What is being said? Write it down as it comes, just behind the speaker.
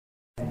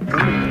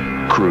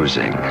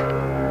Cruising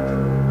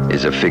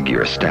is a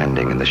figure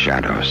standing in the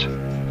shadows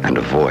and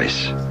a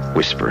voice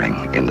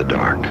whispering in the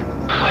dark.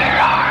 Where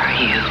are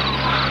you?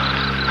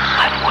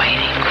 I'm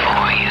waiting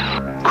for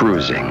you.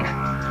 Cruising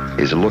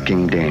is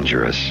looking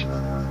dangerous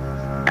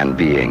and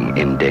being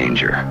in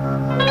danger.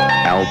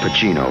 Al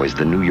Pacino is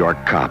the New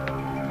York cop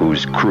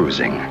who's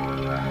cruising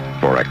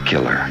for a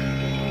killer.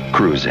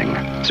 Cruising,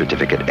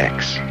 Certificate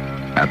X.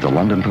 At the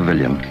London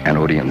Pavilion and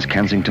Odeon's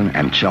Kensington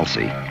and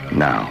Chelsea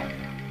now.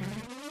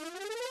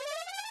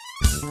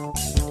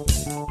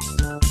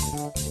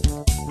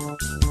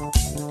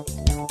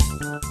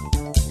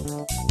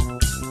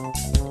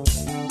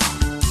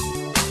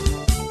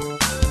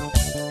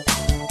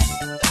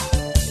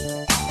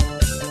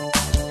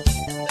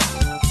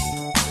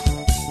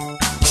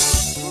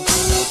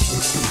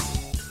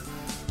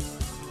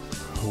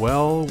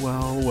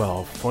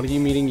 Well, funny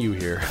meeting you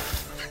here.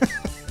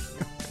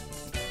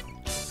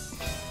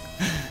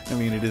 I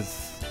mean, it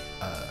is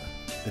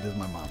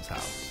my mom's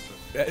house.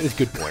 It's a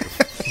good point.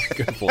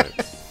 Good point.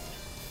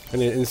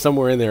 And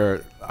somewhere in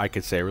there, I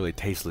could say a really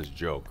tasteless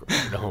joke,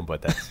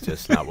 but that's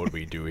just not what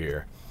we do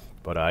here.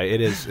 But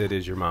it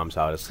is your mom's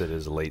house. It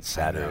is a late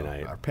Saturday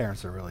night. Our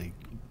parents are really,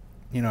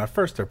 at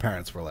first their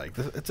parents were like,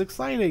 "It's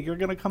exciting. You're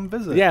gonna come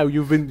visit." Yeah,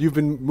 you've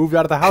been moved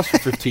out of the house for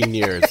 15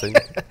 years, and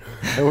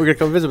we're gonna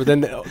come visit. But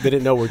then they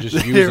didn't know we're just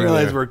using. They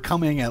realized we're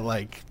coming at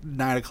like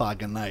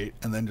 9:00 at night,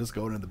 and then just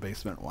going to the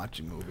basement and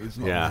watching movies.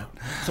 And yeah.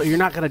 So you're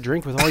not gonna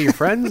drink with all your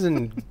friends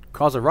and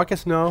cause a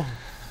ruckus? No.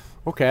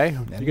 Okay.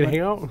 You gonna hang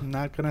out? I'm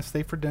not gonna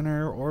stay for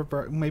dinner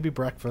or maybe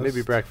breakfast.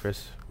 Maybe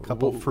breakfast.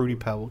 Couple fruity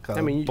pebbles.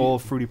 Bowl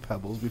of fruity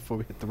pebbles before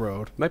we hit the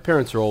road. My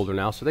parents are older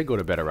now, so they go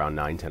to bed around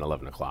 9, 10,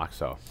 11 o'clock.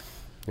 So,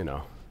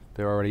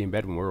 they're already in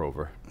bed when we're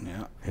over.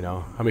 Yeah.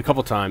 I mean, a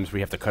couple times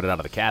we have to cut it out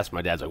of the cast.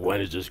 My dad's like, "When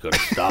is this going to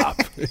stop?"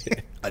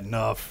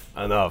 Enough.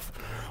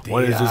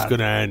 When is this going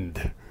to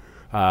end?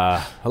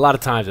 A lot of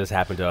times this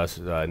happened to us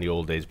in the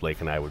old days. Blake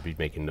and I would be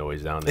making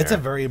noise down there. It's a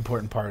very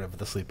important part of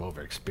the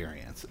sleepover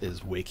experience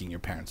is waking your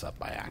parents up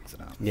by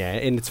accident. Yeah,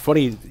 and it's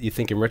funny you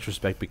think in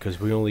retrospect because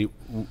when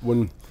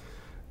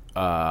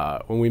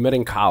we met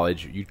in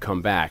college, you'd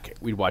come back.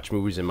 We'd watch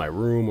movies in my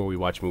room or we'd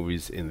watch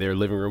movies in their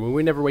living room, and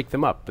we'd never wake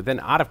them up. But then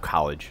out of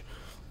college,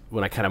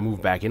 when I kind of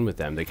moved back in with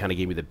them, they kind of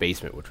gave me the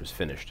basement, which was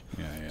finished.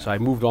 Yeah. So I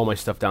moved all my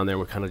stuff down there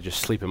and would kind of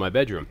just sleep in my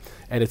bedroom.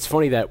 And it's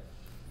funny that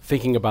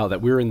thinking about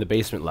that we were in the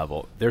basement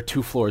level, they're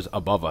 2 floors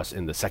above us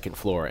in the second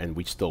floor, and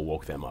we still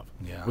woke them up.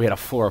 Yeah. We had a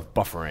floor of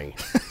buffering.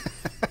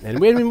 And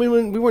we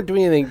weren't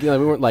doing anything,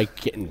 we weren't like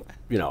getting,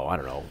 I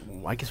don't know,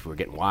 I guess we were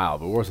getting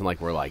wild, but it wasn't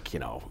like we're like,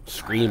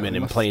 screaming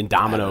and playing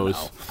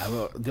dominoes.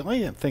 The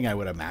only thing I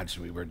would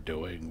imagine we were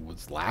doing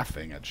was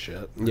laughing at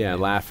shit.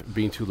 Yeah,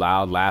 being too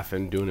loud,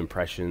 laughing, doing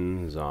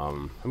impressions.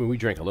 We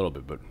drank a little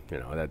bit, but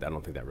I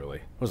don't think that really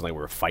it wasn't like we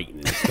were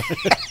fighting.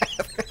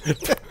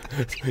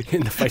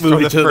 Getting the fight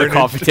from each other at the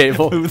coffee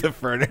table. Move the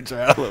furniture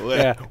out of the way.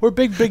 Yeah, we're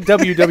big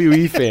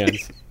WWE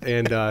fans,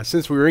 and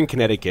since we were in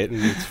Connecticut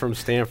and it's from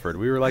Stamford,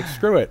 we were like,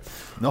 screw it.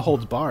 No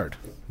holds barred.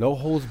 No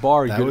Holds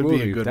Barred. That good would be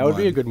movie. a good That would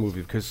be a one. good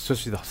movie because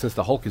especially since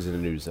the Hulk is in the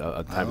news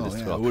at the time of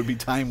this. It would be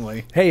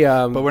timely. Hey,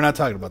 but we're not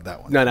talking about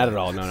that one. No, not at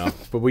all. No.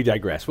 But we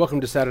digress.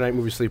 Welcome to Saturday Night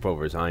Movie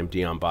Sleepovers. I'm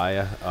Dion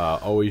Baya,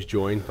 always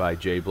joined by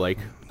Jay Blake.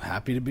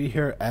 Happy to be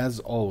here as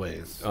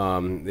always.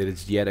 It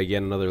is yet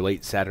again another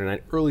late Saturday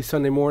night, early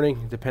Sunday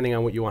morning, depending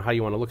on how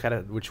you want to look at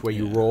it, which way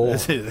you roll.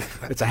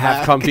 It's a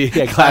half comfy,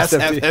 glass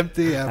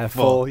empty, half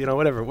full.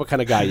 Whatever. What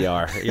kind of guy you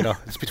are,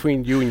 it's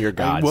between you and your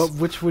gods.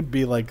 Which would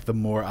be like the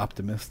more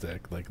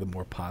optimistic, like the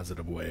more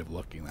positive way of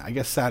looking at it? I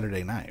guess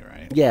Saturday night,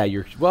 right? Yeah,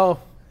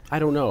 I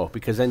don't know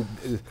because then.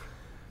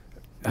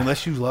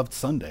 Unless you loved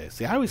Sundays.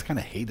 See, I always kind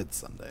of hated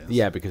Sundays.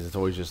 Yeah, because it's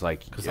always just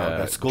like I'll go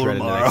to school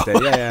tomorrow. The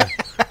next day. Yeah.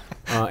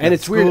 And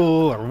it's weird.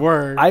 School or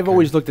work. I've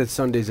always looked at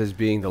Sundays as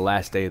being the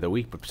last day of the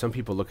week, but some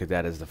people look at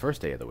that as the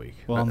first day of the week.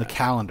 Well, on the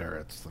calendar,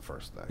 it's the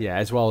first day. Yeah,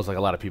 as well as like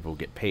a lot of people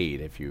get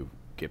paid. If you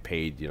get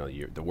paid,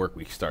 the work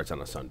week starts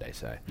on a Sunday,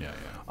 say. Yeah.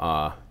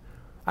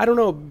 I don't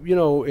know.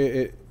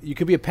 You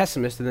could be a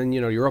pessimist, and then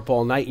you're up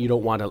all night. And you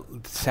don't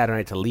want Saturday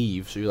night to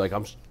leave, so you're like,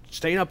 I'm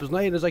staying up as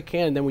late as I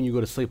can. And then when you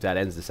go to sleep, that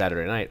ends the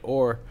Saturday night.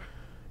 Or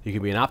you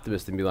can be an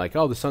optimist and be like,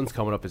 oh, the sun's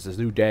coming up. It's this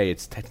new day.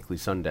 It's technically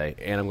Sunday,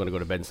 and I'm going to go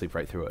to bed and sleep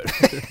right through it.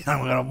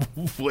 I'm going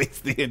to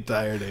waste the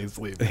entire day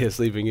sleeping. Yeah,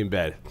 sleeping in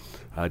bed,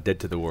 dead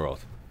to the world.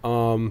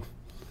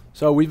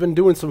 So we've been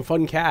doing some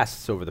fun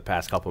casts over the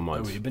past couple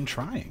months. We've been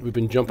trying. We've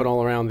been jumping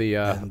all around the.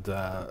 And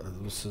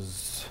this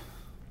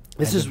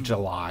is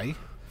July.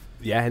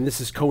 Yeah, and this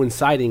is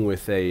coinciding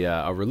with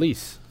a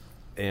release.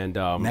 And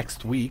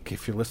next week,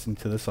 if you're listening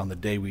to this on the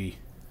day we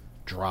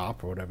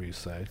drop or whatever you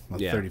say, the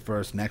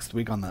 31st, next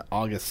week on the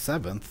August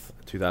 7th,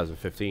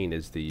 2015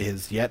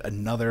 is yet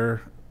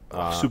another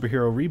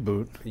superhero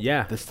reboot.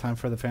 Yeah, this time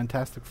for the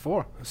Fantastic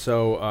Four.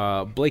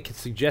 So Blake had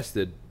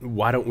suggested,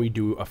 why don't we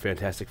do a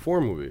Fantastic Four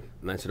movie?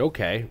 And I said,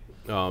 okay.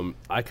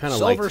 I kind of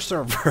Silver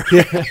Surfer.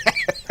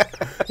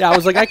 Yeah, I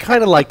was like, I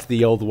kind of liked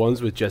the old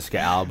ones with Jessica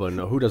Alba, and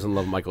who doesn't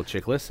love Michael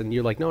Chiklis? And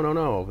you're like,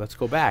 no, let's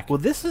go back. Well,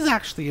 this is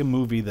actually a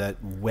movie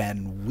that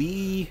when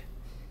we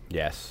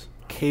Yes.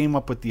 came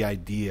up with the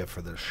idea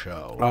for the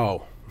show.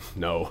 Oh,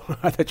 no.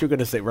 I thought you were going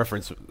to say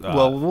reference.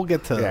 Well, we'll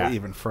get to yeah.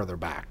 even further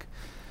back.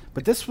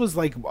 But this was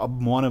like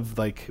one of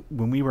like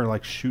when we were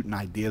like shooting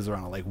ideas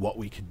around like what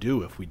we could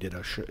do if we did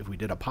a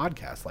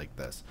podcast like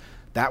this.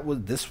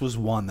 This was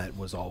one that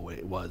was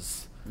always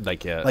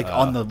like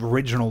on the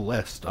original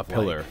list. A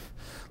pillar.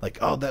 Like,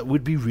 oh, that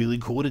would be really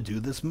cool to do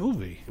this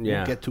movie. Yeah.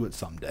 We'll get to it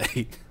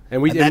someday.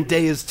 And that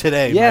day is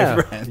today, yeah,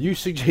 my friend. you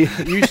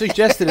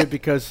suggested it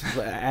because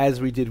as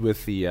we did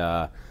with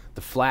the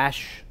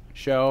Flash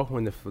show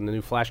when the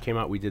new Flash came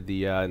out, we did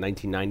the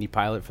 1990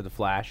 pilot for the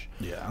Flash.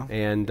 Yeah.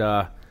 And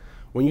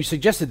when you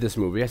suggested this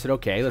movie, I said,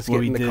 okay, let's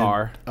get in the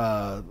car.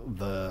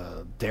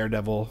 The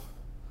Daredevil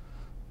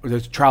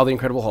There's Trial of the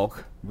Incredible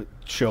Hulk.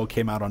 show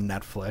came out on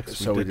Netflix.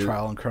 So we we did did-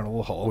 Trial and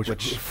Colonel Hulk,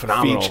 which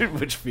phenomenal.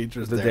 which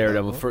features The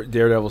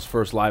Daredevil's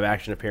first live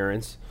action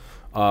appearance.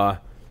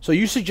 So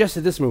you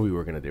suggested this movie we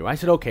were going to do. I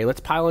said, okay, let's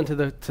pile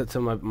into to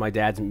my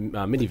dad's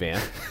minivan,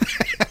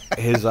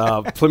 his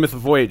Plymouth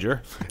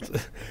Voyager,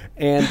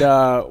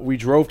 and we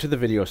drove to the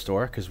video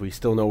store because we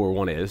still know where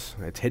one is.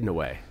 It's hidden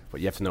away,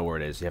 but you have to know where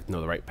it is. You have to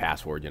know the right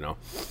password,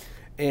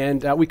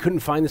 And we couldn't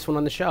find this one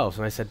on the shelves.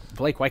 And I said,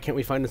 Blake, why can't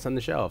we find this on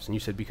the shelves? And you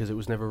said, because it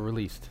was never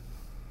released.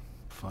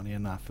 Funny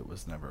enough, it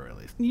was never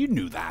released. You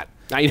knew that.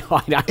 I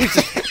know.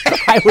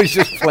 I was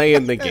just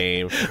playing the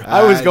game.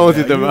 I was going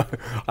through the.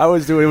 I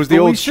was doing. It was the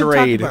But we old should talk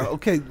charade. about-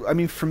 okay, I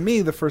mean, for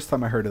me, the first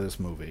time I heard of this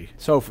movie,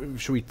 So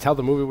should we tell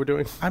the movie we're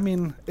doing? I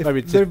mean, if I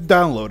mean, they've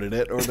downloaded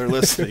it or they're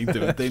listening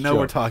to it, they know Sure.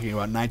 we're talking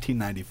about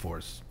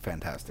 1994's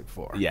Fantastic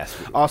Four. Yes.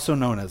 Also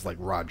known as like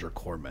Roger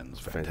Corman's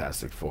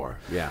Fantastic Four.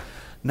 Yeah.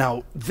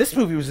 Now, this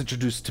movie was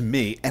introduced to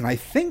me, and I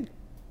think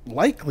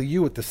likely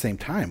you at the same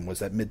time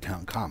was at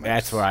Midtown Comics.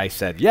 That's where I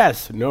said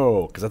yes,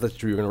 no, because I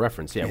thought you were going to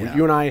reference. Yeah, Yeah.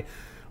 you and I.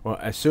 Well,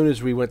 as soon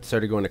as we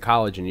started going to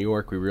college in New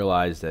York, we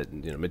realized that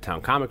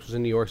Midtown Comics was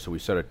in New York, so we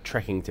started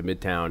trekking to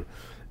Midtown.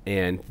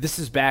 And this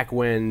is back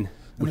when,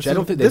 which I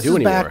don't think they this do is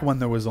anymore. back when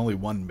there was only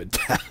one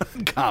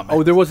Midtown Comics.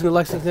 Oh, there wasn't a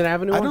Lexington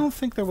Avenue I one? don't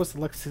think there was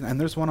Lexington, and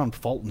there's one on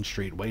Fulton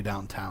Street, way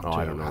downtown. Oh, too.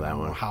 I don't know that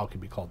one. how it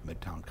could be called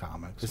Midtown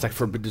Comics. It's like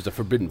there's a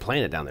Forbidden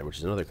Planet down there, which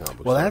is another comic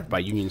book Well, store. that- by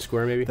Union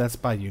Square, maybe. That's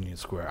by Union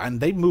Square, and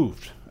they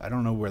moved. I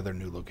don't know where their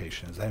new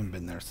location is. I haven't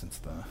been there since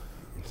the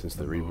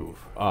reboot.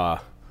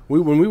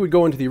 When we would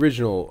go into the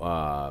original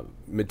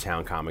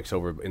Midtown Comics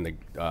over in the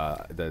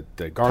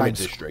Garment Times-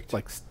 District,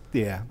 like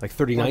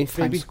 39th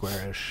maybe, Times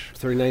Square-ish.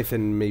 39th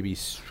and maybe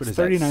what is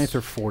 39th that?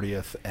 or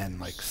 40th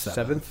and like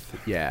 7th.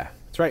 Yeah,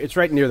 it's right. It's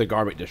right near the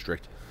Garment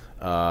District.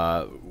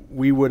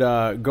 We would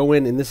go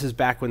in, and this is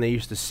back when they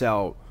used to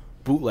sell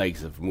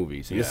bootlegs of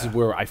movies, and this Yeah. is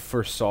where I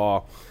first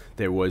saw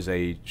there was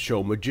a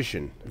show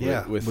Magician.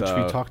 Yeah, with which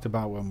we talked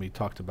about when we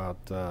talked about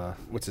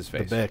what's his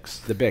face? The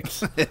Bix. The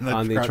Bix In the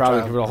on the Trial- Trial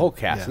of the Hulk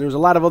cast. yeah. And there was a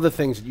lot of other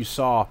things that you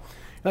saw.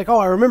 Like, oh,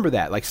 I remember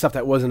that. Like stuff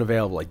that wasn't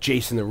available, like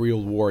Jason the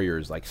Real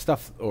Warriors, like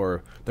stuff,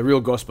 or the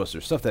Real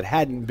Ghostbusters, stuff that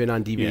hadn't been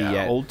on DVD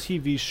yet. old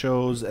TV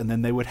shows, and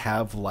then they would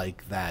have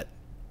like that.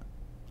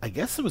 I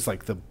guess it was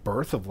like the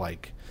birth of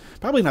like,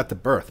 probably not the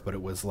birth, but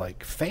it was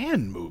like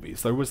fan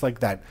movies. There was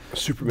like that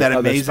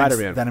Superman- the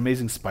Spider-Man. that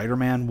amazing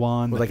Spider-Man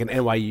one. With like an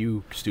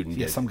NYU student.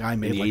 yeah, did some guy in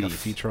made the like 80s. a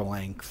feature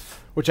length.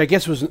 Which I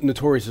guess was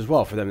notorious as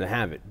well for them to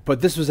have it.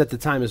 But this was at the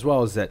time as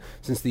well, is that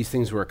since these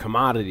things were a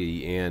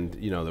commodity and,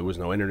 there was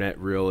no internet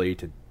really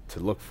to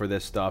look for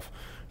this stuff,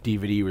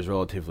 DVD was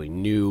relatively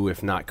new,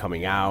 if not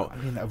coming out. I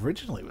mean,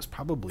 originally it was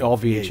probably All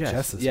VHS.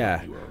 VHSs Yeah.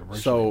 when we were originally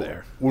So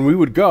there. when we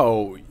would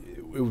go,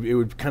 it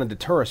would kind of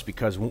deter us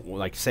because,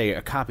 like, say,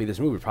 a copy of this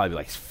movie would probably be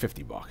like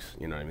 $50.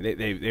 You know what I mean?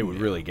 They would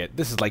really get.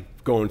 This is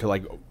like going to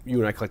like you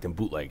and I collecting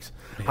bootlegs.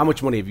 How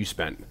much money have you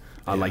spent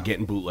on like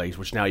getting bootlegs,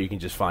 which now you can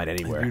just find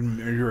anywhere?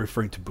 You're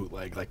referring to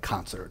bootleg, like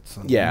concerts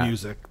and Yeah.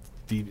 music,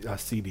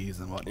 CDs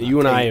and whatnot. You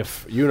and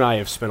Tape. I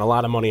have spent a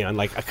lot of money on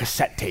like a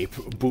cassette tape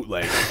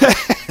bootleg.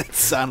 It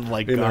sounded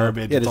like You know,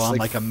 garbage. yeah, it's it's on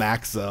like like a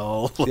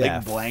Maxell,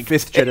 like blank.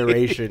 fifth tape.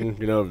 generation.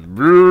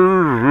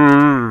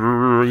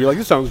 You're like,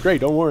 this sounds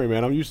great. Don't worry,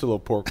 man. I'm used to low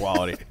poor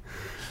quality.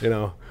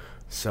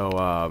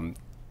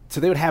 So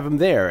they would have them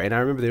there, and I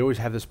remember they always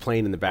have this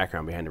playing in the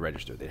background behind the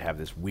register. They'd have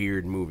this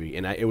weird movie,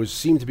 and it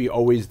seemed to be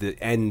always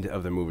the end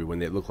of the movie when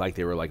they looked like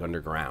they were like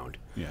underground.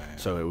 Yeah.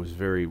 So it was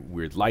very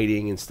weird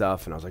lighting and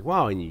stuff, and I was like,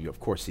 wow. And you of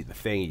course see the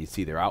thing, you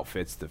see their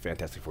outfits, the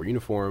Fantastic Four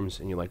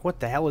uniforms, and you're like, what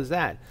the hell is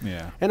that?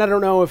 Yeah. And I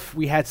don't know if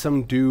we had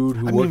some dude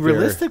who I worked mean, there.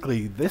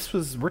 realistically, this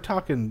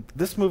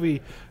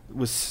movie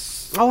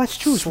was Oh, that's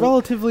true. It's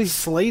relatively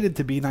slated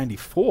to be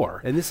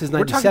 94. And this is We're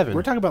talking- 97.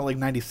 We're talking about like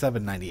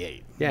 97,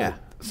 98. Yeah.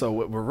 So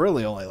we're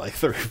really only like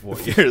 34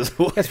 years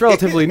away. It's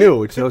relatively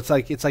new, so it's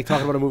like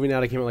talking about a movie now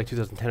that came out like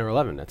 2010 or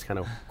 11. That's kind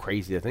of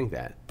crazy to think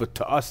that, but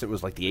to us it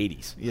was like the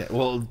 80s. Yeah,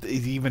 well,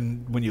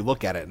 even when you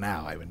look at it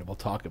now, I mean, we'll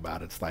talk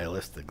about it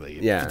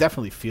stylistically. Yeah. It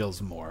definitely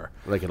feels more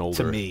Like an older-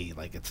 to me,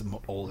 like it's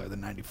older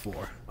than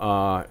 94.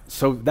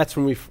 So that's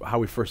when how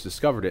we first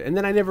discovered it, and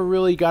then I never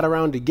really got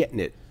around to getting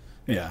it.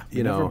 Yeah,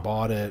 you never know.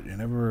 bought it. You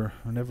never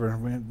We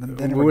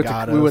went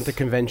to us.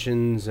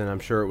 conventions, and I'm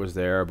sure it was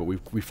there, but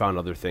we found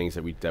other things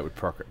that would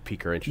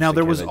pique our interest. Now in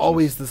there was conventions.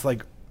 always this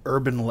like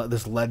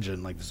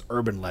this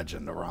urban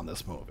legend around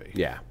this movie.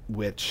 Yeah.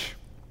 which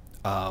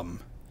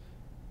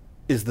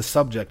is the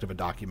subject of a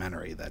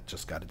documentary that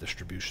just got a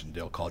distribution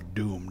deal called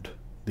Doomed: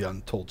 The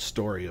Untold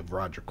Story of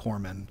Roger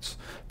Corman's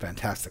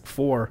Fantastic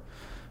Four,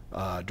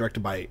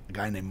 directed by a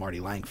guy named Marty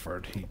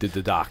Langford. He did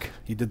the doc.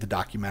 He did the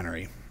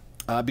documentary.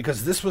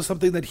 Because this was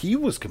something that he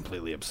was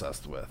completely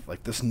obsessed with,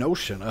 like this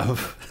notion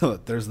of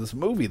there's this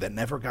movie that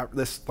never got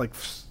this like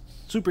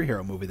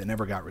superhero movie that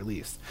never got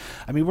released.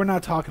 I mean, we're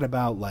not talking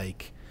about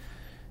like,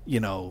 you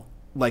know,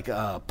 like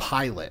a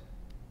pilot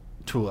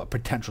to a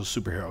potential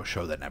superhero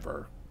show that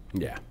never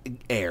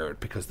aired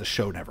because the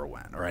show never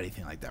went or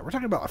anything like that. We're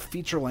talking about a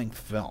feature-length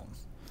film.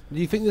 Do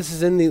you think this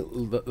is in the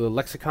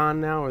lexicon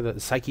now, or the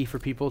psyche for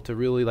people to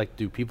really like?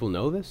 Do people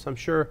know this? I'm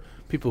sure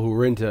people who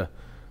were into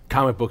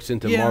comic books,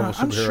 into Marvel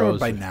superheroes. I'm sure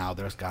by now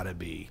there's got to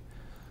be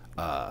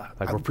we're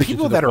preaching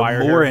people to the that are choir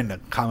more here. into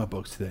comic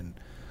books than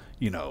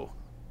you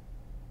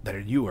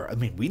are. I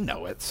mean, we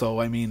know it, so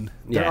I mean,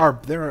 there are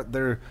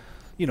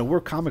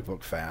we're comic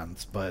book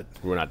fans, but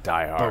we're not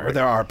diehard. But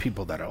there are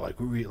people that are like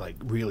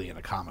really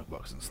into comic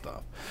books and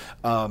stuff.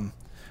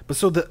 But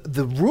so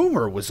the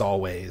rumor was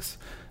always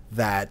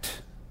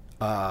that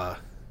the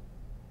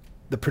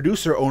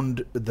producer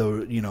owned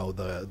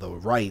the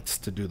rights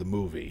to do the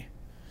movie,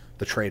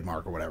 the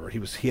trademark or whatever.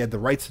 He had the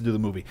rights to do the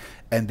movie,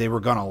 and they were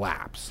gonna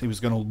lapse. He was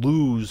gonna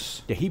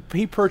lose. Yeah,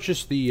 he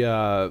purchased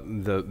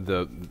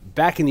the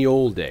back in the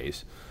old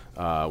days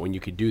when you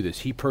could do this.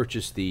 He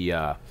purchased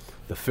the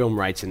film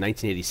rights in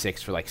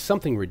 1986 for like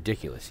something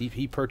ridiculous.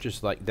 He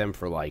purchased like them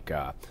for like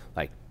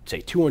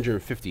say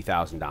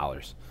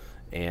 $250,000,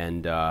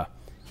 and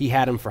he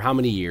had them for how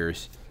many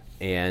years?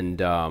 And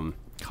come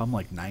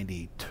like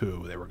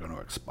 92, they were going to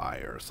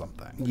expire or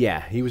something.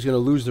 Yeah, he was going to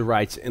lose the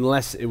rights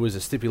unless it was a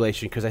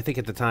stipulation, because I think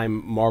at the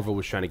time Marvel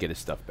was trying to get his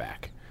stuff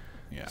back.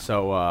 Yeah.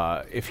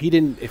 So if he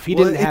didn't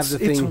have the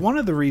thing, it's one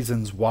of the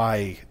reasons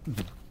why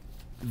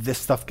this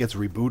stuff gets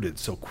rebooted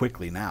so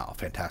quickly now.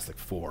 Fantastic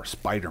Four,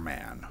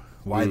 Spider-Man.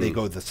 Why they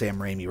go the Sam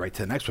Raimi right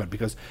to the next one?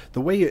 Because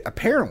the way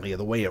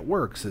it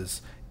works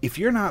is if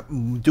you're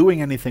not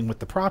doing anything with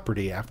the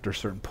property after a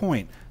certain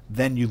point,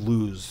 then you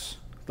lose.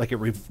 Like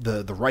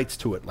the rights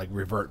to it like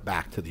revert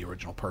back to the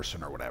original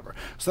person or whatever.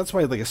 So that's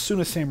why like as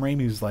soon as Sam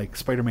Raimi's like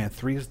Spider-Man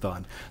 3 is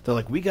done, they're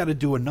like, we got to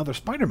do another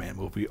Spider-Man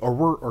movie,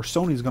 or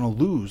Sony's going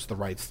to lose the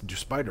rights to do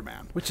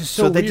Spider-Man, which is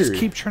so they weird. just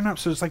keep churning up.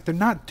 So it's like they're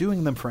not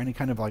doing them for any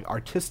kind of like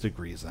artistic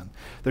reason.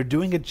 They're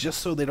doing it just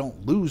so they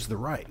don't lose the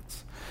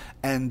rights.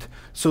 And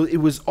so it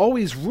was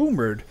always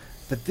rumored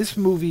that this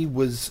movie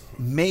was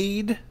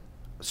made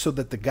so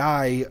that the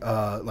guy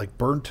like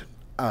Bernd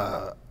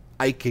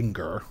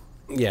Eichinger.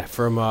 Yeah,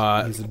 from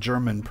he's a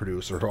German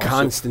producer. Who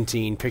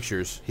Constantine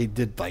Pictures. He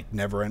did like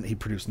he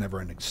produced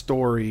Neverending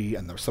Story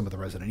and some of the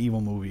Resident Evil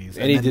movies.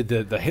 And he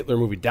did the Hitler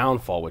movie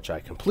Downfall, which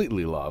I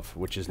completely love,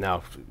 which is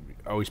now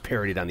always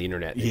parodied on the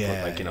internet.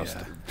 They put,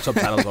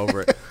 subtitles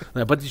over it.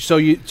 But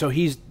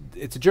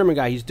it's a German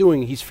guy. It's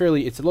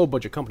a low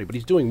budget company, but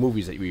he's doing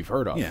movies that we've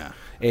heard of. Yeah.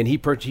 And he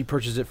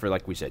purchased it for,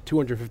 like we said,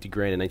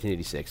 $250,000 in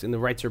 1986, and the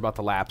rights are about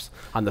to lapse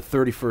on the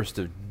 31st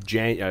of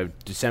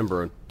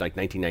December, like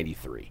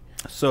 1993.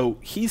 So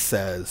he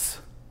says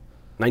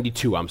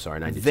 92. I'm sorry,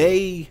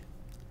 92.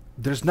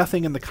 There's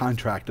nothing in the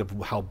contract of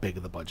how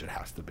big the budget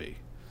has to be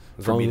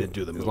for me to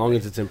do the movie. As long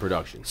as it's in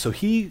production. So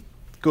he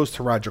goes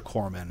to Roger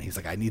Corman. He's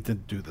like, I need to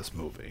do this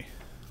movie.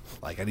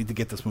 Like, I need to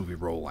get this movie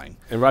rolling.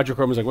 And Roger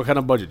Corman's like, what kind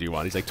of budget do you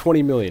want? He's like,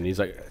 $20 million. He's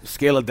like,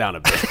 scale it down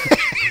a bit.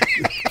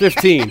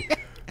 15.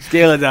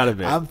 Scale it down a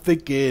bit. I'm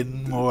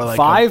thinking more like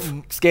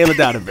 5. Scale it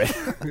down a bit.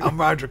 I'm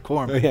Roger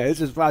Corman. Yeah,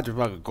 this is Roger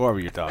fucking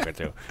Corman you're talking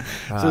to.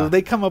 So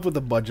they come up with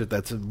a budget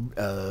that's,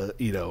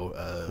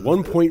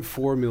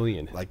 1.4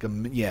 million. Like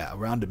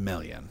around $1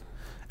 million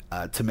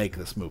to make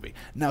this movie.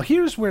 Now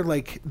here's where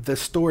like the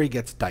story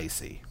gets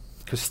dicey,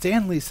 because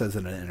Stan Lee says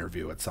in an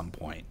interview at some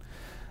point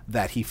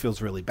that he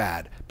feels really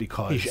bad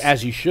because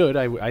as he should,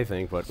 I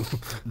think, but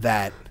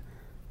that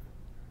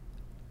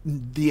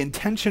the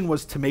intention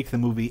was to make the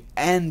movie,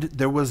 and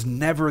there was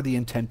never the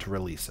intent to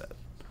release it.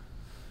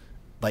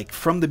 Like,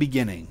 from the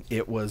beginning,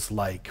 it was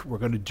like, we're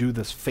going to do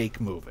this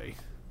fake movie.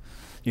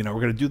 We're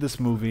going to do this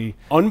movie.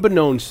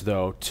 Unbeknownst,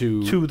 though,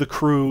 to the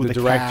crew, the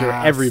director,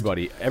 cast.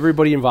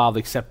 everybody involved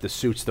except the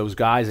suits. Those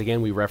guys,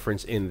 again, we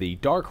reference in the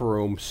dark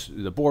rooms,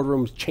 the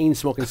boardrooms,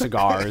 chain-smoking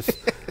cigars.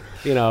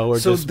 you know, or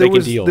So just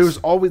making deals. There was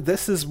always,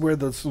 this is where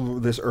this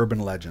urban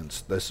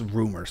legends, this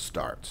rumor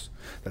starts,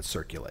 that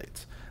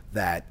circulates,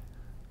 that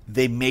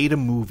they made a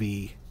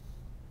movie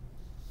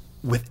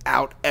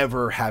without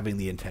ever having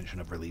the intention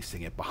of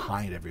releasing it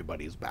behind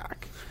everybody's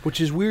back. Which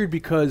is weird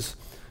because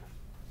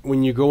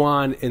when you go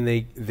on and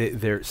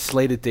they're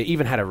slated, they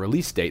even had a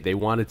release date. They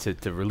wanted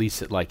to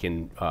release it like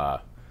in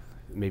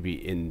maybe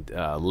in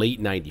late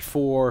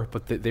 '94,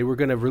 but they were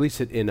going to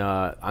release it in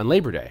on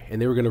Labor Day,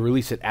 and they were going to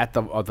release it at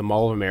the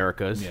Mall of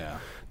Americas. Yeah.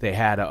 They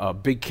had a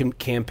big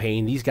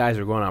campaign. These guys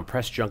are going on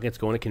press junkets,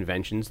 going to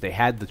conventions. They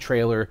had the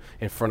trailer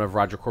in front of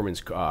Roger Corman's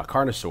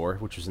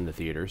Carnosaur, which was in the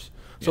theaters.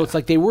 So it's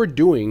like they were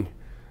doing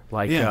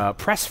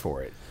press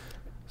for it.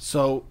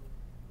 So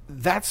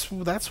that's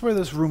where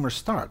this rumor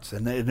starts,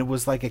 and it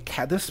was like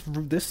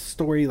this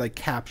story like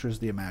captures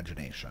the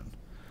imagination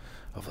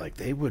of like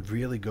they would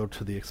really go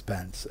to the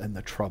expense and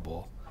the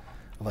trouble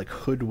of like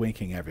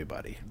hoodwinking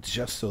everybody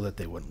just so that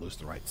they wouldn't lose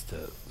the rights to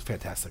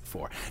Fantastic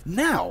Four.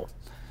 Now,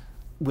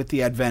 with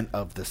the advent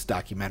of this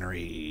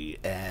documentary,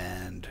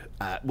 and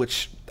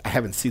which I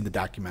haven't seen the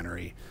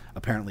documentary.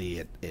 Apparently,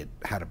 it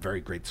had a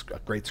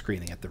great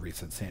screening at the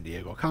recent San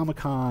Diego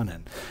Comic-Con,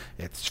 and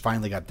it's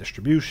finally got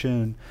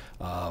distribution.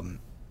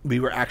 We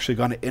were actually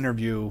going to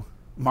interview,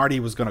 Marty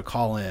was going to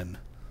call in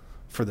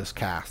for this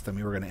cast, and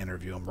we were going to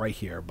interview him right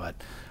here, but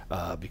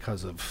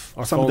because of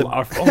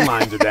our phone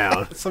lines are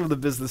down, some of the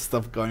business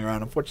stuff going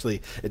around,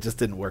 unfortunately, it just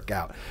didn't work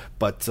out.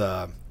 But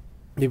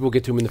maybe we'll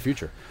get to him in the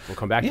future. We'll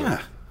come back to him.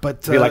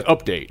 But be like,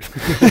 update.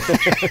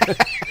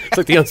 It's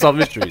like the Unsolved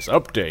Mysteries,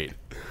 update.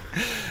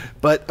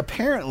 But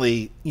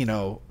apparently,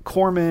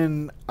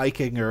 Corman,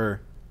 Eichinger,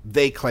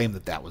 they claim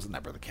that was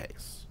never the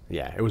case.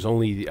 Yeah, it was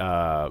only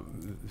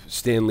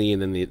Stan Lee,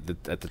 and then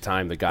at the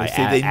time the guy. They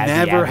say they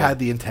never had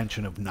the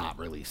intention of not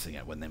releasing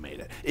it when they made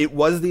it. It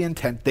was the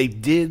intent. They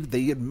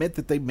admit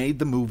that they made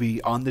the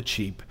movie on the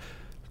cheap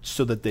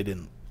so that they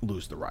didn't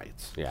lose the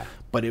rights. Yeah.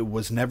 But it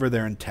was never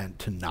their intent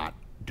to not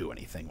do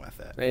anything with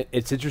it.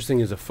 It's interesting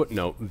as a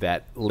footnote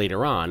that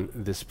later on,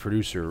 this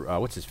producer,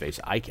 what's his face,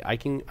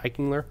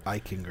 Eichinger?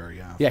 Eichinger,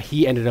 yeah. Yeah,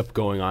 he ended up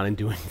going on and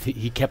doing.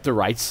 He kept the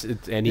rights,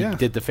 and he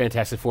did the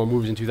Fantastic Four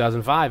movies in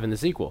 2005 and the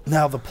sequel.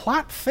 Now the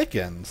plot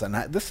thickens, and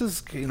this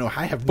is,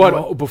 I have.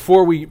 But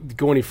before we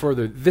go any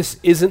further, this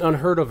isn't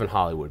unheard of in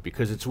Hollywood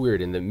because it's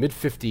weird. In the mid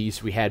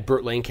 '50s, we had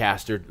Burt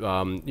Lancaster,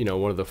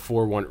 one of the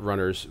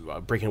runners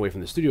breaking away from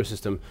the studio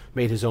system,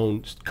 made his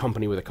own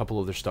company with a couple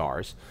of their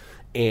stars.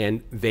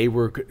 And they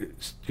were going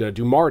to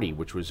do Marty,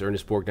 which was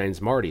Ernest Borgnine's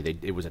Marty.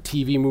 It was a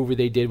TV movie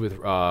they did with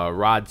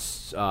Rod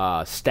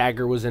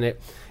Steiger was in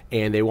it,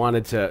 and they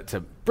wanted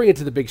to bring it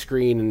to the big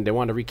screen, and they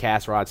wanted to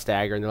recast Rod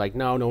Steiger, and they're like,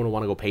 no one would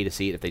want to go pay to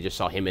see it if they just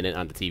saw him in it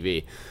on the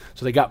TV.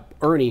 So they got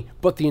Ernie,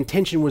 but the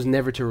intention was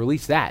never to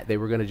release that. They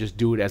were going to just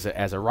do it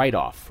as a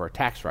write-off, for a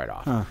tax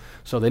write-off. Huh.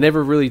 So they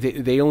never really,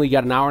 they only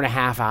got an hour and a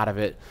half out of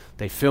it.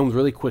 They filmed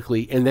really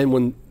quickly, and then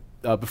when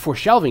before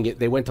shelving it,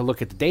 they went to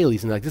look at the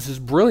dailies and they're like, this is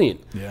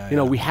brilliant.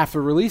 We have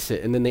to release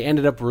it. And then they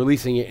ended up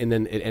releasing it, and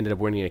then it ended up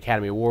winning an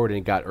Academy Award, and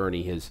it got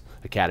Ernie his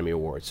Academy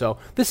Award. So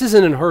this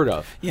isn't unheard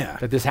of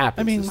that this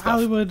happens. I mean,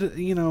 Hollywood,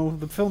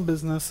 the film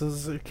business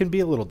it can be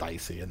a little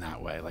dicey in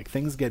that way. Like,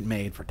 things get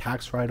made for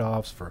tax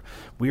write-offs, for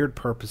weird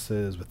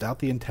purposes, without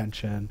the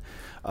intention.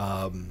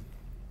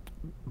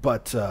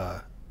 But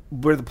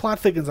where the plot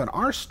thickens on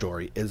our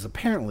story is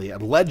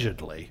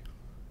allegedly,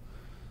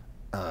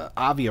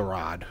 Avi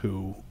Arad,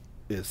 who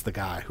is the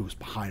guy who's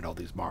behind all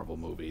these Marvel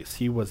movies.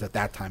 He was at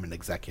that time an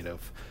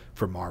executive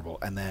for Marvel,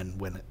 and then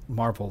when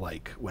Marvel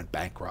went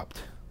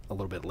bankrupt a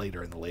little bit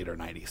later in the later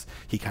 90s,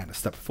 he kind of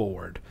stepped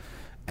forward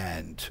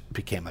and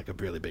became a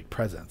really big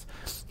presence.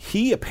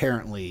 He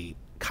apparently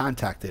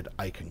contacted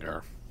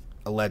Eichinger,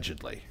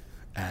 allegedly,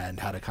 and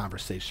had a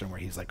conversation where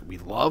he's like, we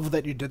love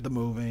that you did the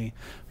movie.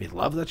 We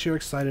love that you're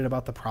excited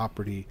about the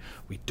property.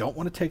 We don't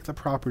want to take the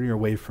property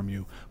away from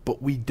you,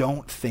 but we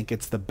don't think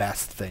it's the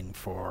best thing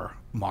for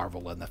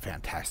Marvel and the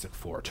Fantastic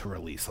Four to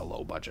release a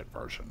low-budget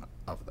version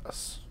of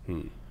this.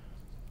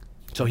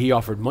 So he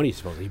offered money,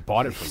 supposedly. He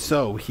bought it from him.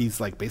 So he's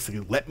like,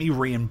 basically, let me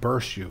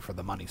reimburse you for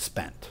the money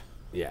spent.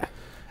 Yeah.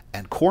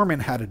 And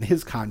Corman had in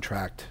his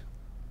contract,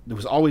 there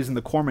was always in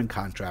the Corman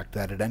contract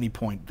that at any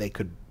point they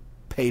could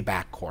pay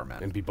back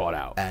Corman and be bought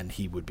out, and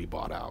he would be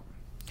bought out.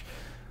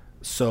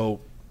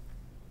 So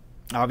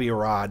Avi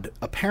Arad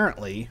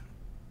apparently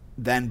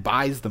then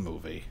buys the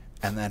movie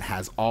and then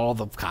has all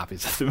the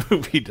copies of the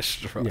movie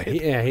destroyed.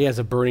 Yeah, he has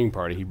a burning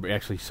party. He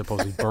actually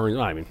supposedly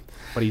burns.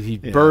 But he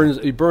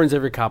burns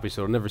every copy,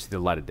 so it'll never see the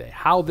light of day.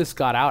 How this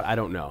got out, I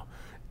don't know.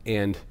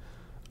 And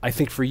I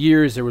think for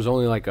years there was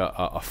only like a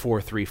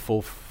 4:3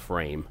 full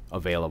frame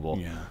available.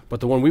 Yeah.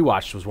 But the one we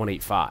watched was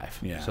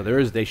 1:8.5. Yeah. So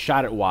they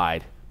shot it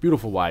wide.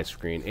 Beautiful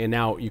widescreen, and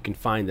now you can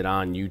find it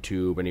on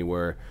YouTube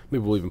anywhere.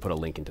 Maybe we'll even put a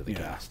link into the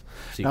cast.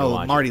 So you can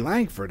watch Marty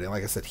Langford,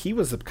 like I said, he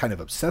was kind of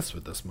obsessed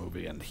with this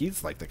movie, and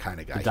he's like the kind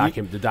of guy.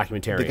 The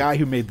documentarian. The guy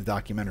who made the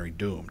documentary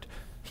Doomed.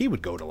 He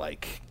would go to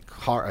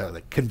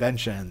like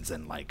conventions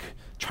and like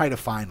try to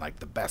find like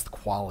the best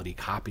quality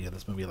copy of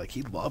this movie. Like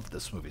he loved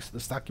this movie, so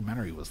this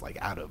documentary was like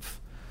out of,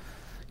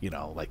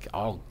 like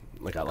all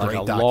Like a great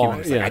long-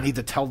 documentaries. yeah.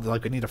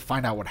 Like, I need to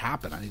find out what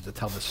happened. I need to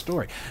tell this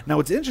story. Now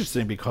it's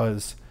interesting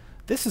because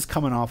this is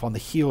coming off on the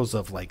heels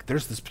of like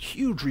there's this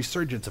huge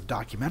resurgence of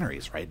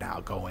documentaries right now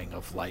going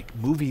of like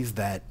movies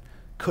that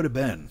could have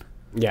been.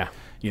 Yeah.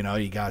 You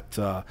got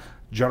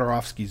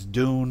Jodorowsky's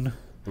Dune.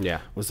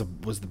 Yeah. was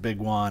the big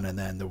one, and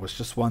then there was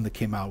just one that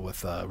came out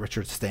with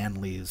Richard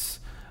Stanley's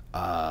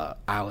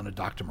Island of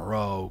Dr.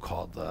 Moreau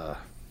called the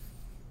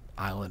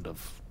Island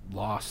of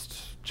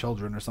Lost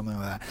Children or something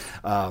like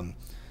that.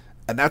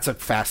 And that's a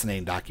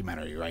fascinating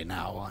documentary right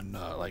now on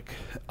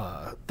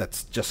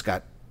that's just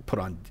got put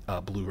on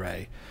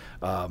Blu-ray,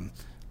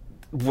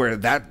 where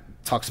that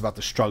talks about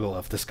the struggle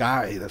of this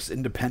guy, this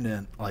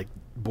independent like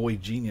boy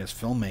genius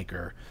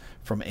filmmaker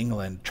from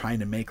England, trying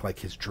to make like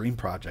his dream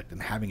project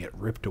and having it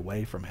ripped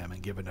away from him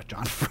and given to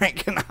John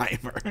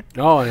Frankenheimer.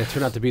 Oh, and it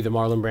turned out to be the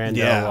Marlon Brando,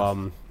 Yeah.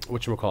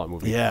 Whatchamacallit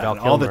movie. Yeah, Val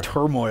and all the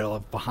Kilmer. turmoil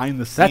of behind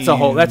the scenes. That's a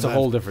and-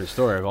 whole different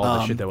story of all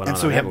the shit that went on. And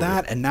so in we have movie.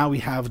 that, and now we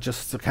have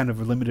just a kind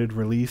of a limited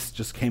release.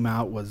 Just came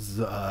out was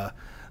The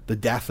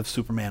Death of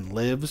Superman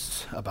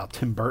Lives, about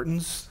Tim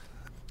Burton's.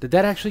 Did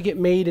that actually get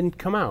made and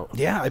come out?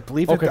 Yeah, I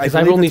believe Okay, it. I because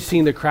I've believe only it's-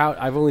 seen the crowd.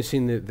 I've only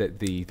seen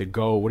the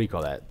go. What do you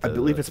call that? I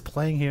believe it's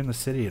playing here in the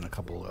city in a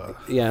couple.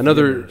 Yeah,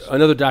 another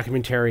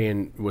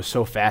documentarian was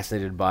so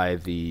fascinated by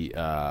the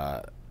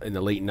in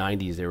the late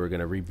 '90s they were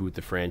going to reboot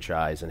the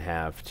franchise and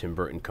have Tim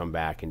Burton come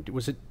back. And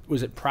was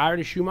it prior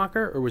to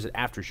Schumacher or was it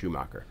after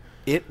Schumacher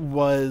It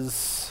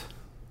was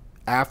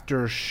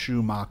after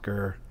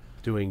Schumacher,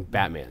 doing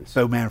Batman's?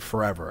 Batman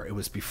Forever. It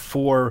was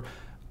before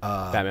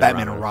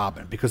Batman and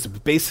Robin, because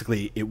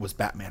basically it was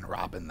Batman and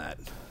Robin that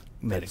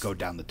made it go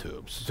down the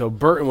tubes. So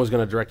Burton was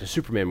going to direct a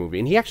Superman movie,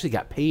 and he actually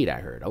got paid.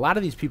 I heard a lot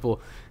of these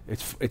people.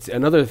 It's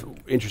another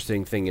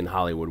interesting thing in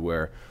Hollywood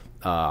where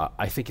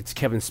I think it's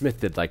Kevin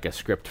Smith did like a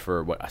script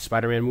for a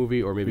Spider-Man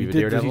movie or maybe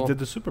Daredevil. He did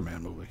the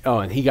Superman movie. Oh,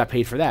 and he got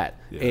paid for that.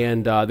 Yeah.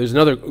 And there's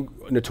another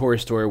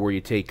notorious story where you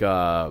take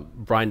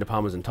Brian De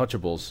Palma's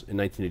Untouchables in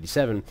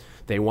 1987.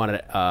 They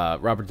wanted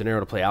Robert De Niro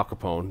to play Al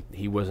Capone.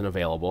 He wasn't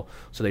available,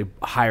 so they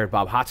hired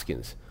Bob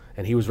Hoskins,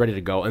 and he was ready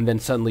to go. And then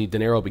suddenly De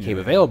Niro became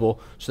available,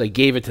 so they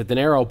gave it to De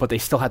Niro, but they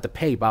still had to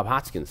pay Bob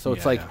Hoskins. So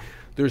it's like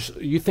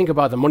you think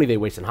about the money they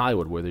waste in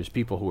Hollywood, where there's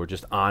people who are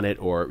just on it,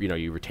 or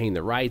you retain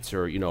the rights,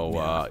 or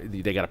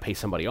they got to pay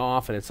somebody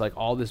off, and it's like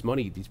all this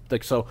money.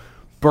 So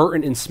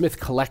Burton and Smith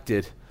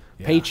collected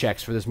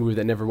paychecks for this movie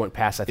that never went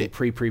past, I think,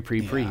 pre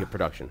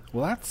production.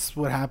 Well, that's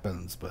what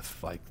happens with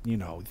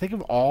think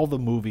of all the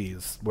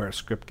movies where a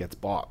script gets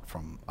bought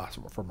from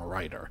a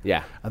writer,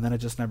 and then it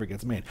just never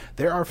gets made.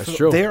 There are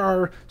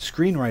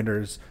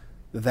screenwriters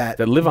that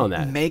live on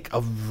that, make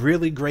a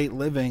really great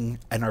living,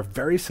 and are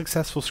very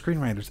successsual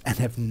screenwriters, and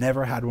have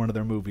never had one of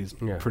their movies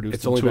produced.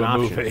 It's only been a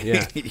optioned. movie.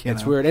 Yeah,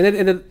 it's weird.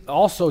 And it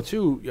also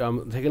too,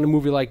 taking a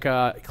movie like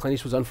Clint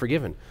Eastwood's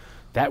Unforgiven.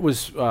 That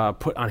was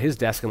put on his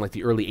desk in like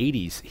the early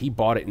 80s. He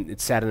bought it and it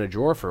sat in a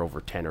drawer for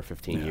over 10 or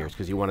 15 years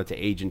because he wanted to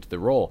age into the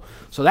role.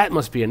 So that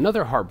must be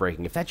another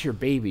heartbreaking. If that's your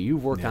baby,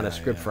 you've worked on a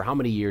script for how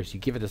many years, you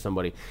give it to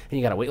somebody, and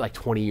you got to wait like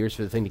 20 years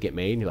for the thing to get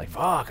made, and you're like,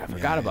 fuck, I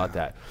forgot about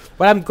that.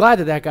 But I'm glad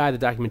that guy, the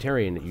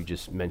documentarian that you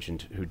just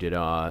mentioned, who did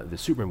the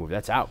Superman movie,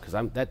 that's out, because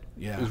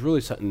was really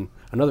something,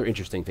 another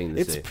interesting thing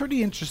to see. It's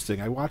pretty interesting.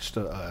 I watched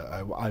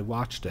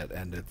it,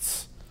 and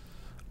it's...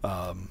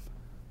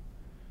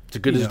 It's a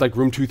good, it's like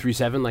Room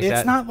 237, like that.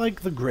 It's not like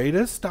the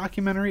greatest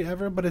documentary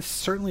ever, but it's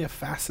certainly a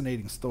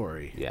fascinating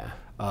story. Yeah.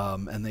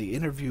 And they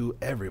interview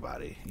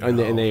everybody. And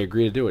they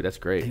agree to do it. That's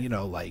great.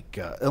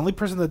 The only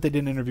person that they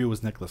didn't interview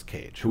was Nicolas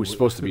Cage, who was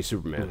supposed to be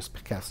Superman. Who was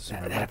cast as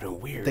Superman. That'd have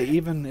been weird. They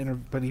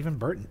even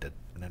Burton did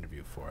an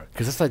interview for it.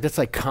 Because that's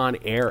like Con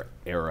Air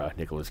era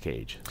Nicolas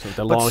Cage. So with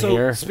the long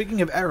hair.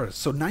 Speaking of eras,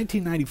 so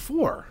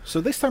 1994. So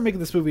they start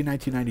making this movie in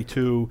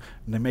 1992,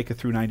 and they make it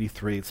through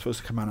 93. It's supposed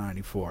to come out in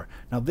 94.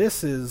 Now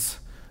this is...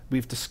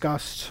 We've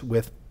discussed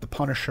with The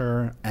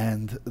Punisher,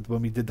 and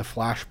when we did the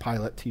Flash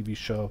pilot TV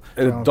show.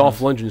 And Dolph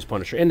Lundgren's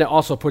Punisher. And to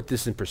also put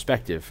this in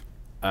perspective,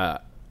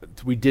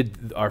 we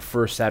did our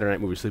first Saturday Night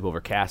Movie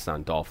Sleepover cast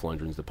on Dolph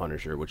Lundgren's The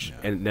Punisher, which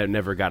and that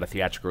never got a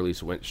theatrical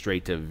release. It went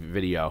straight to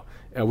video.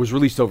 It was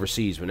released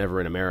overseas, but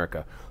never in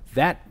America.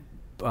 That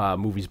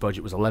movie's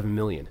budget was $11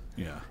 million.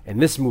 Yeah.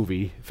 And this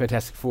movie,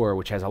 Fantastic Four,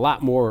 which has a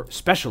lot more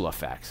special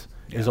effects,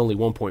 is only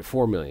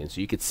 $1.4 million. So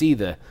you could see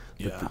the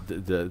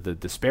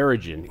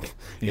disparaging,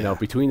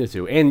 between the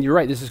two. And you're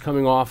right. This is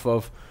coming off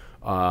of,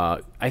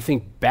 I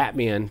think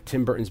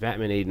Tim Burton's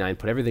Batman '89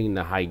 put everything in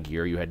the high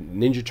gear. You had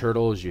Ninja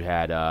Turtles. You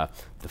had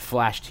the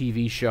Flash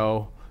TV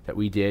show that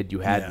we did.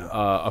 You had,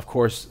 of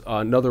course,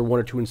 another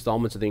one or two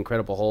installments of the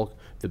Incredible Hulk,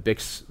 the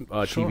Bix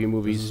TV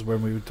movies. This is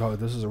when we would talk.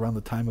 This is around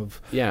the time of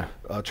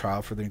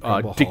Trial for the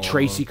Incredible Hulk. Dick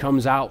Tracy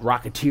comes out.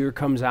 Rocketeer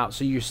comes out.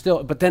 So you're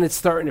still, but then it's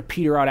starting to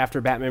peter out after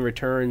Batman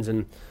Returns.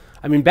 And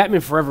I mean, Batman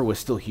Forever was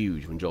still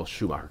huge when Joel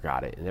Schumacher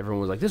got it, and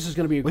everyone was like, "This is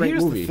going to be a great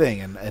here's movie." The thing,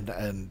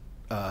 and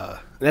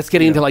That's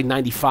getting into like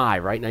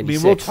 95, right?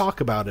 96. I mean, we'll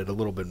talk about it a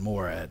little bit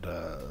more at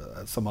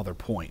some other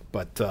point,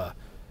 but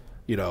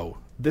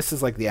this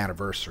is like the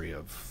anniversary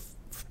of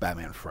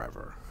Batman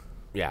Forever.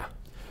 Yeah.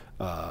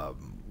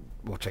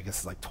 Which I guess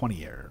is like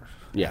 20-year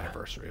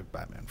anniversary of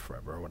Batman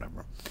Forever or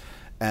whatever.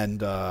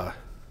 And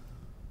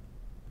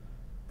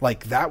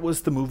like that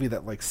was the movie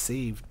that like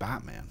saved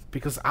Batman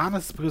because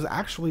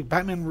actually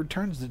Batman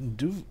Returns didn't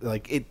do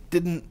like it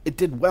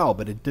did well,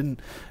 but it didn't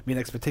meet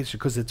expectation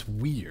because it's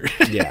weird.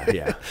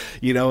 Yeah.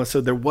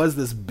 So there was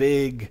this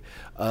big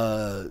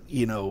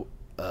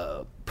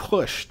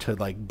push to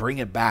like bring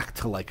it back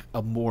to like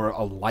a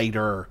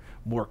lighter,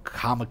 more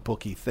comic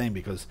booky thing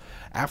because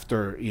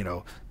after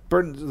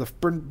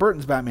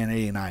Burton's Batman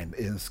 '89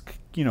 is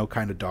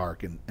kind of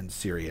dark and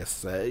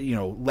serious.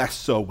 Less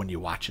so when you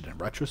watch it in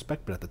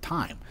retrospect, but at the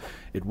time,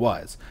 it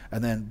was.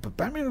 But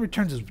Batman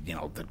Returns is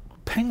the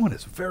Penguin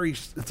is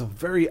it's a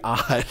very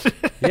odd.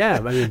 Yeah,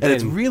 and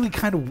it's really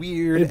kind of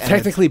weird. And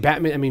technically,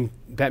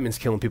 Batman's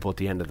killing people at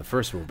the end of the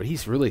first movie, but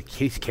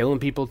he's killing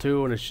people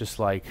too, and it's just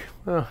like,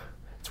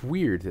 it's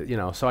weird,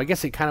 So I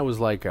guess it kind of was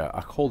like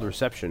a cold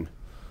reception.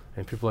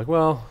 And people are like,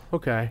 well,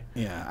 okay.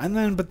 Yeah,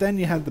 but then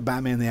you had the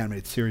Batman the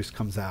Animated Series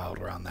comes out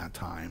around that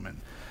time,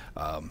 and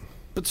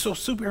but so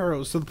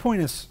superheroes. So the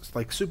point is,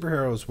 like,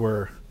 superheroes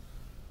were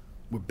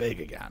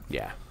big again.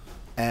 Yeah,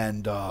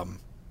 and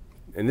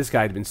this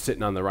guy had been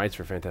sitting on the rights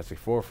for Fantastic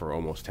Four for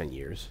almost 10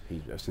 years,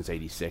 since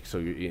 '86. So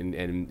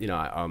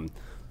the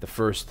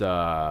first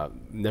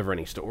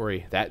Neverending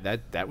Story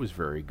that was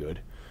very good.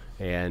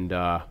 And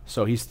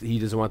so he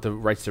doesn't want the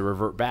rights to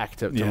revert back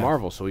to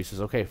Marvel. So he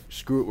says, okay,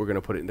 screw it, we're going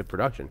to put it into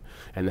production.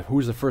 And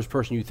who's the first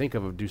person you think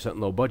of do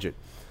something low budget?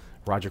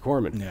 Roger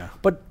Corman. Yeah.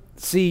 But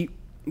see,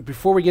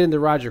 before we get into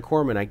Roger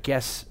Corman, I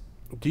guess,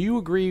 do you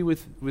agree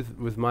with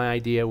my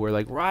idea where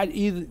like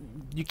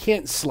you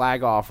can't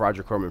slag off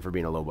Roger Corman for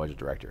being a low budget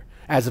director,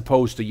 as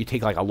opposed to you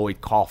take like a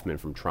Lloyd Kaufman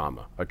from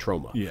Troma.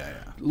 Yeah.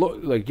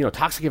 Like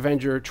Toxic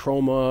Avenger,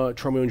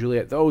 Troma, Romeo and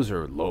Juliet. Those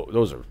are low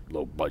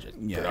budget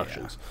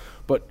productions. Yeah.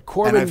 But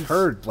Corman, and I've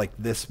heard like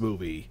this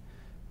movie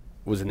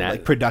was in that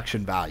like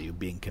production value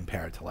being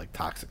compared to like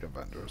Toxic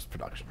Avengers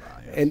production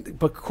value.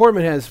 But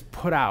Corman has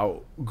put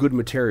out good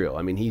material.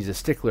 I mean, he's a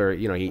stickler.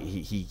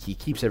 He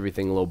keeps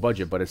everything low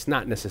budget, but it's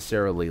not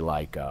necessarily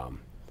like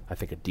I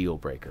think a deal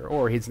breaker,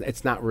 or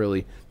it's not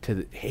really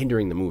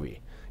hindering the movie.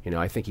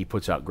 I think he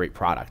puts out great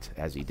product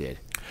as he did.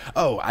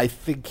 Oh, I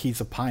think he's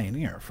a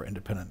pioneer for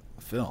independent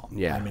film.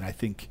 Yeah, I mean, I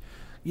think.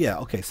 Yeah,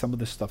 okay, some of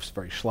this stuff's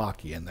very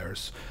schlocky, and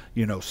there's,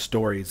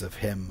 stories of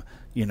him,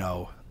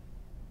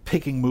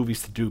 picking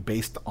movies to do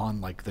based on,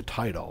 like, the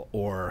title,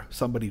 or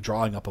somebody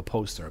drawing up a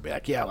poster and be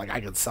like, yeah, like,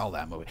 I could sell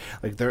that movie.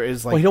 Like, there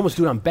is, like... Well, he'd almost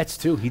do it on bets,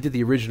 too. He did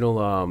the original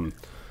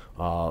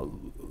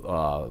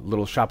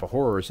Little Shop of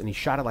Horrors, and he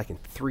shot it, like, in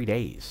 3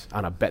 days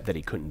on a bet that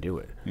he couldn't do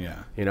it. Yeah.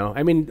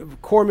 I mean,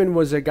 Corman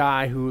was a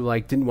guy who,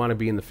 like, didn't want to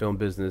be in the film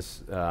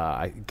business.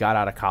 I got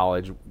out of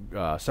college,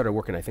 started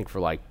working, I think, for,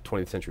 like,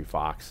 20th Century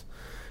Fox.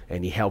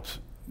 And he helped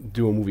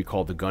do a movie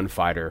called The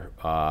Gunfighter,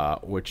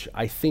 which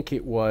I think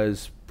it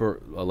was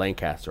Burt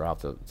Lancaster. I'll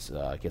have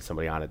to get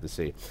somebody on it to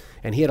see.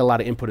 And he had a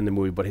lot of input in the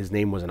movie, but his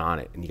name wasn't on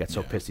it. And he got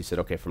so pissed, he said,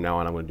 okay, from now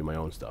on, I'm going to do my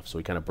own stuff. So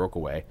he kind of broke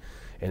away.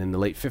 And in the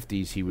late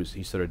 50s,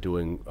 he started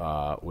doing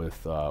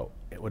with,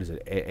 what is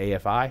it,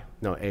 AFI?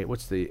 No,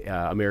 what's the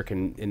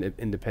American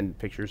Independent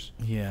Pictures?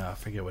 Yeah, I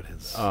forget what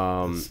his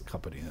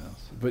company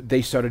is. But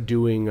they started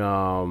doing...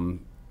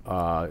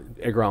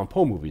 Edgar Allan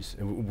Poe movies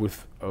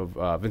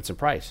of Vincent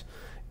Price,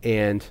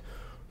 and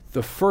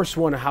the first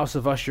one, House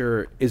of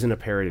Usher, isn't a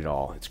parody at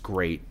all. It's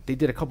great. They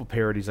did a couple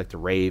parodies like The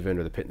Raven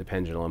or The Pit and the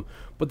Pendulum,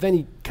 but then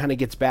he kind of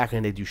gets back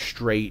and they do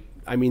straight.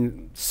 I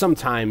mean,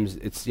 sometimes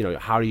it's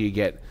how do you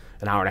get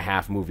an hour and a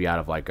half movie out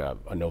of like a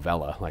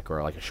novella, or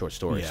a short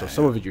story? So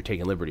some of it you're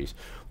taking liberties,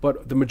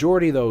 but the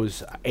majority of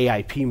those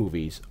AIP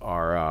movies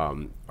are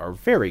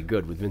very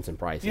good with Vincent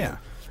Price. Yeah,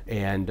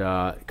 and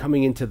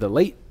coming into the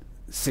late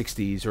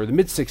 60s or the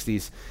mid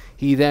 60s,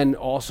 he then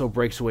also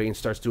breaks away and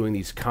starts doing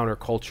these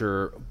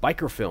counterculture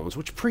biker films,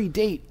 which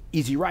predate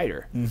Easy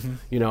Rider,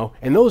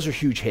 and those are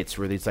huge hits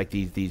where it's like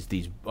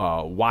these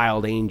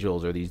Wild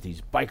Angels or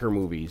these biker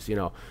movies,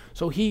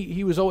 So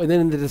he was, and then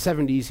into the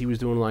 70s he was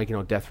doing like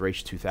Death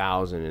Race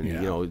 2000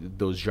 and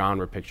those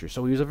genre pictures.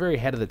 So he was a very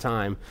ahead of the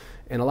time,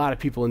 and a lot of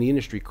people in the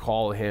industry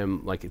call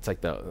him like it's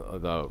like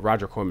the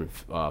Roger Corman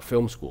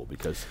film school,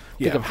 because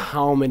think of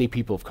how many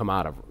people have come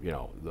out of the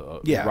Roger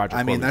Corman.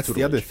 I mean, that's tutelage.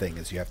 the other thing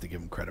is you have to give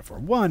him credit for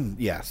one,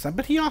 yes,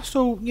 but he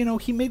also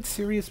he made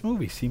serious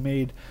movies. He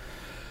made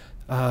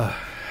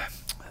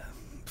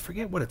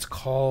forget what it's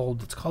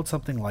called. It's called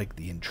something like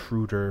The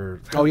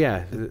Intruder. Oh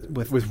yeah,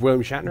 with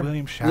William Shatner.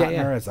 William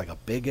Shatner as like a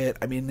bigot.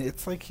 I mean,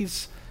 it's like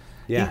he's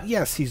Yeah.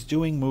 Yes, he's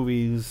doing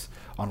movies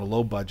on a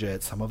low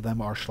budget. Some of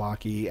them are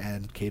schlocky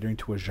and catering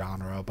to a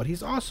genre, but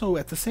he's also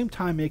at the same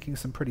time making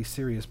some pretty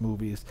serious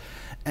movies.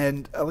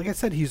 And like I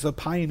said, he's a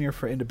pioneer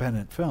for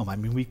independent film. I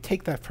mean, we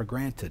take that for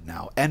granted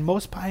now. And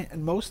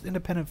most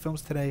independent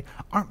films today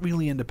aren't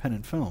really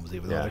independent films,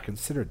 even though they're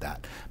considered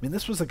that. I mean,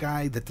 this was a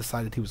guy that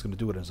decided he was going to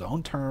do it on his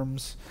own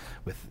terms,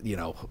 with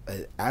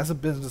as a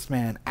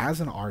businessman,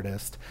 as an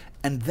artist,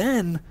 and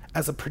then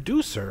as a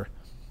producer.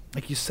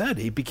 Like you said,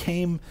 he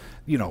became,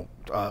 Martin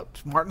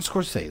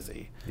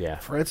Scorsese,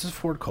 Francis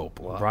Ford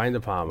Coppola, Brian De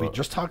Palma. We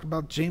just talked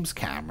about James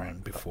Cameron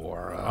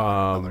before,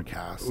 other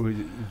cast.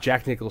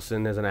 Jack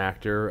Nicholson as an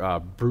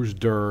actor, Bruce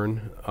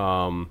Dern,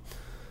 tons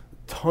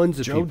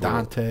of Joe people.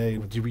 Dante.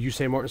 Did you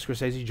say Martin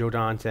Scorsese? Joe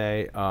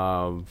Dante,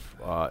 Peter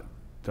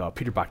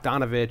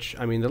Bogdanovich.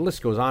 I mean, the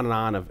list goes on and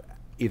on of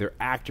either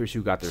actors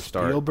who got their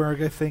start. Spielberg,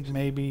 I think,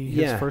 maybe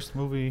his first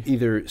movie.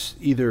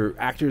 Either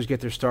actors get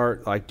their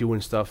start like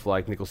doing stuff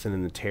like Nicholson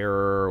in The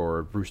Terror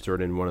or Bruce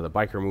Dern in one of the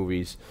biker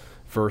movies,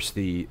 versus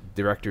the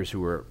directors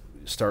who were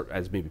start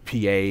as maybe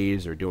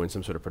PAs or doing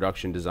some sort of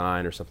production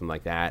design or something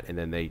like that, and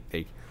then they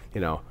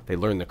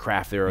learn the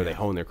craft there, or they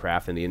hone their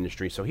craft in the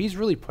industry. So he's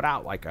really put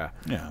out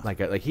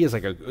he has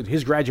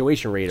his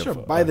graduation rate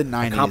of by the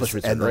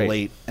 90s and the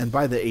late, and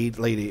by the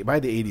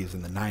 80s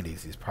and the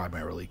 90s, he's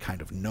primarily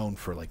kind of known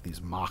for like these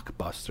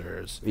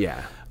mockbusters.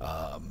 Yeah.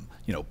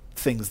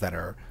 Things that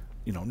are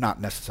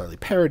not necessarily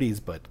parodies,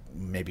 but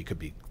maybe could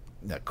be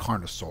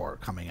Carnosaur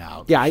coming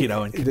out. Yeah,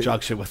 in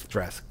conjunction with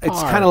Jurassic Park.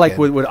 It's kind of like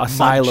what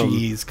Asylum.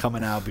 Munchies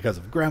coming out because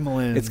of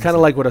Gremlins. It's kind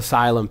of like what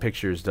Asylum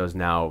Pictures does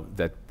now,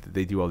 that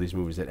they do all these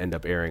movies that end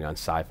up airing on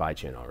Sci-Fi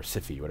Channel or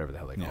Sci-Fi, whatever the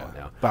hell they call it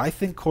now. But I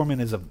think Corman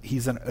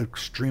he's an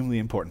extremely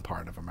important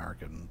part of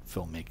American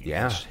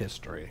filmmaking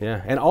history.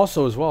 Yeah, and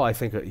also as well, I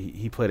think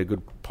he played a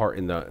good part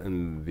in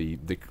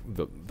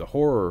the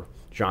horror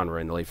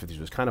genre in the late 50s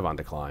was kind of on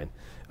decline.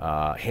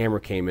 Hammer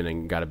came in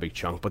and got a big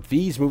chunk, but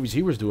these movies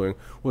he was doing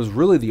was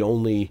really the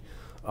only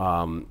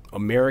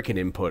American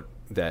input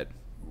that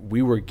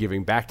we were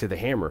giving back to the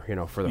Hammer,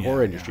 for the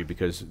horror industry,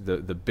 because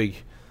the big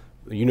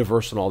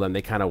Universal and all them,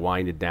 they kind of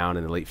winded down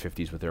in the late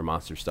 50s with their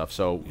monster stuff.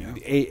 So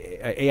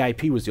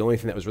AIP was the only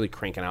thing that was really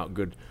cranking out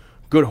good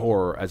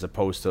horror, as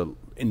opposed to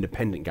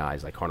independent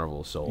guys like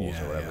Carnival of Souls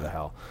or whatever the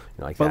hell.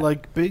 Like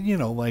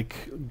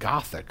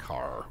gothic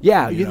horror.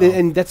 Yeah,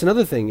 and that's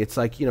another thing. It's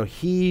like,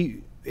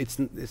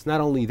 it's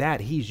not only that,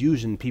 he's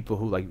using people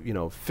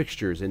who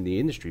fixtures in the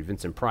industry,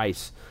 Vincent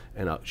Price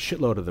and a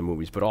shitload of the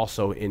movies, but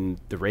also in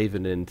The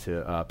Raven and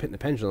to Pit and the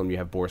Pendulum, you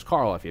have Boris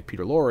Karloff, you have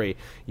Peter Lorre,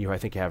 I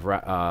think you have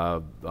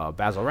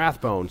Basil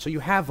Rathbone. So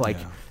you have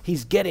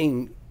he's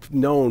getting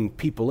known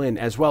people in,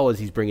 as well as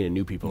he's bringing in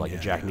new people like a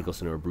Jack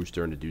Nicholson or a Bruce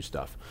Dern to do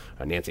stuff,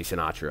 Nancy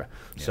Sinatra.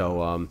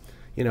 So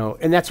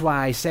and that's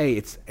why I say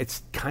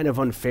it's kind of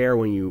unfair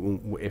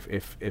when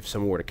if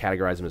someone were to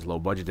categorize him as low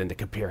budget, then to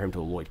compare him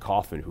to Lloyd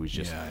Kaufman, who's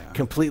just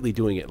completely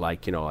doing it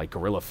like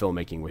guerrilla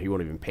filmmaking, where he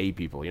won't even pay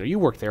people. You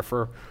worked there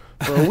for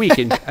a week,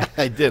 and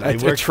I did. I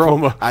worked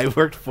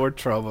for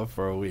Troma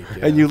for a week,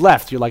 and you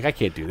left. You're like, I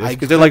can't do this,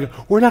 because they're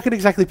like, we're not going to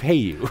exactly pay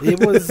you. I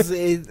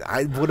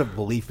would have,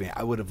 believed me,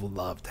 I would have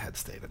loved to have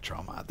stayed at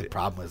Troma. The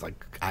problem is,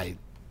 I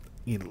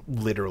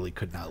literally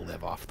could not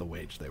live off the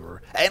wage they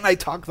were, and I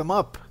talked them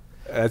up.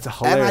 That's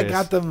hilarious. And I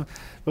got them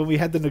when we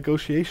had the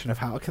negotiation of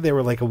how they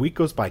were like, a week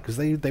goes by, because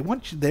they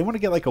want to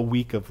get like a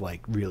week of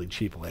like really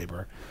cheap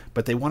labor,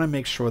 but they want to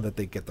make sure that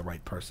they get the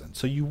right person.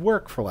 So you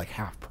work for like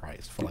half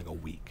price for like a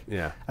week,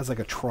 as like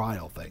a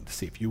trial thing to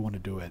see if you want to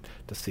do it,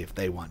 to see if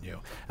they want you.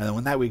 And then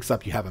when that week's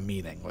up, you have a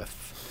meeting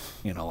with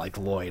like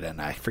Lloyd,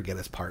 and I forget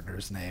his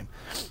partner's name.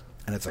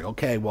 And it's like,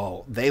 okay,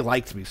 well, they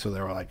liked me, so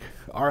they were like,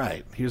 all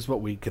right, here's what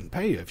we can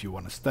pay you if you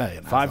want to stay.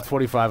 And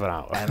 $5.25 an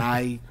hour.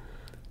 And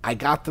I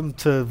got them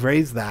to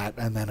raise that,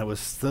 and then it was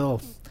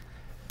still.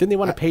 Didn't they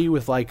want to pay you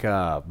with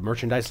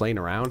merchandise laying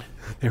around?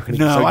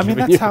 No, I mean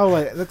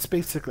that's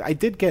basically. I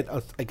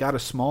got a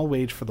small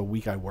wage for the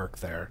week I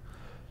worked there,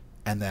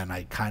 and then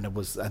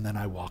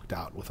I walked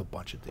out with a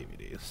bunch of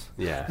DVDs.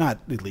 Yeah, not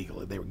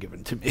illegally; they were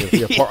given to me.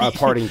 A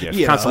parting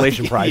gift,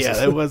 consolation prize.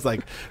 Yeah, it was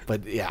like,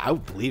 but yeah,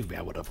 believe me,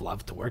 I would have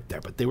loved to work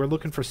there. But they were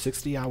looking for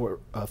 50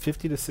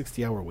 to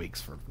 60 hour weeks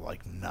for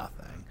like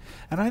nothing.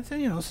 And I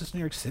think, it's just New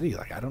York City.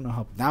 Like, I don't know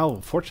how. Now,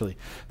 fortunately,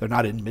 they're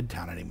not in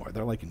Midtown anymore.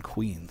 They're like in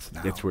Queens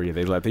now. That's where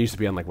they used to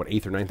be on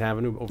 8th or 9th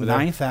Avenue over there?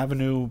 9th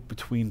Avenue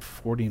between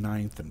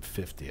 49th and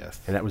 50th.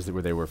 And that was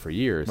where they were for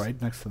years.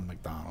 Right next to the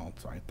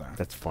McDonald's, right there.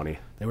 That's funny.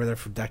 They were there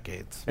for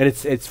decades. And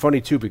it's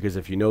funny, too, because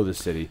if you know the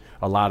city,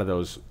 a lot of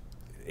those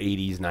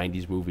 80s,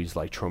 90s movies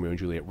like Romeo and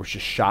Juliet were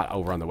just shot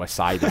over on the west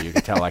side there. You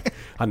can tell,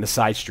 on the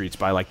side streets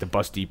by, the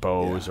bus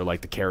depots or,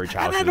 the carriage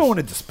houses. And I don't want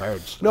to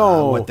disparage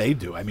what they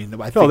do. I mean,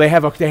 I think they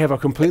have a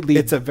completely...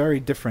 It's a very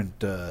different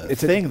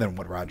thing than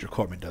what Roger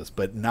Corman does,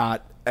 but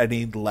not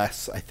any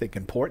less, I think,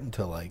 important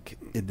to,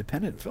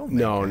 independent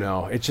filmmaking.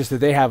 No. It's just that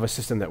they have a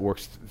system that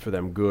works for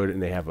them good,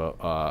 and they have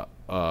a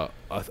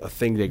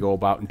thing they go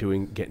about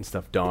and getting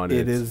stuff done.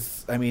 It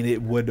is... I mean,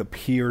 it would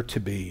appear to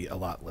be a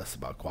lot less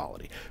about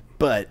quality.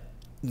 But...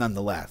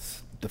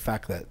 nonetheless, the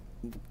fact that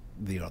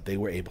they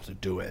were able to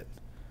do it,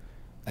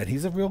 and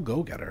he's a real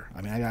go-getter.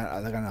 I mean, I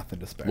got nothing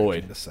to spare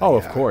Lloyd. to say. Oh,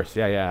 of course.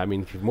 Yeah. I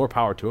mean, more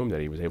power to him that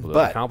he was able to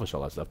But accomplish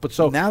all that stuff. But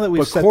so now that we've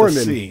but set Corman,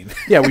 the scene.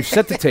 yeah, we've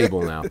set the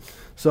table now.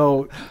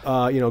 So,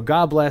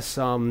 God bless,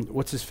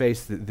 what's his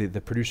face,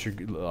 the producer,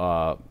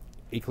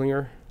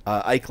 Eichlinger?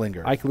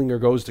 Eichlinger.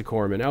 Eichlinger goes to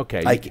Corman.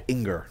 Okay. Ike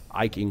Inger.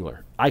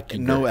 Eichinger.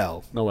 No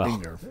L. No L.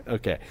 Inger.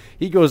 Okay.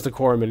 He goes to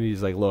Corman and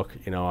he's like, look,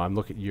 I'm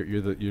looking.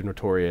 You're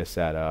notorious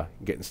at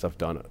getting stuff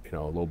done.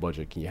 Low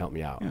budget. Can you help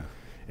me out? Yeah.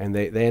 And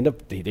they end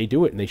up they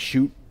do it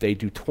and they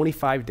do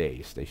 25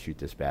 days. They shoot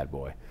this bad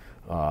boy,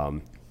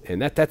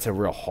 and that's a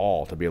real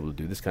haul to be able to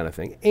do this kind of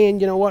thing.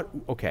 And you know what?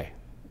 Okay,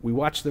 we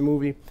watched the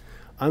movie.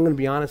 I'm going to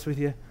be honest with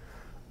you.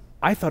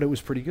 I thought it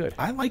was pretty good.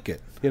 I like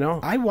it.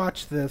 I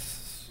watched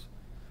this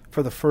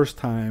for the first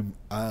time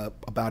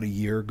about a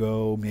year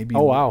ago, maybe.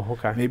 Oh, wow.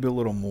 Okay. Maybe a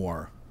little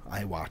more.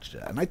 I watched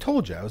it, and I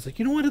told you, I was like,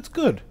 you know what? It's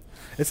good.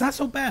 It's not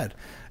so bad.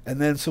 And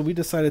then so we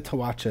decided to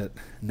watch it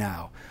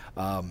now.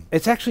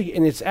 It's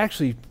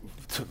actually,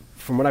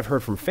 from what I've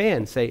heard from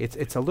fans, say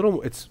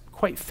it's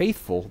quite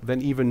faithful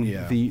than even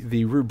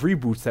the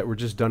reboots that were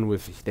just done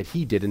that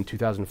he did in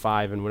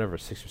 2005 and whatever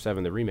 6 or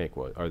 7 the remake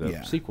was or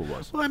the sequel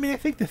was. Well, I mean, I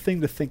think the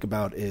thing to think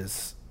about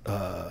is,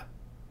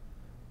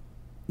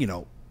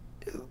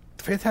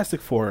 Fantastic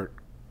Four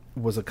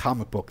was a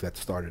comic book that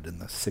started in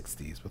the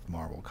 60s with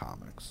Marvel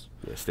Comics.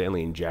 Yeah,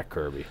 Stanley and Jack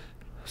Kirby.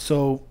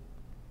 So,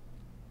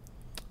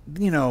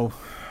 the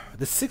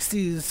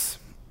 60s,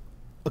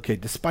 okay,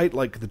 despite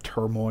like the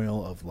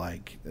turmoil of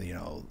like,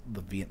 the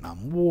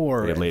Vietnam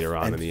War and later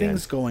on and in the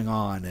things end. going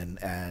on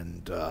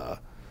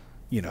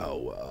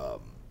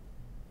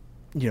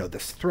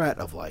this threat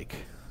of like,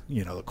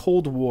 the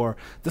Cold War,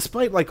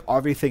 despite like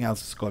everything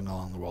else that's going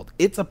on in the world,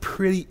 it's a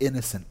pretty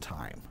innocent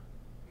time.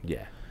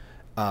 Yeah.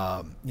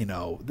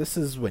 This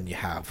is when you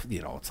have,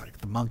 it's like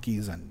the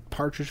Monkees and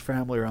Partridge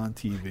Family are on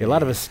TV. A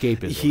lot of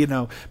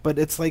escapism. But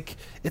it's like,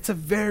 it's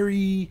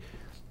very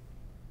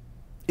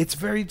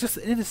just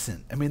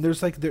innocent. I mean, there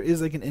is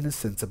like an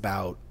innocence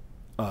about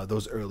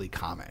those early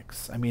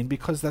comics. I mean,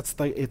 because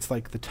it's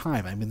like the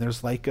time. I mean,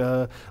 there's like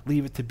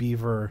Leave It to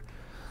Beaver,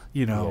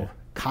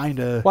 kind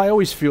of. Well, I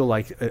always feel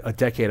like a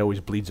decade always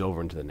bleeds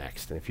over into the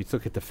next. And if you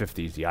look at the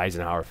 50s, the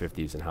Eisenhower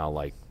 50s, and how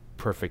like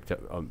perfect,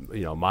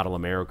 model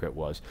America it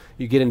was,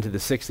 you get into the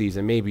 60s,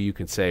 and maybe you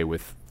could say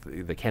with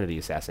the Kennedy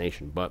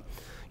assassination, but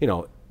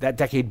that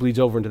decade bleeds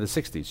over into the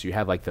 60s. So you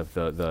have like the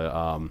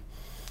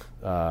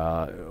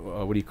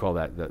what do you call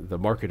that? The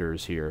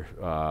marketers here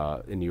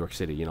in New York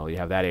City. You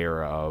have that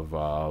era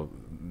of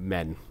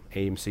Men,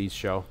 AMC's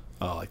show.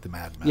 Oh, like the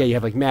Mad Men. Yeah, you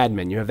have like Mad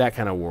Men. You have that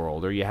kind of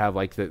world, or you have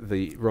like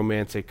the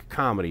romantic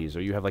comedies,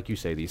 or you have, like you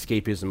say, the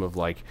escapism of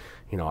like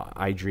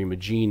I Dream of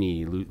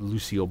Jeannie,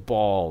 Lucille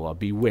Ball,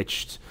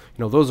 Bewitched.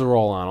 Those are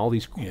all on all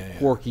these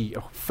quirky,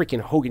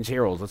 freaking Hogan's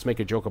Heroes. Let's make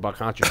a joke about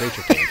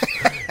concentration camps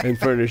in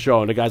front of the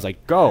show, and the guy's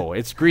like, "Go,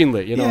 it's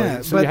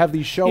greenlit." So you have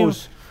these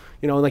shows.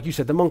 Like you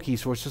said, the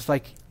Monkees, where there's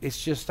like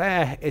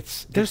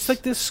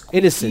this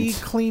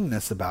innocence,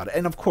 cleanness about it.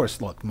 And of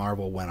course, look,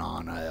 Marvel went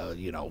on,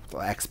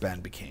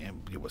 X-Men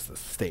it was the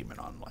statement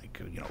on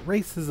like,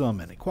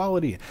 racism and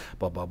equality,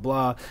 blah, blah,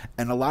 blah.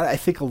 And I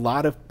think a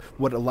lot of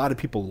what a lot of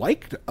people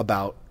liked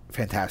about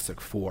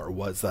Fantastic Four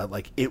was that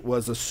like it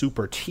was a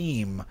super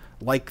team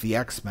like the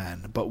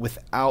X-Men, but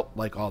without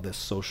like all this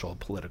social,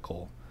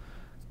 political,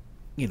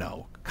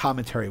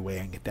 commentary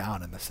weighing it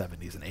down in the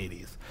 70s and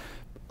 80s.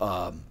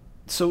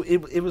 So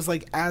it was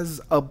like, as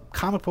a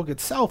comic book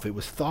itself, it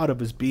was thought of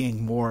as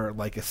being more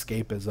like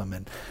escapism.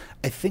 And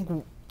I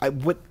think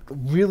what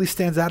really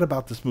stands out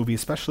about this movie,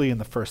 especially in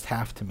the first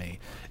half to me,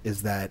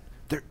 is that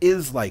there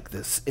is like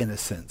this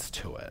innocence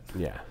to it.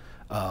 Yeah.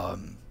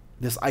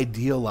 This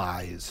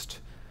idealized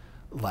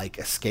like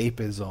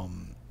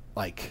escapism,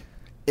 like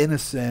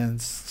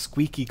innocence,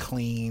 squeaky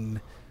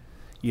clean,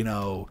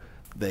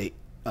 they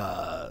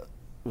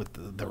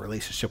with the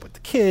relationship with the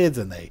kids,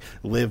 and they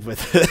live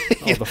with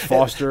the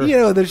foster.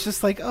 There's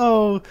just like,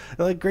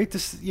 great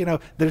to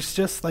there's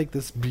just like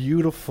this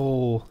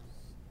beautiful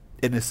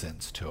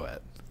innocence to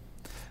it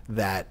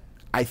that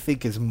I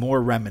think is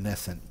more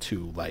reminiscent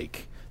to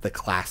like the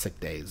classic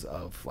days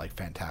of like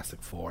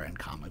Fantastic Four and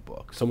comic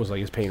books. It's almost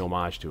like it's paying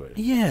homage to it.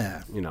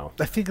 Yeah.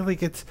 I think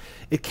like it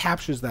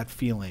captures that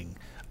feeling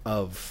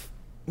of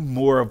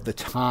more of the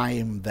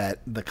time that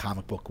the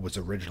comic book was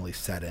originally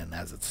set in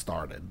as it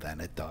started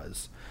than it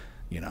does,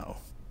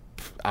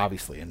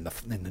 obviously in the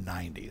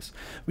 90s,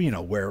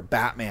 where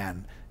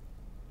Batman,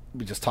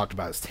 we just talked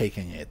about, is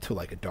taking it to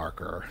like a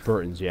darker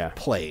Burton's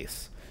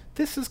place.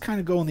 This is kind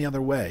of going the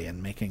other way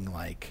and making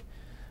like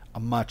a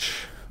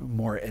much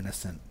more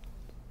innocent,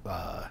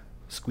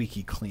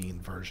 squeaky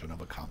clean version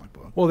of a comic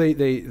book. Well,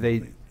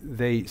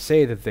 they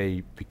say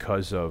that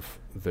because of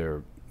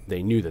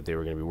they knew that they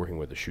were going to be working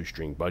with a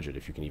shoestring budget,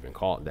 if you can even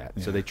call it that.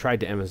 Yeah. So they tried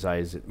to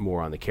emphasize it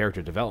more on the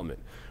character development,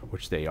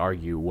 which they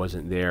argue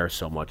wasn't there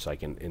so much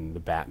like in the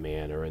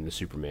Batman or in the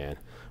Superman.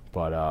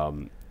 But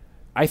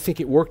I think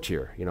it worked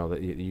here. You know,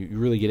 that you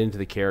really get into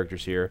the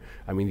characters here.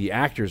 I mean, the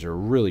actors are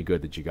really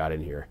good that you got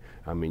in here.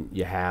 I mean,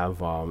 you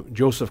have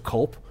Joseph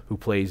Culp, who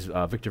plays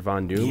Victor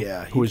Von Doom,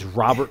 who is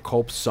Robert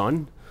Culp's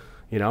son.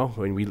 You know,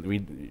 when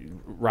we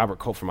Robert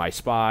Culp from I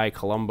Spy,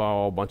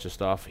 Columbo, a bunch of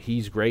stuff.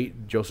 He's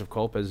great. Joseph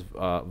Culp as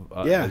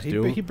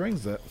Doom. He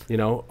brings it. You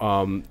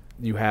know,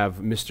 you have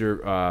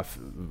Mr.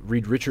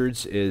 Reed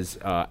Richards is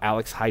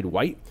Alex Hyde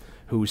White,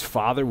 whose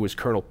father was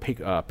Colonel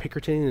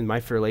Pinkerton in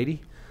My Fair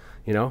Lady.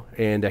 You know,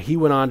 and he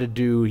went on to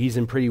do. He's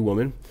in Pretty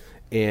Woman,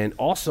 and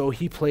also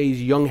he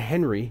plays young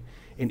Henry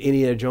in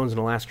Indiana Jones and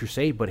the Last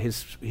Crusade. But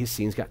his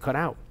scenes got cut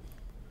out.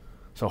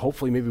 So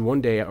hopefully, maybe one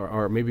day,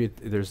 or maybe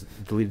there's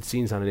deleted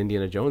scenes on an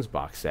Indiana Jones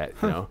box set.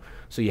 You know,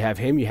 so you have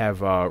him. You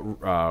have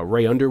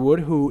Ray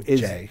Underwood, who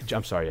is Jay.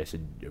 I'm sorry, I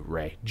said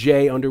Ray.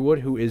 Jay Underwood,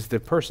 who is the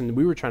person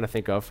we were trying to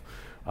think of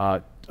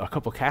a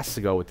couple casts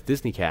ago with the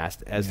Disney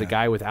cast as the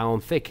guy with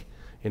Alan Thicke.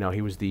 You know,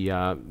 he was the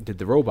did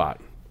the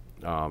robot.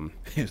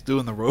 He was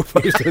doing the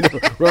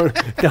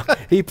robot.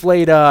 He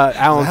played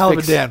Alan hell of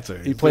a Thicke's dancer.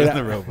 He played doing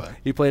the robot.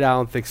 He played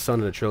Alan Thicke's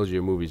son in a trilogy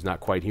of movies, Not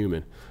Quite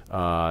Human.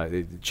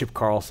 Chip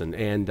Carlson,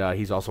 and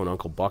he's also in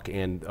Uncle Buck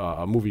and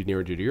a movie near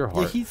and dear to your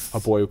heart, A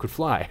Boy Who Could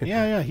Fly.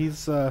 Yeah,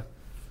 he's a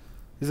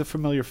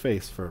familiar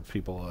face for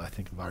people I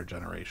think of our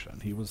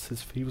generation. He was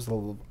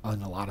on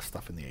a lot of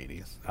stuff in the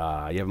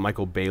 80s. You have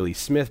Michael Bailey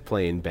Smith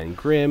playing Ben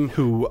Grimm,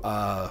 who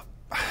I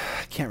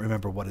can't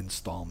remember what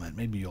installment.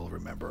 Maybe you'll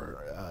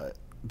remember.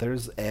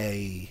 There's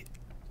a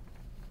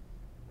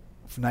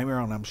Nightmare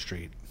on Elm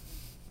Street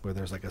where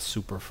there's like a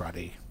Super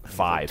Freddy. And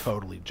 5. he's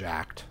totally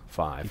jacked.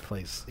 5.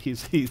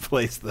 He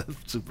plays the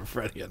Super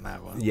Freddy in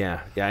that one.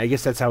 Yeah. I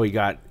guess that's how he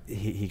got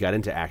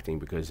into acting,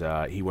 because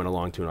he went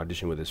along to an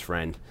audition with his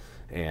friend,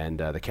 and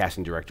the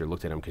casting director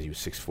looked at him because he was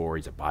 6'4",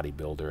 he's a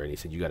bodybuilder, and he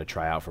said, "You got to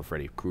try out for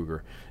Freddy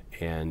Krueger."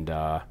 And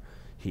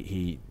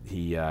he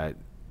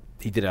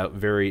did a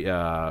very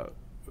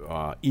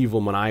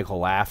evil, maniacal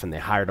laugh, and they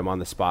hired him on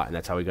the spot, and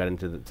that's how he got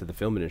into the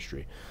film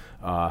industry.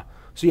 So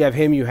you have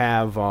him. You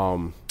have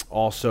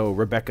also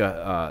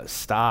Rebecca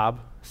Staub.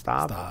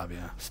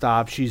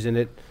 Staub, she's in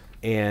it.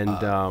 And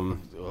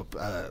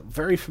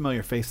very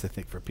familiar face, I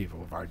think, for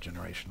people of our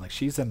generation. Like,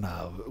 she's in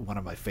one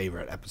of my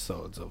favorite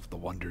episodes of The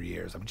Wonder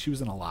Years. I mean, she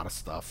was in a lot of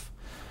stuff,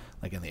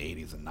 like in the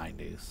 80s and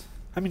 90s.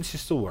 I mean, she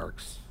still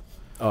works.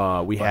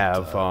 We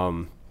have,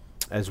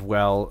 as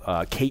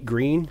well, Kate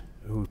Green,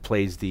 who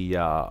plays the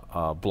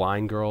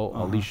blind girl,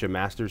 Alicia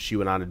Masters. She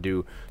went on to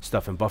do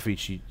stuff in Buffy.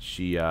 She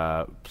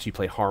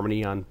played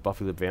Harmony on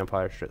Buffy the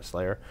Vampire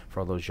Slayer,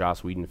 for all those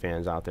Joss Whedon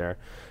fans out there.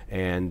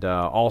 And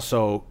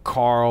also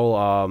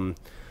Carl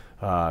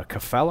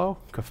Cafalo.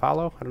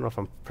 I don't know if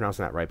I'm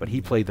pronouncing that right, but he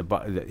played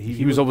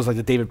he was almost like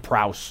the David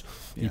Prowse.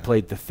 Yeah. He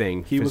played the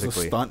Thing. He was a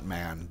stunt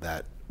man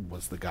that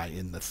was the guy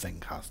in the Thing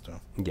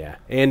costume. Yeah.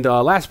 And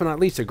last but not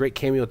least, a great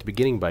cameo at the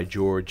beginning by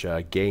George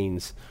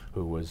Gaines,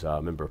 who was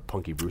a member of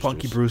Punky Brewster.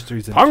 Punky Brewster.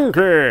 He's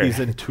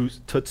in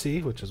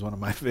Tootsie, which is one of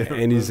my favorite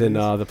And he's movies.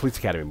 in the Police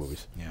Academy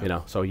movies. Yeah. You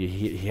know, so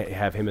you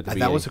have him at the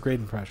beginning. That was a great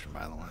impression,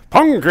 by the way.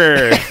 Punky!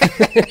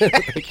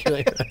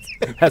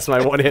 That's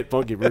my one-hit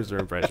Punky Brewster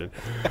impression.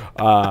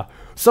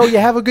 So you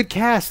have a good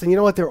cast, and you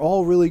know what? They're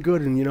all really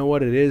good, and you know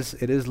what? It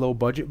is low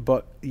budget,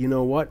 but you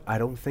know what? I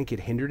don't think it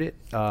hindered it.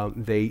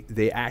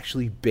 They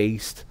actually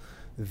based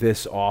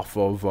this off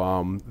of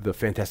the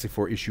Fantastic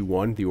Four issue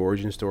 1, the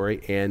origin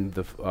story, and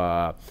the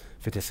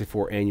Fantastic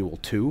Four annual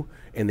 2,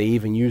 and they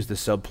even used the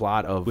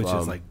subplot of which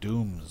is like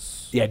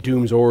Doom's. Yeah,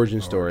 Doom's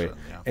origin story,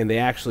 yeah. And they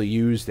actually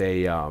used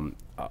a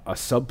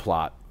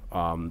subplot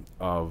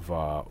of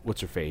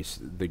what's her face,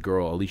 the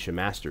girl Alicia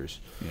Masters.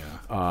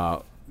 Yeah.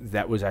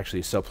 That was actually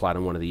a subplot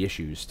in one of the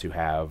issues to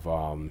have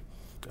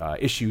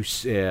issue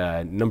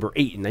number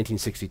 8 in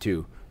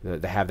 1962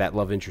 to have that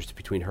love interest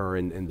between her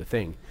and the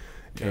Thing.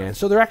 Yeah. And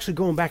so they're actually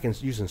going back and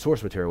using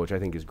source material, which I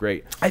think is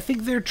great. I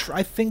think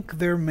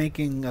they're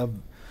making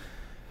an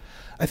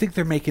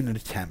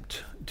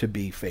attempt to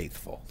be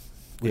faithful,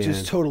 which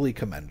is totally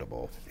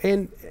commendable.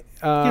 And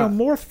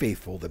more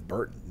faithful than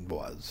Burton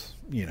was.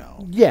 You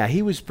know. Yeah,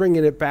 he was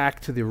bringing it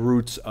back to the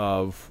roots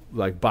of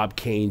like Bob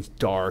Kane's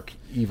dark,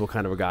 evil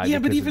kind of a guy. Yeah,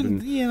 but even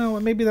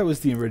maybe that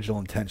was the original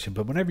intention.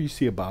 But whenever you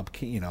see a Bob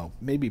Kane,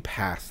 maybe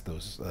past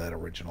that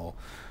original.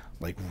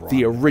 Like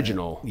the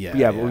original,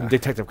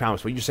 Detective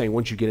Comics. But you're saying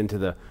once you get into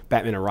the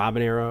Batman and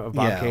Robin era of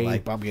Bob Kane,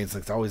 like Bob Kane's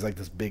like always like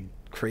this big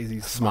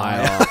crazy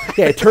smile.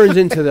 Yeah, it turns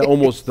into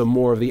almost the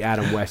more of the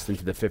Adam West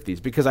into the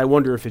 50s. Because I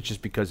wonder if it's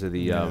just because of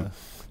the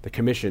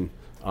commission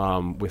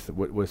with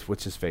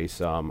what's his face?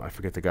 I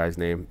forget the guy's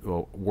name.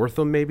 Well,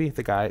 Wortham maybe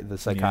the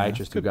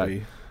psychiatrist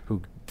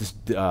who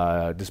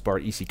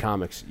disbarred EC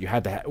Comics. You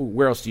had to.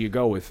 Where else do you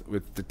go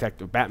with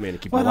Detective Batman to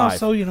keep him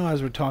alive? Also,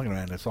 as we're talking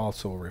about, it's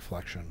also a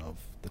reflection of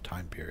the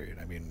time period.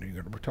 I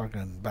mean, we're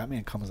talking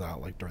Batman comes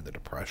out like during the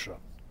Depression.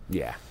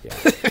 Yeah.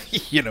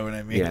 You know what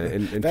I mean? Yeah,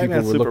 and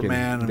Batman, people were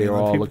Superman, looking. They were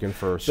all looking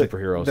for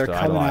superheroes to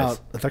idolize.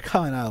 They're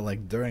coming out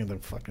like during the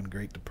fucking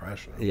Great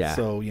Depression. Yeah.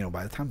 So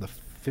by the time the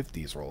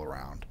 50s roll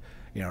around,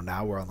 You know,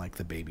 now we're on like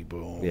the baby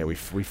boom. Yeah, we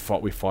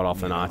fought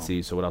off the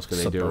Nazis. So what else could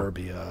they do?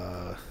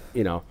 Suburbia.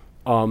 You know,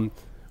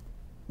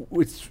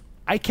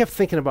 I kept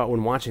thinking about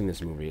when watching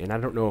this movie, and I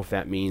don't know if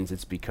that means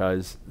it's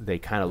because they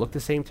kind of look the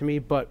same to me,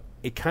 but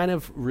it kind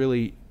of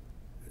really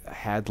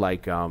had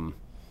like a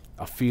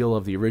feel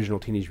of the original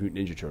Teenage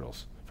Mutant Ninja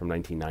Turtles from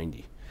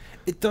 1990.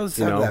 It does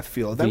have that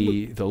feel.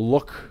 The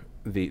look,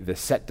 the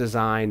set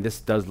design. This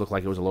does look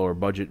like it was a lower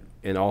budget,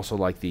 and also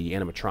like the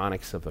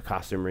animatronics of the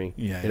costumery.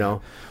 Yeah, you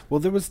know. Well,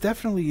 there was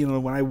definitely, you know,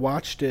 when I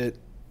watched it,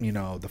 you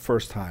know, the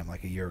first time,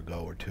 like a year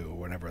ago or two, or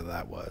whenever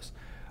that was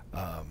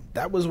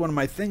one of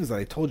my things that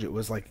I told you. It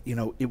was like, you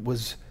know, it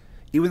was,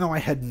 even though I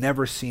had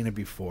never seen it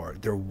before,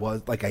 there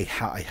was like I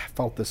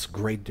felt this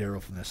great deal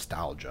of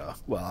nostalgia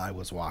while I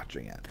was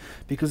watching it,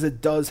 because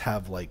it does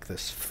have like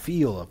this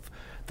feel of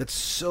that's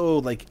so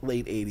like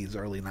late 80s,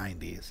 early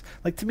 90s.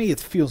 Like to me, it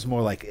feels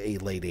more like a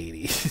late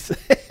 80s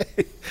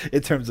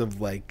in terms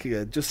of like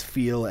just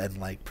feel and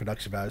like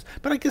production values.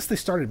 But I guess they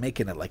started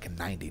making it like in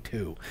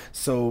 92.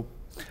 So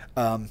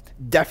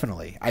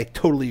definitely, I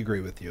totally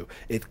agree with you.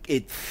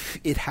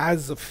 It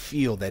has a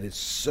feel that is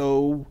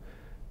so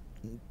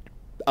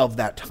of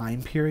that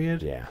time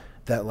period. Yeah.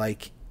 That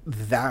like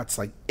that's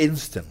like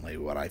instantly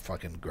what I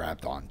fucking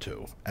grabbed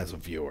onto as a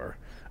viewer.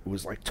 It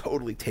was like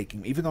totally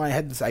taking me, even though I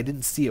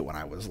didn't see it when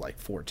I was like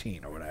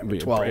 14 or whatever,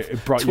 12.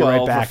 It brought you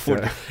right back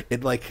to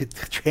it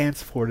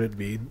transported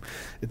me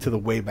into the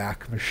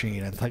Wayback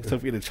Machine and like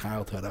took me to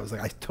childhood. I was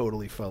like, I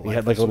totally felt like you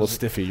had like a little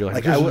stiffy. You're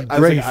like, I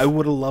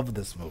would have loved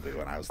this movie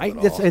when I was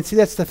little. And see,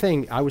 that's the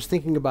thing. I was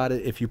thinking about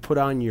it. If you put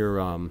on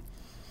your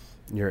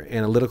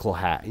analytical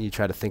hat and you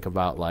try to think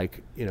about,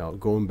 like, you know,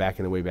 going back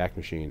in the Wayback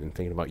Machine and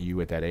thinking about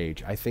you at that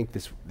age, I think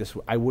this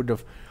I would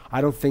have.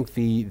 I don't think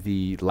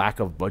the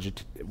lack of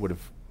budget would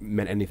have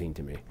meant anything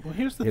to me. Well,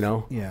 here's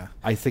the yeah.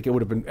 I think it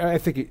would have been. I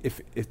think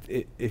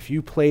if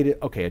you played it,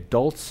 okay,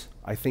 adults,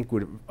 I think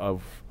would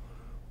have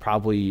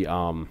probably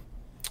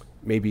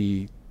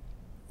maybe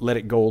let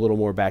it go a little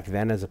more back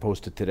then as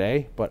opposed to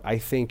today. But I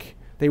think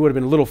they would have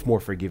been a little more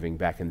forgiving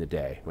back in the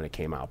day when it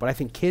came out. But I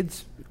think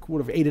kids would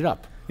have ate it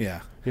up. Yeah.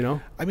 You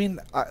know? I mean,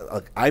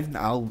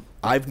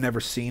 I've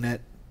never seen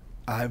it.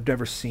 I've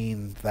never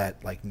seen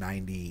that like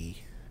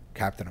 90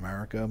 Captain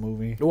America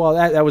movie. Well,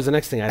 that was the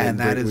next thing I didn't. And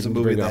that is a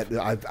movie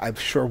that I'm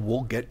sure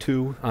we'll get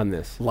to on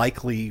this.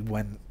 Likely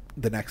when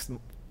the next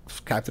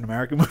Captain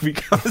America movie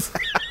comes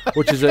out.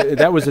 Which is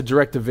that was a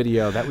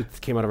direct-to-video that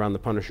came out around The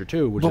Punisher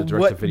too, which is a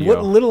direct-to-video.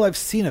 What little I've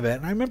seen of it,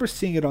 and I remember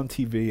seeing it on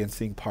TV and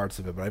seeing parts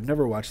of it, but I've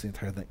never watched the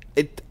entire thing.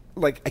 It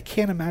like I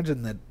can't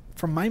imagine that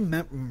from my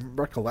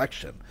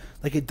recollection.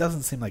 Like it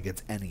doesn't seem like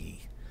it's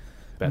any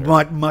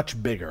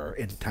much bigger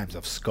in terms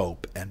of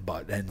scope and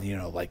you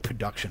know, like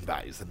production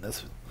values than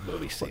this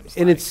movie seems.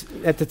 And like. it's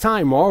at the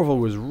time Marvel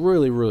was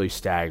really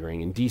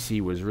staggering, and DC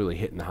was really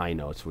hitting the high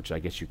notes, which I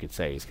guess you could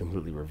say is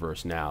completely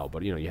reversed now.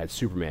 But you know, you had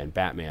Superman,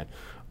 Batman,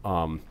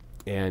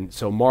 and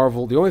so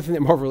Marvel. The only thing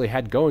that Marvel really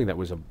had going that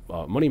was a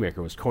moneymaker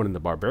was Conan the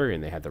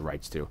Barbarian. They had the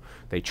rights to.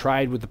 They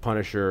tried with the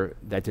Punisher,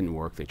 that didn't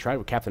work. They tried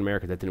with Captain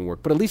America, that didn't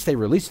work. But at least they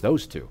released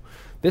those two.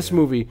 This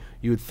movie,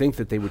 you would think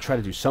that they would try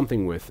to do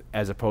something with,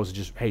 as opposed to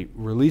just, hey,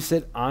 release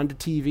it onto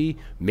TV,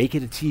 make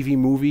it a TV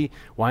movie.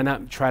 Why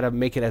not try to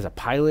make it as a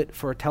pilot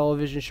for a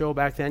television show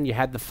back then? You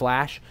had The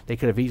Flash. They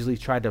could have easily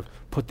tried to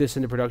put this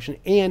into production.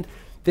 And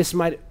this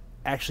might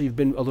actually have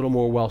been a little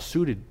more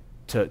well-suited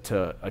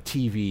to a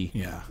TV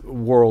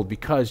world,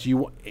 because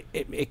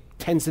it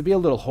tends to be a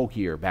little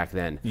hokier back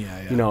then.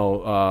 Yeah. You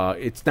know,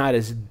 it's not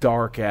as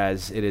dark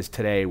as it is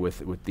today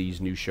with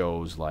these new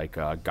shows like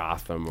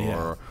Gotham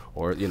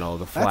or you know,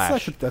 The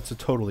Flash. That's a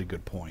totally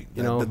good point.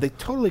 You know, they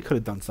totally could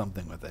have done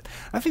something with it.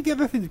 I think the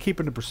other thing to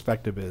keep into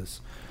perspective is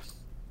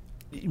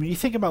when you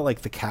think about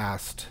like the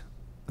cast,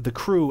 the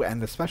crew,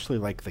 and especially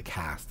like the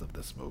cast of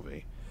this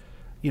movie.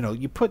 You know,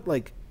 you put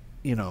like,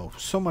 you know,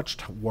 so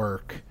much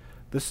work.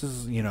 This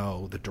is, you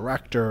know, the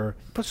director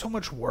put so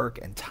much work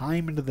and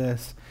time into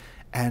this.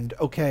 And,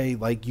 okay,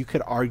 like, you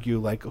could argue,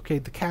 like, okay,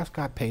 the cast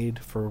got paid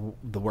for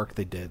the work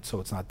they did, so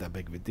it's not that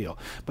big of a deal.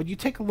 But you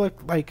take a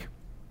look, like,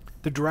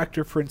 the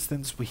director, for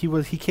instance,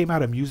 he came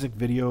out of music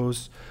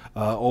videos,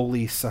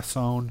 Oli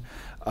Sassoon.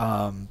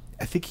 I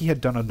think he had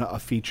done a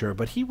feature,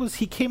 but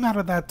he came out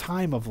of that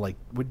time of, like,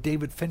 when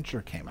David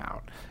Fincher came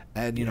out.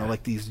 And, you know,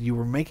 like you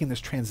were making this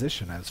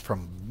transition as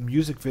from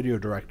music video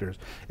directors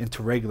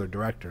into regular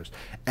directors.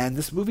 And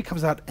this movie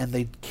comes out and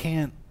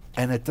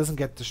it doesn't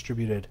get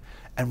distributed.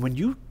 And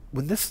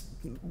when this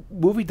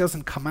movie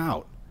doesn't come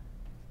out,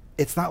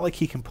 it's not like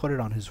he can put it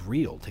on his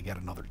reel to get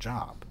another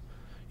job.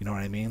 You know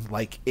what I mean?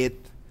 Like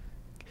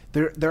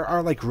there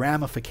are like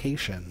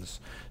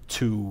ramifications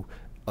to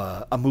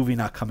a movie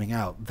not coming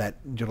out that,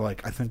 you know,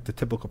 like I think the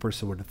typical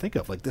person wouldn't think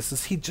of. Like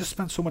he just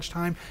spent so much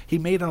time. He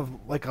made a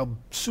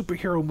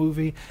superhero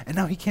movie, and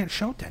now he can't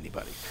show it to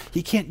anybody.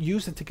 He can't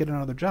use it to get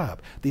another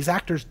job. These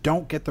actors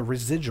don't get the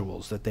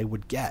residuals that they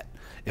would get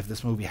if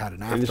this movie had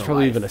an afterlife. And there's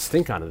probably even a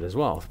stink on it as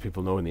well. If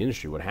people know in the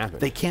industry what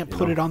happened. They can't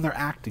put it on their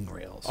acting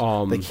rails.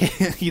 They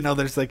can't,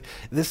 there's like,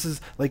 this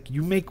is like,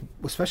 you make,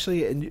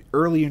 especially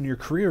early in your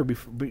career,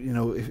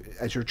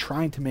 as you're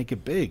trying to make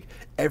it big,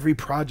 every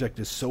project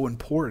is so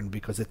important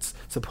because it's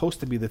supposed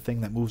to be the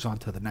thing that moves on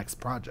to the next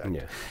project.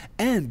 Yeah.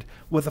 And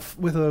with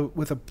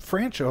a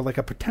franchise, like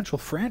a potential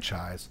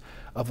franchise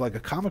of like a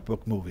comic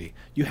book movie,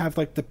 you have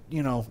like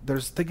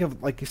think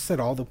of, like you said,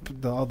 all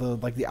the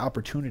like the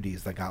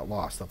opportunities that got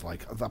lost of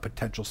like a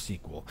potential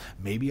sequel,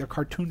 maybe a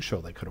cartoon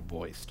show they could have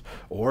voiced,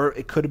 or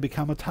it could have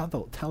become a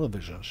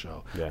television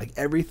show. Yeah. Like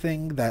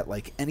everything that,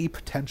 like,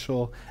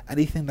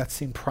 anything that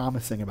seemed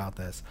promising about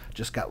this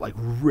just got like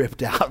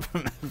ripped out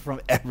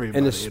from everybody.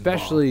 And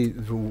especially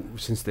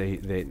since they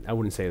I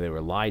wouldn't say they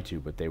were lied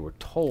to, but they were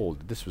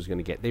told this was going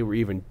to get. They were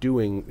even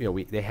doing.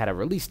 They had a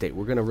release date.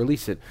 We're going to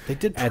release it. They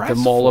did at the press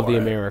Mall of for the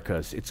it.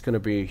 Americas. It's going to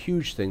be a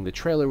huge thing. The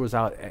trailer was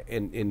out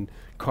in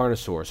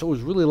Carnosaur, so it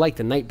was really like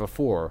the night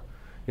before.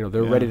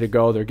 They're ready to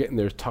go. They're getting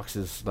their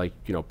tuxes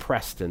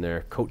pressed in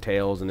their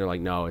coattails, and they're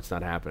like, "No, it's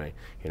not happening."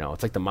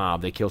 It's like the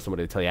mob. They kill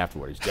somebody. They tell you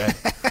afterward he's dead.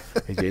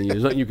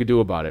 There's nothing you could do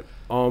about it.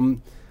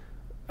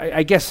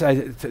 I guess to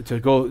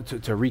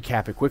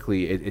recap it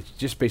quickly, it's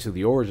just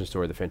basically the origin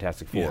story of the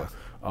Fantastic Four.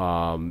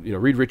 Yeah.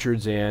 Reed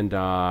Richards and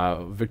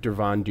Victor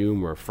Von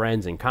Doom were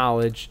friends in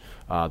college.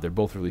 They're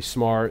both really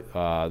smart.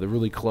 They're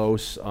really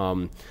close.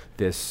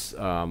 This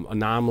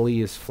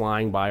anomaly is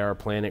flying by our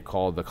planet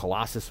called the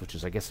Colossus, which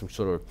is, I guess, some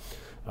sort of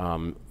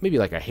maybe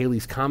like a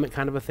Halley's Comet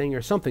kind of a thing,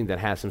 or something that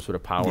has some sort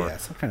of power. Yeah,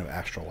 some kind of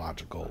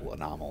astrological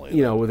anomaly.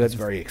 That's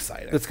very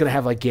exciting. That's going to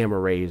have like gamma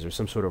rays or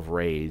some sort of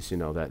rays,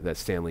 that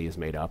Stanley has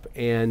made up.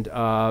 And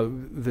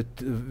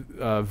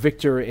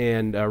Victor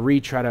and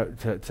Reed try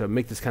to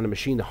make this kind of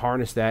machine to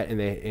harness that,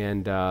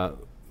 and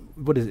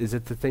what is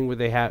it the thing where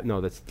they have?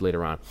 No, that's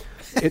later on.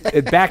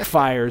 It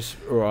backfires.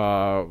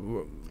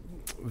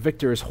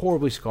 Victor is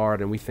horribly scarred,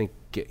 and we think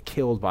get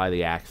killed by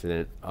the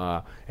accident.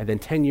 And then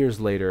 10 years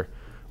later,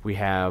 we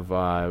have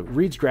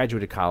Reed's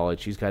graduated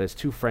college. He's got his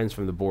two friends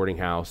from the boarding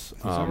house.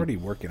 He's already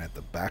working at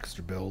the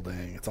Baxter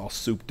Building. It's all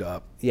souped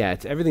up. Yeah,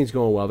 everything's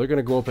going well. They're going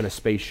to go up in a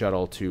space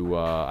shuttle to,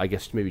 I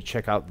guess, maybe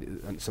check out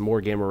some more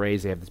gamma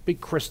rays. They have this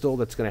big crystal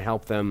that's going to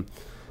help them.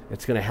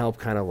 It's going to help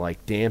kind of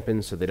like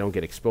dampen so they don't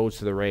get exposed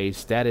to the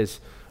rays. That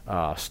is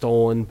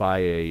stolen by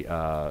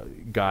a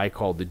guy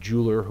called the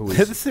Jeweler, who is...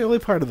 That's the only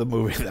part of the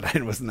movie that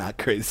I was not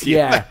crazy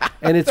Yeah,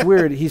 and it's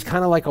weird. He's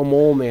kind of like a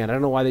mole man. I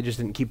don't know why they just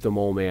didn't keep the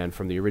mole man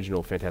from the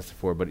original Fantastic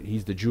Four, but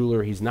he's the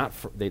Jeweler. He's not...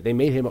 They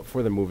made him up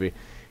for the movie.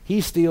 He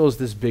steals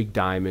this big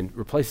diamond,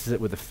 replaces it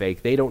with a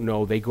fake. They don't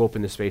know. They go up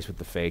into space with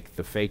the fake.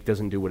 The fake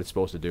doesn't do what it's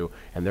supposed to do,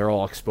 and they're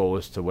all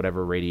exposed to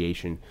whatever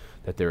radiation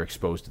that they're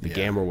exposed to, the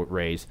gamma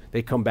rays.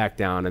 They come back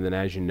down, and then,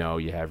 as you know,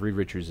 you have Reed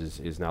Richards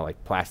is now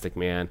like Plastic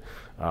Man.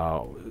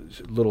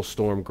 Little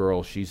Storm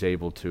Girl, she's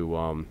able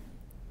to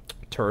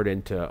turn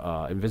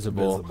into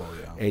invisible,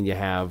 and you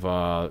have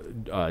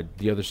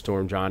the other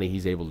Storm, Johnny.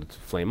 He's able to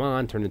flame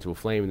on, turn into a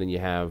flame, and then you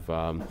have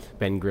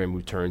Ben Grimm,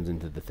 who turns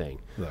into the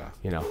Thing.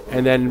 Yeah.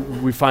 And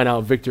then we find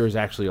out Victor is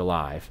actually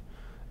alive,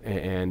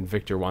 and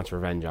Victor wants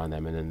revenge on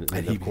them, and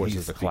then of course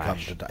there's the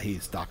clash.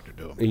 He's Dr.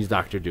 Doom. He's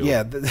Dr. Doom.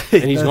 Yeah,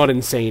 and he's not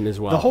insane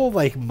as well. The whole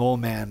like Mole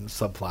Man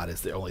subplot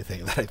is the only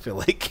thing that I feel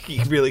like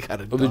he really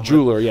kind of. The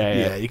Jeweler,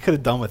 yeah. You could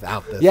have done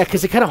without this. Yeah,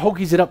 because it kind of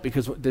hokies it up,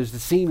 because there's the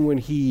scene when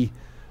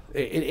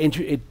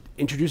it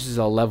introduces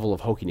a level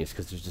of hokiness,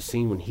 because there's the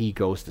scene when he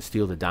goes to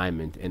steal the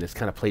diamond, and it's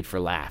kind of played for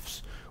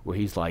laughs, where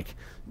he's like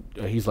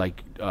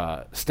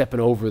stepping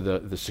over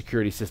the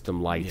security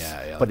system lights.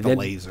 Yeah, but like then, the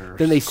laser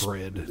then they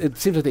grid. It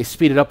seems like they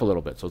speed it up a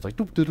little bit, so it's like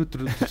doop, doop, doop,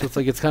 doop. So it's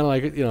like, it's kind of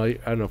like,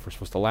 I don't know if we're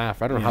supposed to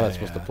laugh. I don't know how that's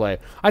supposed to play.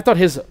 I thought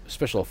his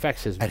special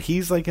effects, and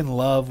he's like in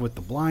love with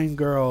the blind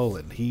girl,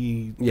 and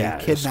he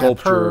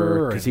kidnapped her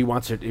her because he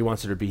wants her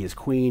to be his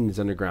queen, his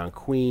underground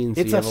queen.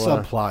 So it's a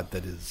subplot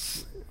that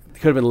is.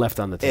 Could have been left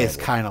on the table. It's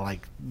kind of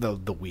like the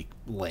weak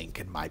link,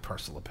 in my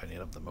personal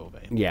opinion, of the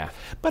movie. Yeah,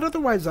 but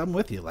otherwise, I'm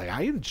with you. Like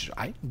I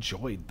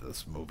enjoyed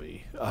this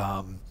movie,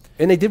 and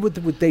they did what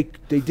they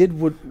did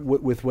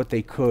with what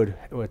they could,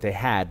 what they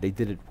had. They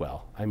did it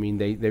well. I mean,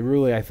 they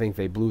really, I think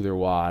they blew their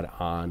wad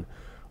on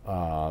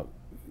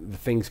the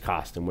Thing's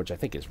costume, which I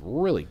think is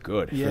really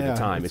good for the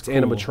time. It's cool.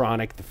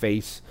 Animatronic, the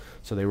face,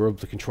 so they were able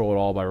to control it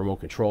all by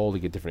remote control to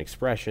get different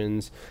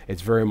expressions.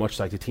 It's very much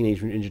like the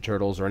Teenage Mutant Ninja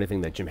Turtles or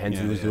anything that Jim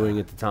Henson was doing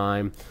at the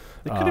time.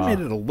 They could have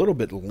made it a little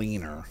bit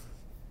leaner.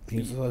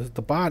 He's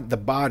the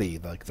body,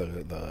 like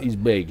the. He's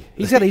big.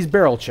 He's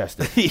barrel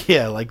chested.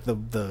 Yeah, like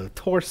the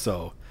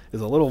torso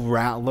is a little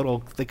round.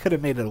 They could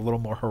have made it a little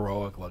more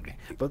heroic looking.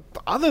 But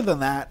other than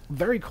that,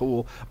 very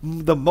cool.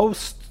 The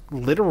most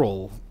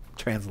literal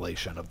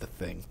translation of the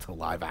Thing to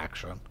live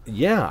action.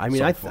 Yeah, I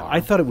mean, I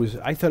thought it was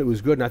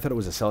good, and I thought it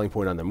was a selling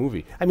point on the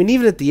movie. I mean,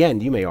 even at the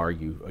end, you may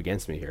argue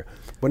against me here,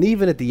 but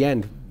even at the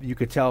end, you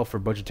could tell for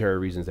budgetary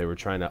reasons they were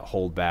trying to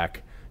hold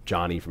back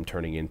Johnny from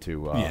turning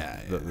into Yeah,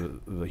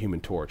 the Human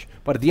Torch.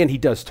 But at the end, he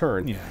does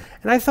turn. Yeah.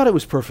 And I thought it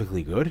was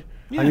perfectly good.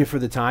 Yeah. I mean, for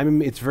the time, I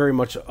mean, it's very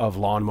much of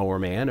Lawnmower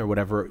Man or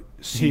whatever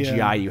CGI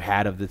Yeah. you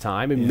had of the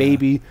time. And Yeah.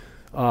 maybe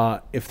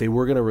if they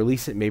were going to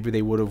release it, maybe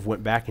they would have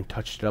went back and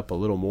touched it up a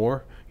little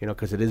more, you know,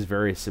 because it is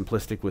very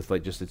simplistic with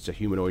like just it's a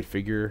humanoid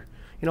figure,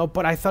 you know.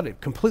 But I thought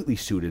it completely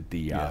suited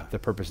the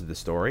purpose of the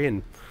story,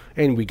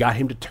 and we got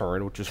him to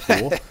turn, which was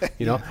cool,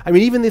 you know. I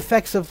mean, even the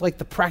effects of like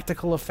the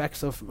practical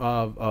effects of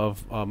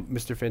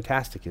Mr.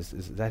 Fantastic is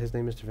that his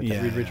name, Mr. Fantastic?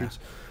 Yeah, Reed yeah. Richards.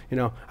 You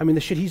know, I mean,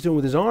 the shit he's doing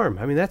with his arm.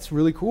 I mean, that's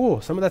really cool.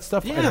 Some of that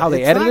stuff and Yeah, how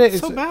they it's edited not it.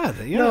 so bad.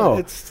 Yeah, no,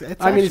 it's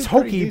I mean, it's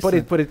actually pretty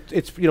hokey, but decent.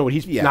 it's you know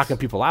he's Yes. knocking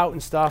people out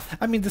and stuff.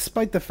 I mean,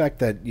 despite the fact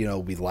that, you know,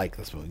 we like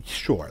this movie,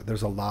 sure,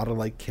 there's a lot of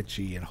like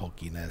kitschy and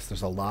hokiness.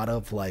 There's a lot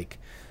of like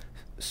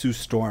Sue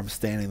Storm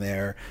standing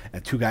there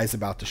and two guys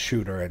about to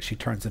shoot her, and she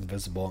turns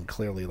invisible and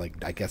clearly,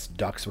 like, I guess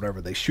ducks,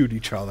 whatever. They shoot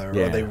each other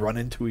Yeah. or they run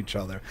into each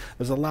other.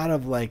 There's a lot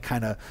of like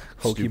kind of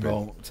hokey Stupid.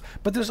 moments,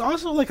 but there's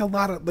also like a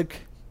lot of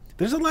like.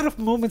 There's a lot of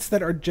moments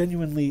that are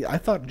genuinely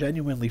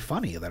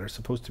funny, that are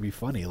supposed to be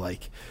funny.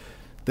 Like,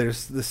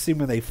 there's the scene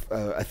when they,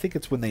 I think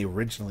it's when they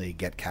originally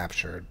get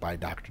captured by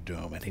Doctor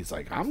Doom, and he's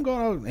like, I'm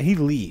going to, and he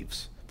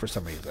leaves for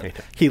some reason.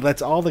 He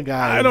lets all the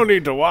guys.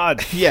 need to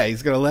watch. Yeah,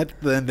 he's going to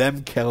let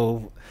them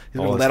kill, he's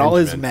All going to his let all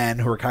his henchmen. men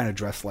who are kind of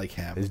dressed like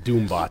him. His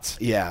Doombots.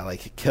 Yeah,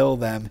 like kill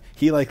them.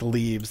 He like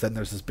leaves. Then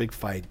there's this big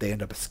fight. They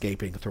end up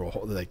escaping through a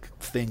hole. Like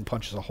thing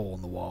punches a hole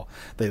in the wall.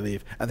 They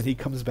leave, and then he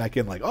comes back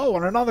in like, oh,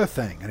 and another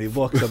thing. And he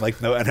looks and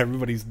like no, and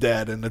everybody's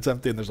dead, and it's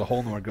empty, and there's a hole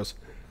in the wall. And goes,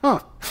 huh?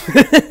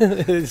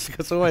 It just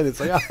goes away. It's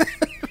like,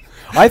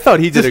 I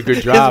thought he did a good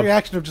His job.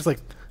 reaction of just like,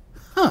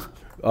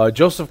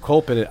 Joseph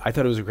Culp in it, I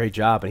thought it was a great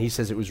job, and he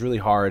says it was really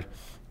hard.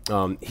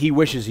 He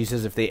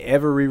says if they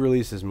ever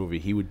re-release this movie,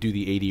 he would do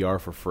the ADR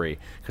for free,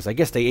 because I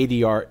guess they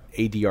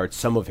ADR'd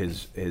some of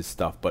his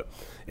stuff, but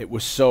it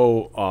was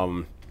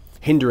so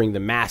hindering the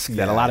mask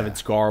that a lot of Yeah.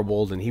 it's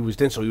garbled, and he was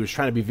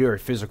trying to be very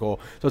physical.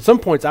 So at some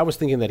points, I was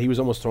thinking that he was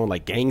almost throwing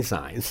like gang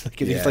signs. Like,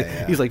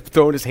 he's like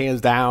throwing his hands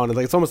down, and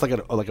like it's almost like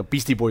a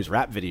Beastie Boys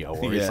rap video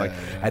where he's Yeah, like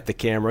yeah. at the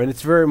camera, and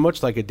it's very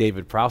much like a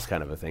David Prowse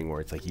kind of a thing where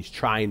it's like he's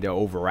trying to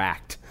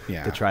overact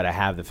Yeah. to try to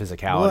have the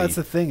physicality. well, that's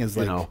the thing is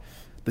you like. know.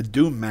 The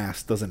Doom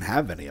mask doesn't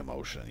have any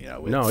emotion, you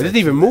know. No, it doesn't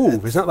even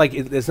move. It's not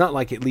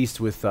like at least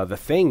with the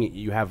Thing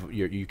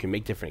you can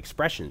make different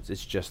expressions.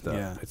 It's just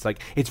Yeah. it's like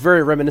it's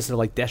very reminiscent of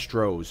like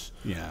Destro's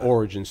Yeah.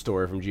 origin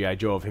story from G.I.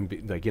 Joe of him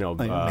like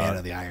Man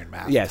of the Iron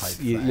Mask. yes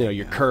type you thing, know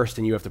you're yeah. cursed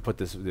and you have to put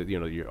this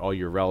all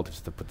your relatives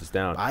to put this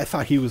down. I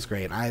thought he was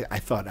great. I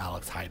thought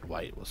Alex Hyde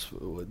White was.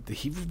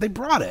 They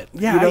brought it.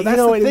 Yeah, you know, that's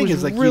the it thing. was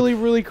is like really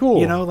really cool.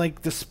 You know,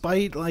 like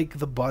despite like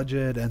the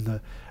budget and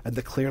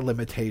the clear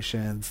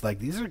limitations, like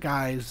these are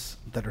guys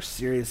that are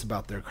serious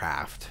about their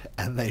craft,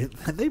 and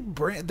they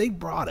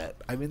brought it.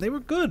 I mean, they were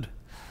good.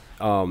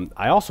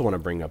 I also want to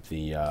bring up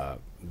the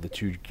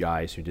two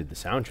guys who did the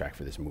soundtrack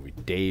for this movie,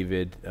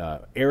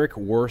 Eric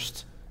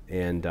Wurst,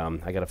 and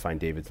I got to find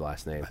David's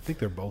last name. I think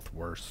they're both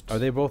worst. Are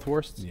they both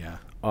Wursts?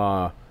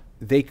 Yeah.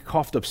 They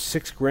coughed up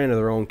 $6,000 of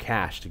their own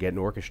cash to get an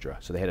orchestra.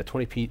 So they had a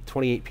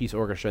 28-piece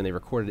orchestra, and they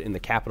recorded it in the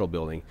Capitol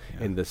building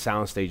in the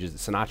sound stages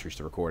that Sinatra used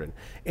to record in.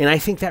 And I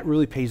think that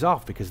really pays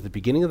off because at the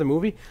beginning of the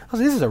movie, I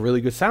was like, this is a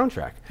really good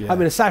soundtrack. Yeah. I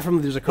mean, aside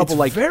from there's a couple It's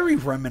like very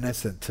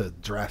reminiscent to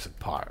Jurassic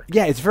Park.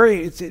 yeah, it's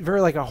very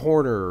like a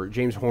Horner,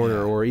 James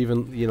Horner, Yeah. or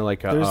even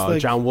like There's,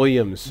 like, John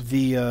Williams.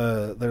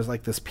 There's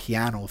like this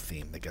piano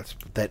theme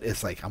that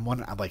is like I'm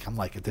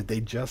like did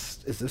they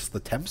just is this the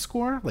temp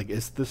score? Like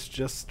is this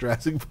just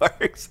Jurassic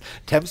Park's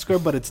temp score?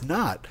 But it's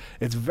not.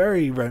 It's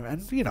very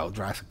and you know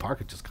Jurassic Park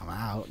had just come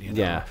out. You know?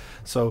 Yeah.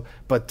 So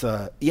but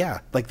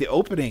yeah, like the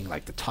opening,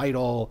 like the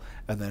title,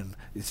 and then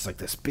it's like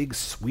this big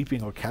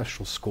sweeping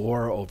orchestral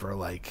score over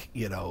like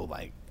you know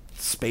like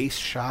space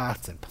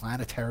shots and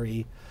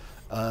planetary.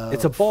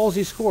 It's a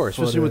ballsy score,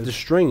 especially with the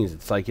footage. strings.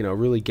 It's like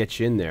really gets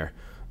you in there.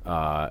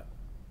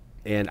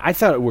 And I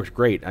thought it worked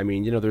great. I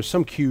mean, there's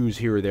some cues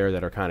here or there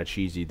that are kind of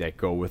cheesy that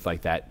go with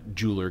like that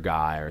jeweler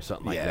guy or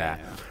something like Yeah, that.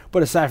 yeah.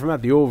 But aside from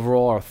that, the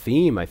overall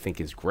theme I think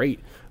is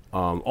great.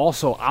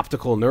 Also,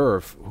 Optical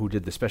Nerve, who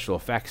did the special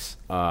effects,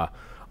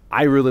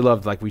 I really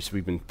loved. Like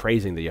we've been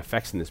praising the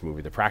effects in this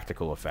movie, the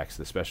practical effects,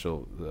 the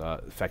special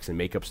effects and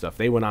makeup stuff.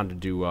 They went on to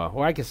do. Well,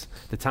 I guess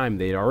at the time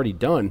they'd already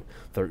done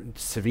the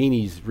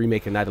Savini's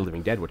remake of Night of the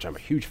Living Dead, which I'm a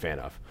huge fan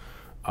of.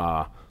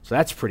 So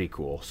that's pretty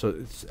cool.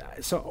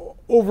 So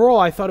overall,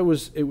 I thought it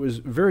was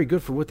very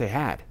good for what they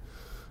had,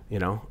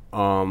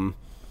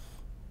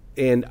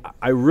 and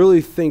I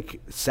really think,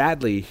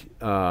 sadly,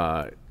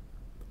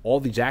 all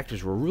these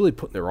actors were really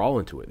putting their all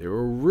into it. They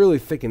were really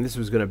thinking this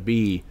was going to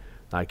be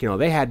like,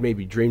 they had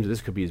maybe dreams that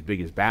this could be as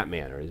big as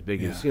Batman or as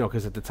big as,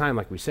 because at the time,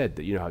 like we said,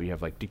 that how you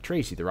have like Dick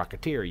Tracy, the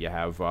Rocketeer, you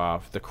have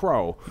the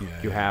Crow,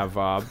 you have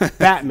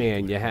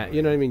Batman, you have,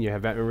 you know what I mean? You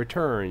have Batman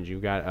Returns,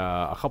 you've got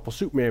a couple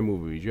Superman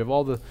movies, you have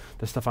all the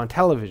stuff on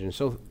television.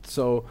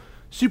 So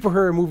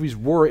superhero movies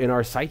were in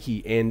our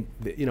psyche, and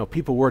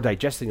people were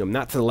digesting them,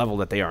 not to the level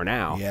that they are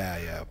now.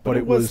 Yeah. But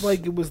it was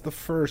the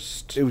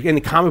first. And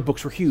the comic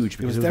books were huge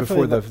because it was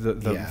before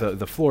definitely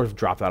the floors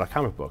dropped out of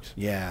comic books.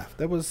 Yeah,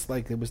 it was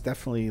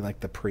definitely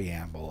like the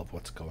preamble of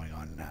what's going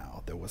on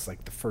now. There was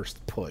like the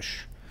first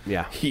push.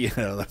 Yeah.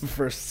 The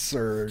first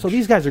surge. So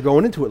these guys are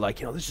going into it like,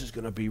 this is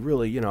going to be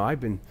really,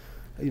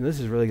 this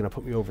is really going to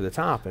put me over the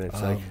top, and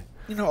it's like.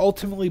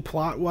 Ultimately,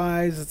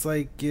 plot-wise, it's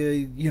like,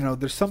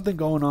 there's something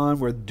going on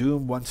where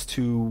Doom wants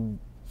to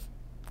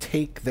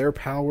take their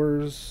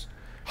powers,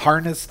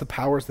 harness the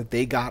powers that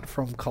they got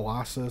from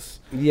Colossus.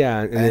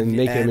 Yeah, and then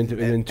make him into,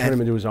 and then turn him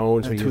into his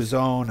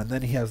own. And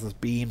then he has this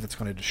beam that's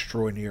going to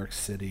destroy New York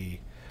City.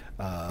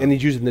 And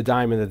he's using the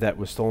diamond that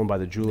was stolen by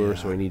the jeweler,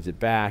 so he needs it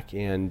back.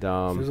 And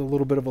there's a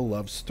little bit of a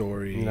love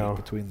story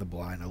between the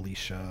blind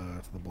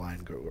Alicia, the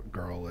blind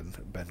girl, and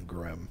Ben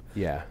Grimm.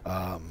 Yeah.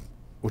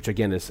 Which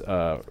again is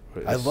I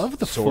love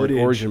the footage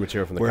origin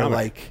material from the where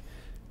comic.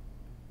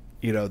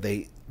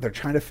 They're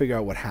trying to figure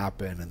out what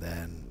happened, and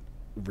then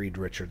Reed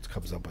Richards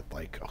comes up with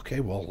like, okay,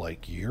 well,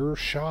 like, you're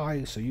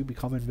shy, so you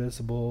become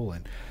invisible,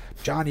 and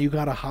Johnny, you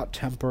got a hot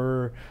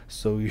temper,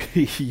 so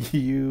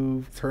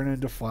you turn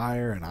into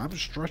fire, and I'm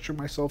stretching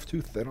myself too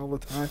thin all the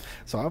time,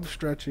 so I'm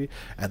stretchy,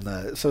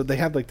 and so they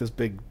have like this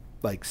big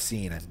like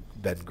scene in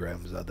Ben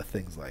Grimm's the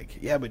things like,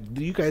 yeah, but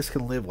you guys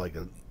can live like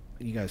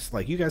you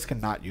guys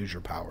cannot use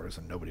your powers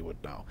and nobody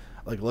would know.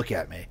 Like, look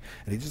at me.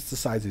 And he just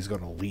decides he's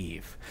going to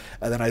leave.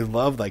 And then I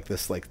love like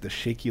this, like the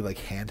shaky, like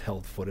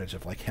handheld footage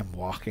of like him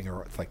walking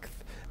or like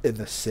in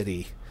the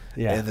city.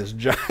 Yeah. And this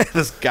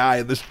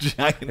giant,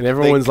 and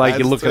everyone's like,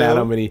 you're looking at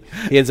him, and he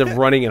ends up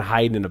running and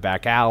hiding in a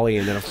back alley,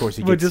 and then of course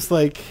he's just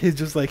like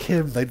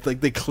him.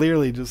 They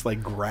clearly just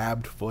like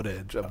grabbed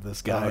footage of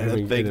this guy in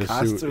a big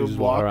costume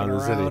walking around the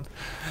city,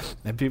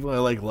 and people are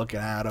like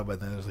looking at him, and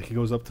then there's like he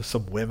goes up to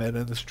some women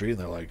in the street, and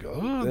they're like,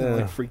 they're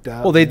like freaked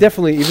out. Well, they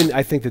definitely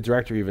I think the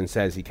director even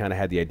says he kind of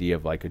had the idea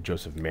of like a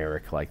Joseph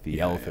Merrick, like the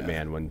Elephant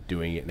Man, when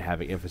doing it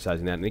and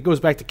emphasizing that, and it goes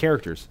back to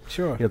characters.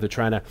 Sure, they're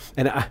trying to,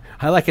 and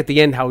I like at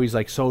the end how he's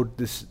like so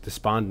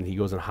despondent, he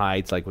goes and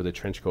hides like with a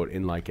trench coat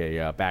in like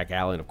a back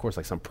alley, and of course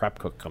like some prep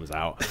cook comes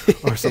out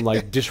or some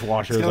like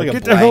dishwasher is like,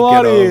 get the hell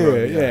out of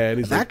here. Yeah, and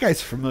he's that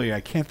guy's familiar. I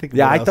can't think of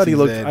I thought he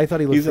looked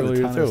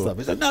familiar too.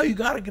 He's like, no, you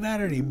gotta get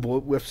out of here, and he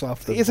whips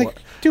off the he's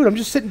like, dude, I'm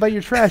just sitting by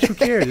your trash, who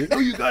cares? Oh,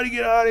 you gotta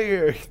get out of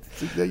here.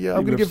 Yeah,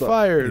 I'm gonna get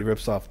fired. He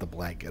rips off the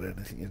blanket,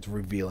 and it's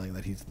revealing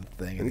that he's the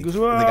thing, and the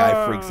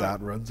guy freaks out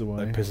and runs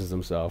away, pisses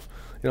himself.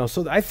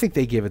 So I think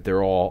they give it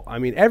their all. I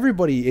mean,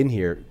 everybody in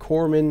here,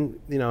 Corman,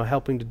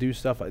 helping to do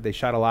stuff. They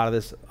shot a lot of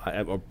this,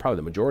 or probably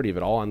the majority of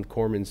it, all on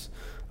Corman's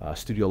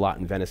studio lot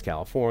in Venice,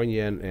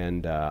 California,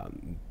 and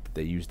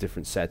they used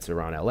different sets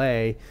around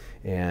L.A.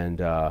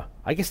 And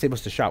I guess they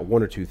must have shot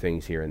one or two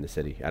things here in the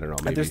city. I don't know.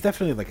 Maybe. And there's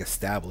definitely like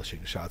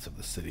establishing shots of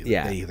the city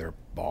that they either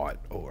bought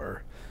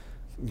or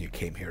you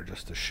came here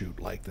just to shoot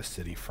like the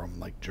city from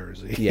like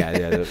Jersey.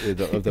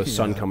 The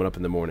sun coming up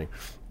in the morning.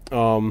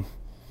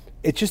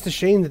 It's just a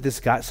shame that this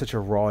got such a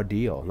raw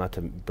deal. Not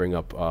to bring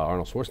up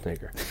Arnold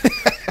Schwarzenegger,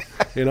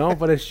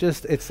 but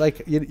it's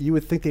like you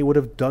would think they would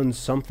have done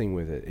something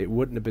with it. It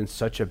wouldn't have been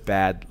such a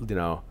bad,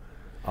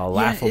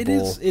 laughable.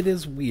 Yeah, it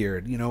is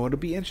weird. It'll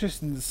be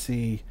interesting to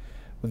see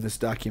when this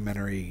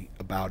documentary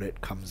about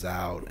it comes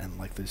out, and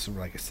like this,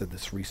 like I said,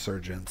 this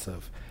resurgence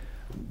of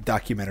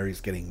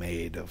documentaries getting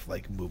made of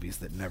like movies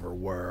that never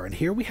were. And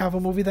here we have a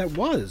movie that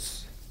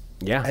was,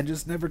 and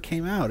just never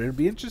came out. It'd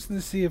be interesting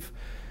to see if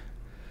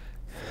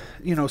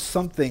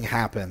something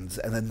happens,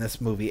 and then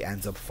this movie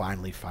ends up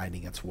finally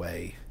finding its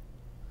way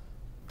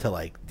to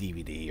like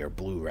DVD or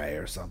Blu-ray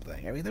or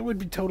something. I mean, that would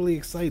be totally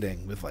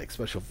exciting with like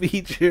special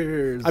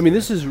features. I mean,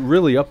 this is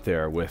really up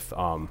there with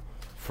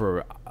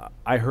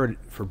I heard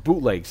for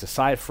bootlegs,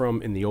 aside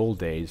from in the old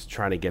days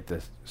trying to get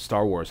the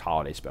Star Wars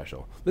holiday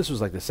special. This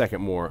was like the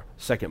second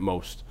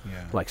most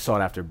like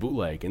sought after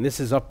bootleg, and this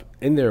is up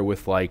in there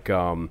with like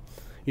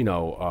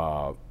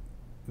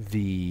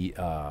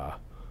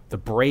the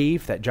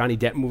Brave, that Johnny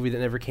Depp movie that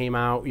never came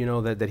out,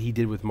 that he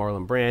did with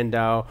Marlon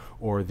Brando,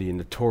 or the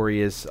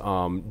notorious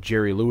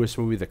Jerry Lewis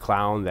movie, The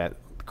Clown That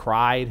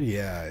Cried.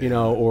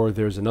 Or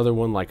there's another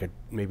one like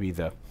maybe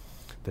the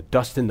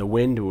Dust in the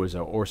Wind, it was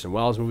an Orson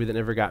Welles movie that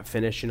never got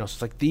finished. So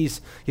it's like these,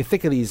 you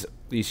think of these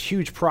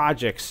huge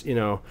projects,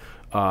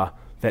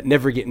 that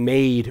never get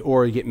made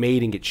or get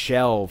made and get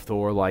shelved,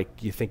 or like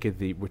you think of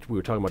which we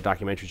were talking about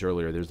documentaries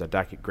earlier. There's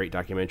that great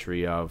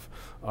documentary of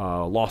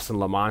Lost in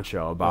La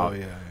Mancha about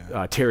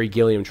Terry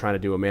Gilliam trying to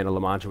do a Man of La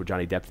Mancha with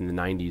Johnny Depp in the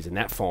 90s, and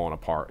that falling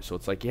apart. So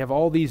it's like you have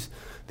all these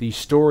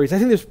stories. I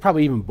think there's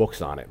probably even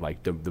books on it,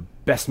 like the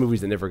best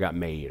movies that never got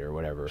made or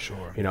whatever.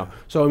 Sure, You know,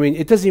 so I mean,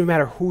 it doesn't even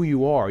matter who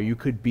you are. You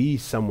could be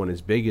someone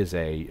as big as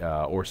a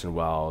Orson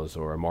Welles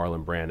or a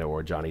Marlon Brando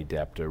or Johnny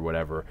Depp or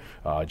whatever,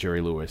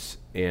 Jerry Lewis,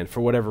 and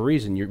for whatever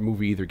reason, your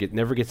movie either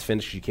never gets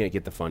finished. You can't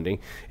get the funding.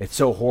 It's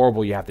so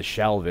horrible you have to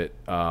shelve it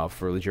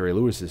for Jerry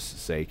Lewis's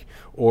sake.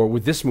 Or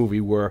with this movie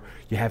where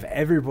you have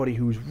everybody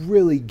who's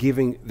really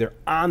they're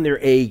on their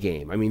A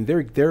game. I mean,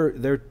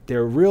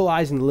 they're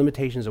realizing the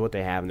limitations of what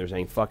they have, and they're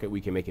saying, "Fuck it,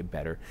 we can make it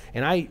better."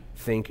 And I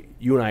think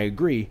you and I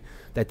agree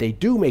that they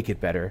do make it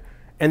better.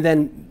 And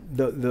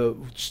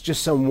then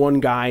just some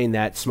one guy in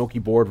that smoky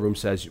boardroom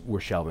says,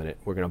 "We're shelving it.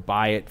 We're going to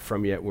buy it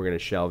from you. We're going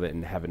to shelve it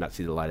and have it not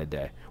see the light of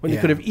day." When you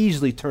could have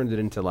easily turned it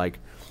into like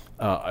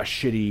a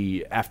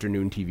shitty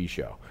afternoon TV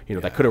show, you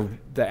know, that could have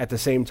at the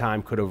same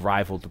time could have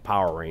rivaled the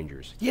Power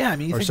Rangers. Yeah, I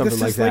mean, you or think something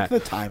this like is that.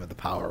 like the time of the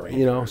Power Rangers.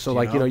 You know, so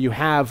like, you know, you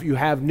have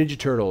Ninja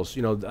Turtles,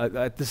 you know,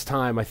 at this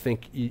time, I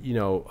think, you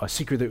know,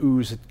 Secret of the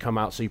Ooze had come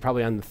out, so you're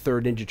probably on the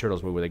third Ninja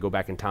Turtles movie where they go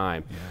back in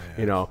time.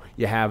 You know,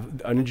 you have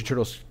a Ninja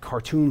Turtles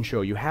cartoon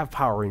show, you have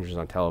Power Rangers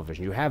on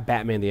television, you have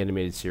Batman the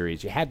Animated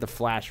Series, you had The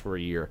Flash for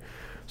a year.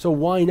 So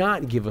why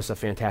not give us a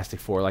Fantastic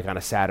Four like on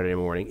a Saturday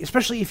morning?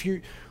 Especially if you're,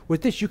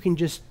 with this, you can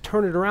just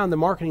turn it around, the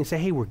marketing, and say,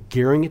 hey, we're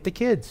gearing it to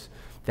kids.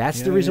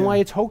 That's the reason why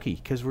it's hokey,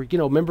 because we're, you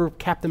know, remember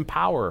Captain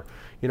Power?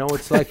 You know,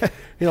 it's like,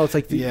 you know, it's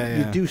like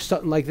you do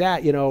something like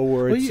that, you know,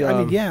 where it's.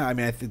 I mean,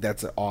 I think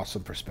that's an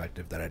awesome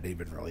perspective that I didn't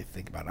even really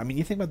think about. I mean,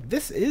 you think about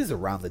this is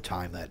around the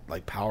time that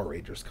like Power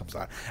Rangers comes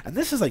out, and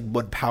this is like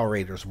when Power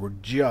Rangers were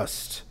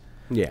just.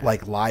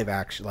 Like live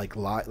action,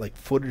 like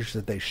footage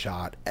that they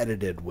shot,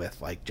 edited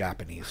with like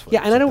Japanese footage.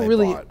 Yeah, and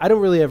I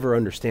don't really ever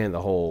understand the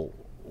whole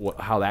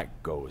how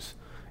that goes.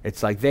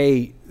 It's like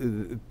the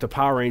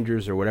Power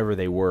Rangers or whatever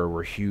they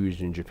were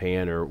huge in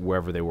Japan or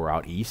wherever they were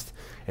out east,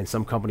 and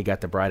some company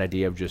got the bright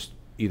idea of just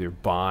either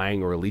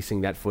buying or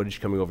releasing that footage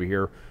coming over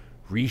here,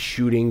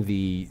 reshooting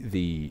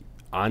the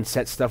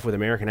on-set stuff with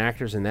American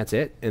actors, and that's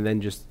it, and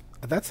then just.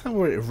 That's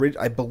how it.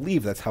 I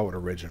believe that's how it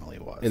originally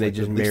was. And they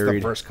just at least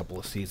married the first couple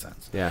of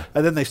seasons. Yeah,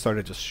 and then they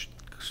started just,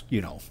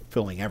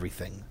 filming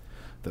everything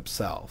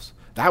themselves.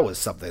 That was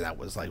something that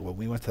was like when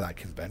we went to that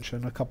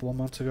convention a couple of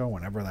months ago,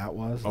 whenever that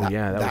was. Oh,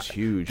 that was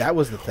huge. That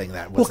was the thing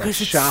that was like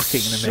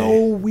shocking to me. It's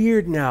so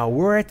weird now.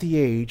 We're at the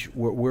age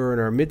we're in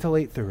our mid to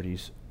late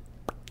 30s.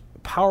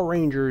 Power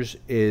Rangers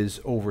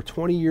is over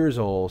 20 years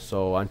old,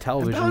 so on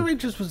television. And Power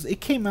Rangers it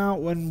came out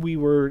when we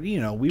were,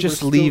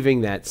 just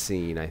leaving that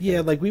scene, I think.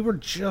 Yeah, like we were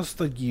just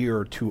a year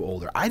or two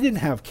older. I didn't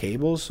have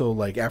cable, so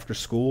like after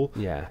school,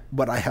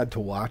 what I had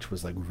to watch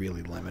was like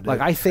really limited.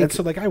 Like I think, and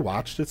so like I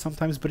watched it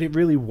sometimes, but it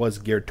really was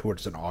geared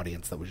towards an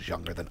audience that was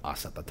younger than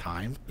us at the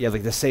time. Yeah,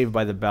 like the Saved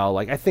by the Bell.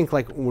 Like I think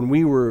like when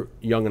we were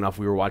young enough,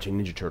 we were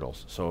watching Ninja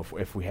Turtles. So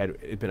if we had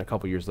it been a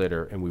couple years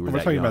later and we were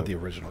talking about the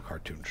original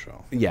cartoon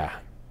show.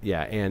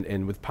 Yeah,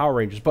 and with Power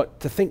Rangers. But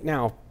to think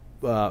now,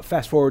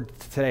 fast forward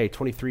to today,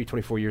 23,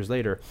 24 years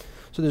later,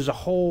 so there's a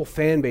whole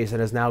fan base that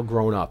has now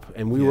grown up.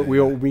 And we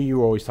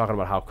were always talking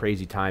about how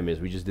crazy time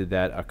is. We just did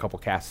that a couple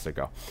casts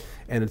ago.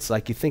 And it's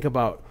like you think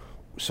about,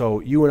 so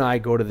you and I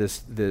go to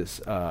this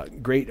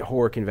great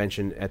horror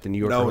convention at the New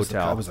York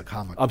Hotel. It was a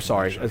comic. I'm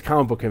sorry, a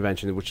comic book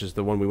convention, which is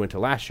the one we went to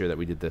last year that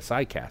we did the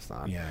sidecast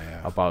on.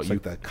 Yeah. About it's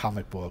like the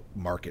comic book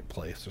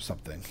marketplace or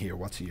something here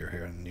once a year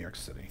here in New York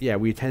City. Yeah,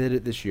 we attended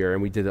it this year,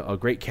 and we did a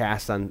great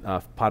cast on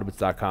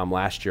Podbits.com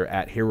last year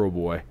at Hero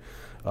Boy.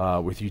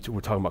 With you,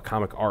 we're talking about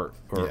comic art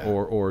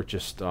or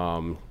just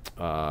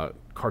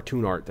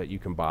cartoon art that you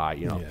can buy,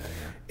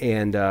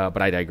 And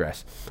but I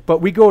digress. But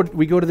we go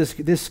to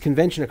this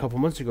convention a couple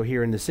months ago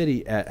here in the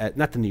city at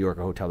not the New York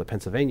hotel, the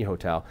Pennsylvania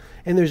hotel,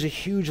 and there's a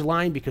huge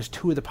line because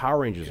 2 of the Power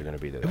Rangers are going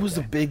to be there. It was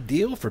a big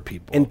deal for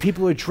people, and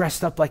people are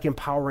dressed up like in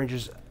Power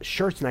Rangers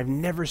shirts, and I've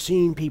never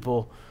seen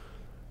people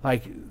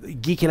like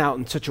geeking out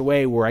in such a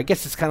way where I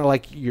guess it's kind of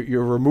like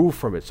you're removed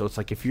from it. So it's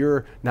like if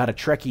you're not a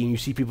Trekkie and you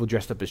see people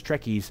dressed up as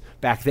Trekkies,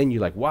 back then you're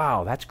like,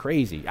 wow, that's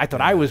crazy. I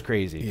thought I was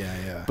crazy.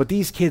 Yeah. But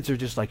these kids are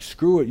just like,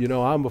 screw it,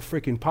 I'm a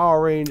freaking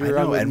Power Ranger.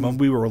 I know, and when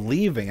we were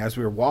leaving, as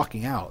we were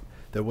walking out,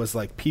 there was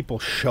like people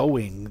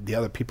showing the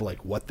other people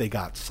like what they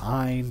got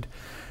signed.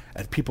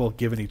 And people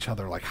giving each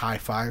other like high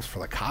fives for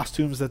the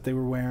costumes that they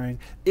were wearing.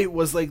 It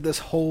was like this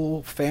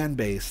whole fan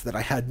base that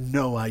I had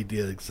no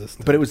idea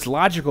existed. But it was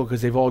logical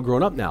because they've all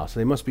grown up now, so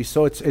they must be.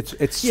 So it's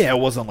yeah. It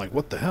wasn't like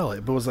what the hell,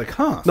 but it was like,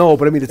 huh? No,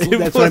 but I mean,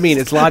 that's what I mean.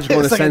 It's logical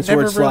in a sense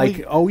where it's really,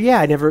 like, oh yeah,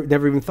 I never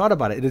even thought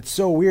about it. And it's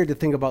so weird to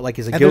think about like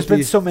as a guilty. There's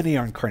been so many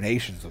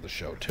incarnations of the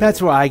show too.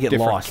 That's where I get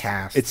different lost.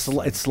 Casts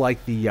it's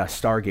like the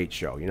Stargate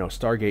show.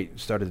 Stargate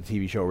started the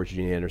TV show Richard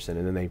Dean Anderson,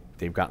 and then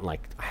they've gotten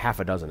like half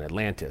a dozen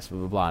Atlantis, blah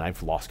blah blah. And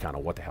I've lost count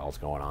of what the hell is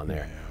going on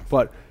there. Yeah.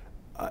 But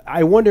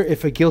I wonder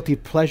if a guilty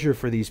pleasure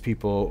for these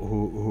people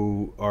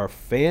who are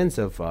fans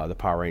of the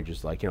Power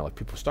Rangers, like like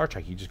people Star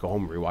Trek, you just go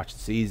home and rewatch the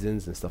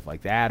seasons and stuff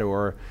like that,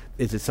 or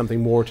is it something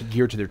more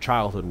geared to their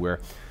childhood where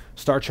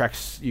Star Trek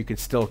you can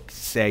still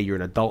say you're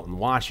an adult and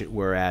watch it,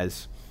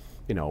 whereas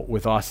you know,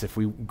 with us, if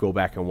we go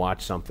back and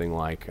watch something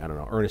like, I don't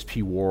know, Ernest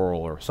P.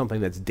 Worrell or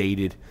something that's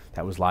dated,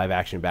 that was live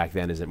action back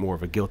then, is it more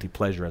of a guilty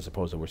pleasure as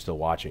opposed to we're still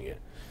watching it?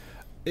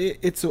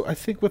 I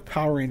think with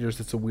Power Rangers,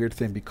 it's a weird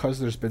thing because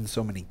there's been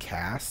so many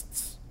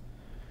casts.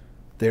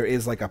 There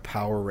is like a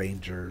Power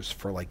Rangers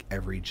for like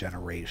every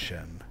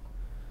generation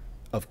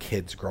of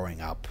kids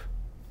growing up,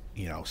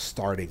 you know,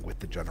 starting with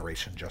the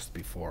generation just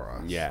before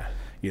us. Yeah.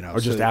 You know, Or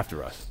just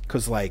after us.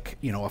 Because, like,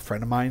 you know, a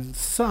friend of mine's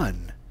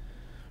son,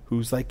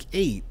 who's like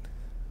 8,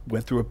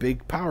 went through a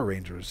big Power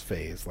Rangers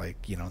phase,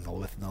 like, you know,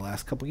 within the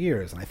last couple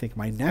years. And I think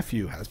my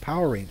nephew has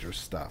Power Rangers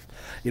stuff.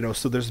 You know,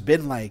 so there's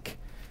been like,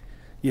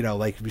 you know,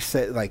 like we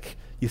say, like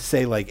you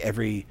say, like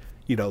every,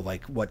 you know,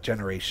 like what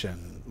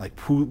generation, like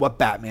what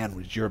Batman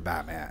was your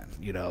Batman,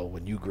 you know,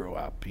 when you grew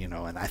up, you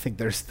know. And I think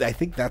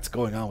that's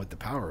going on with the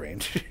Power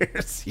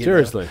Rangers.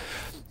 Seriously. Know?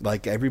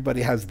 Like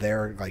everybody has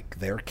their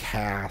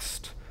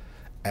cast.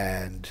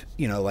 And,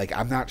 you know, like,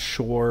 I'm not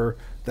sure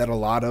that a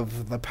lot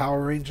of the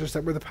Power Rangers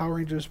that were the Power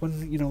Rangers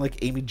when, you know, like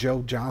Amy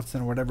Jo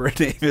Johnson or whatever her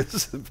name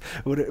is,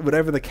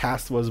 whatever the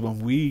cast was when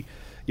we,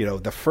 you know,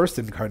 the first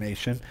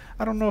incarnation,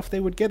 I don't know if they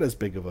would get as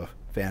big of a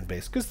fan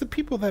base. Because the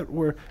people that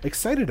were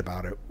excited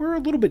about it were a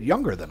little bit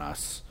younger than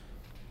us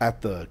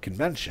at the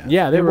convention.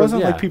 Yeah, it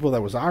wasn't like people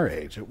that was our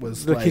age. It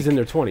was the like kids in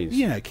their 20s.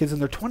 Yeah, kids in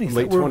their 20s.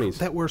 Late 20s.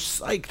 That were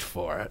psyched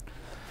for it.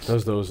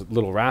 Those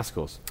little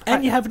rascals.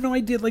 And you have no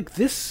idea, like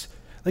this...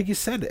 Like you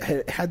said,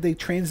 had they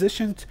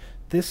transitioned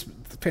this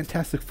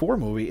Fantastic Four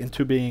movie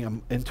into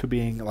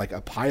being like a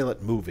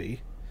pilot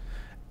movie,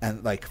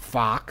 and like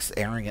Fox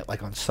airing it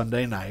like on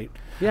Sunday night,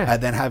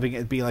 and then having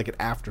it be like an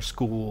after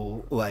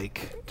school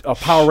like a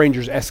Power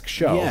Rangers-esque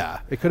show. Yeah,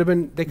 it could have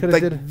been. They could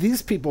have like,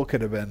 these people could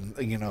have been,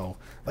 you know,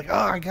 like, oh,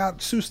 I got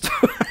Seuss,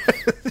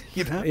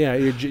 you know.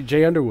 Yeah,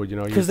 Jay Underwood, you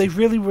know, because they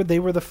really were. They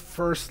were the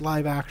first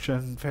live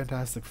action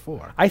Fantastic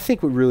Four. I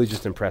think what really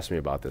just impressed me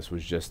about this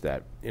was just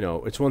that, you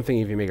know, it's one thing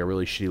if you make a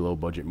really shitty low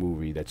budget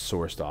movie that's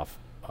sourced off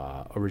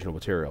original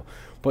material,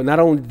 but not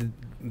only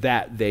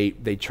that,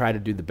 they try to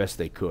do the best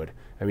they could.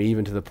 I mean,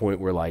 even to the point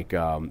where like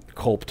Joseph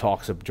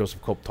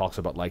Culp talks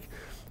about, like,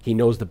 he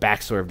knows the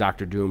backstory of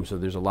Doctor Doom, so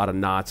there's a lot of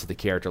nods to the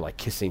character, like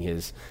kissing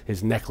his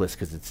necklace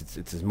because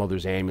it's his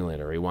mother's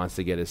amulet, or he wants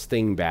to get his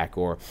thing back,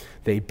 or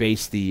they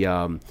base the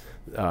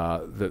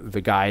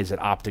guys at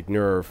Optic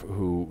Nerve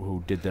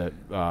who did the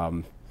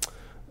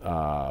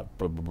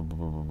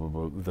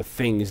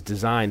Thing's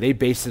design. They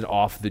based it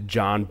off the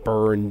John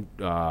Byrne,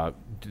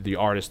 the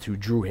artist who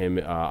drew him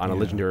on a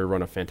legendary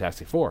run of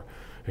Fantastic Four.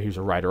 He was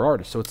a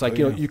writer-artist, so it's like,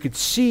 you know, you could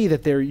see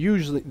that they're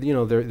usually, you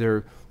know,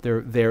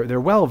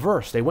 they're well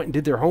versed. They went and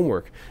did their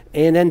homework,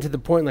 and then to the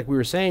point, like we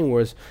were saying,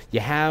 was you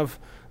have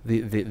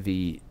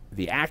the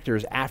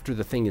actors after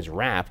the thing is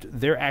wrapped,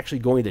 they're actually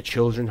going to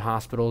children's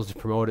hospitals to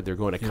promote it. They're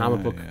going to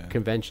comic book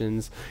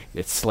conventions.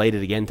 It's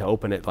slated again to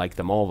open at like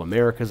the Mall of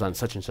Americas on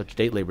such and such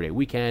date, Labor Day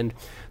weekend.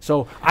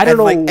 So I don't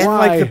know why. And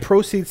like the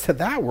proceeds to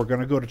that were going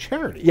to go to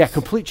charities. Yeah,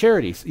 complete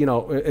charities. You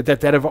know,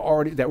 that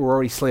were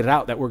already slated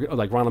out. That were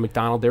like Ronald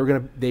McDonald.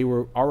 They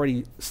were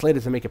already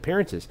slated to make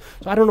appearances.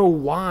 So I don't know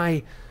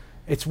why.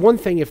 It's one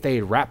thing if they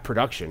had wrapped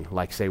production,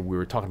 like say we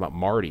were talking about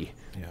Marty.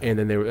 Yeah. And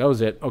then that was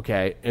it,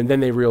 okay. And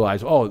then they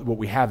realized, oh, what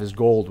we have is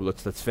gold.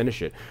 Let's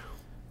finish it.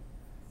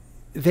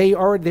 They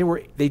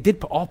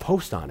did all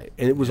post on it,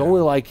 and it was only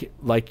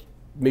like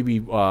maybe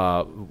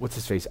what's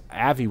his face,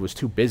 Avi was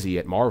too busy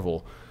at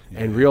Marvel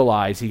and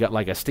realized he got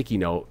like a sticky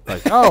note,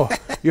 like, oh,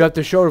 you have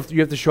to show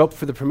up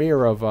for the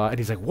premiere of, and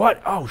he's like,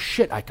 what? Oh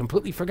shit, I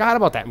completely forgot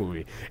about that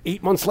movie.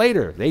 8 months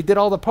later, they did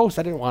all the posts.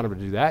 I didn't want them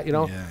to do that, you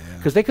know,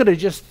 because they could have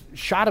just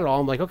shot it all.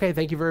 I'm like, okay,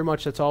 thank you very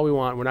much. That's all we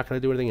want. We're not going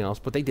to do anything else.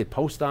 But they did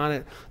post on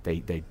it.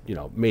 They you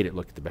know, made it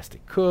look the best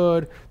it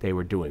could. They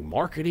were doing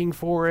marketing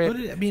for it.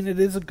 But I mean,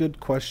 it is a good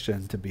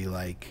question to be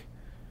like,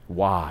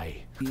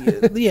 why?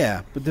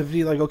 Yeah, but to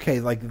be like, okay,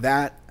 like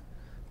that.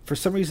 For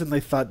some reason, they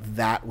thought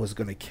that was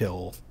going to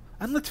kill.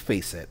 And let's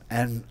face it,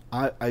 and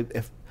I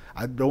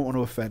don't want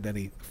to offend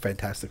any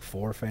Fantastic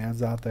Four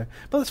fans out there,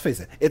 but let's face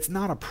it, it's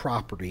not a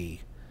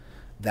property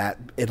that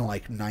in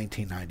like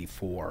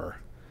 1994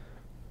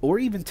 or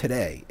even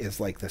today is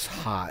like this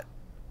hot,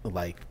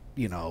 like,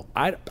 you know,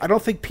 I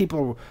don't think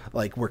people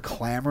like were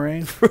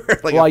clamoring for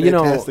like a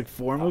Fantastic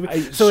Four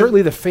movie. So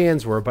certainly the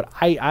fans were, but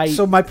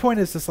So my point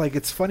is just like,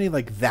 it's funny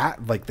like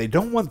that, like they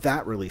don't want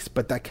that released,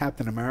 but that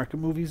Captain America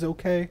movie's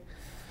okay.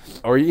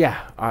 Or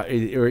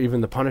or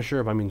even the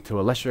Punisher. I mean, to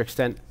a lesser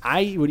extent,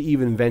 I would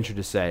even venture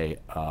to say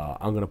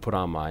I'm going to put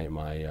on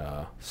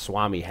my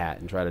Swami hat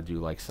and try to do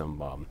like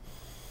some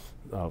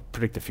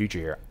predict the future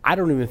here. I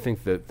don't even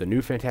think that the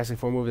new Fantastic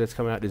Four movie that's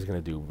coming out is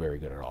going to do very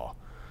good at all.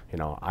 You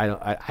know,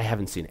 I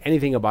haven't seen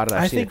anything about it.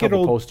 I've seen a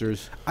couple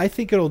posters. I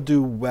think it'll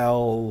do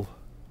well,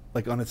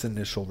 like on its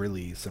initial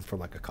release and for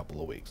like a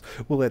couple of weeks.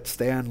 Will it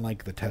stand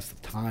like the test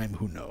of time?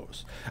 Who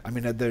knows? I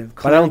mean,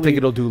 but I don't think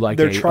it'll do like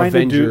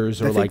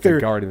Avengers or like the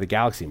Guardian of the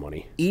Galaxy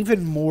money.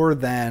 Even more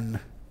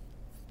than,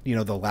 you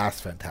know, the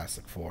last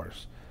Fantastic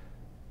Fours.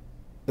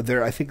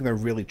 I think they're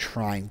really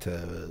trying to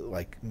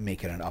like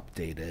make it an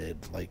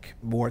updated, like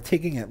more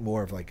taking it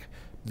more of like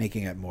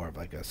making it more of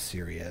like a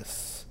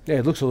serious Yeah,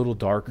 it looks a little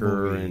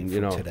darker, movie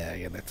and for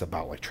today, and it's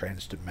about like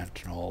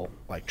transdimensional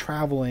like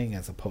traveling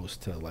as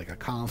opposed to like a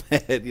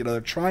comet.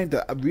 They're trying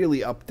to really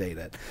update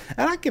it,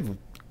 and I give them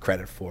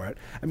credit for it.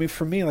 I mean,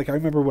 for me, like I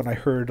remember when I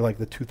heard like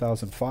the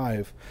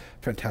 2005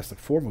 Fantastic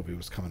Four movie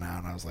was coming out,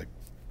 and I was like,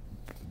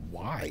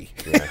 why?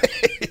 Yeah.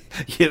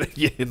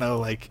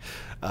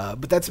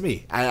 But that's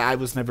me. I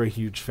was never a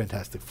huge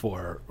Fantastic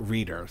Four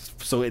reader,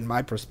 so in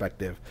my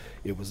perspective,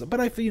 it was. But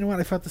I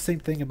felt the same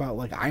thing about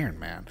like Iron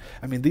Man.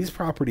 I mean, these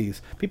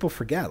properties, people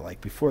forget.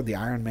 Like before the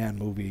Iron Man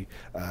movie,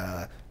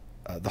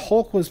 the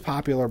Hulk was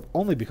popular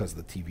only because of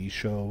the TV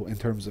show. In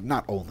terms of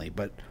not only,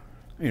 but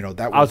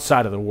that was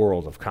outside of the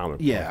world of comic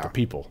book, Yeah. the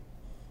people.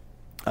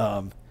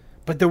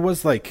 But there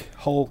was like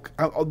Hulk,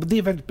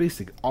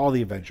 basically all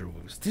the Avenger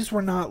movies. These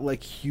were not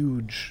like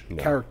huge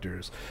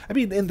characters. I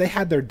mean, and they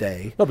had their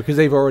day. No, because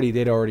they'd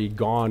already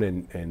gone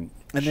and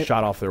they-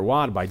 shot off their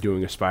wad by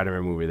doing a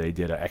Spider-Man movie. They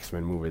did an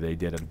X-Men movie. They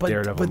did a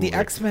Daredevil But movie. the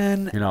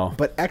X-Men,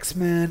 but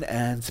X-Men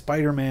and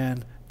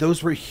Spider-Man,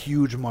 those were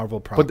huge Marvel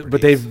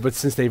properties. But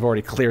since they've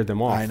already cleared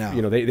them off, I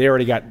know. They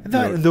already got.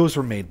 And those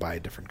were made by a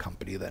different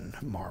company than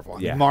Marvel. I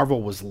mean, Yeah.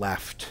 Marvel was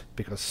left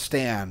because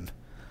Stan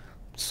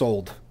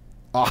sold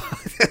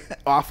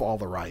off all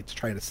the rights,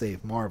 trying to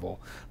save Marvel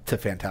to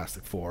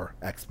Fantastic Four,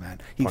 X-Men,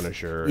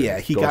 Punisher,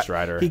 Ghost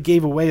Rider. He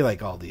gave away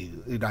like all the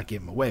not gave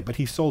them away, but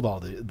he sold all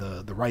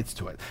the rights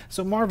to it.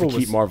 So Marvel to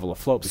keep Marvel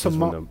afloat. Because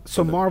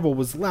Marvel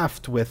was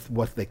left with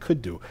what they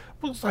could do.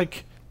 It was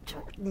like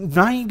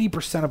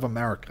 90% of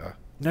America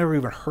never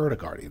even heard of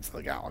Guardians of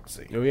the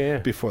Galaxy. Oh, yeah.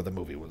 Before the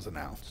movie was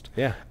announced.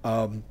 Yeah.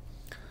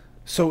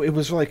 So it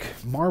was like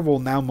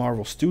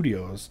Marvel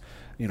Studios,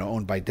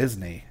 owned by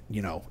Disney,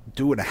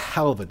 doing a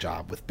hell of a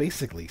job with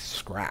basically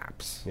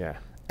scraps. Yeah.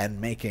 And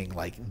making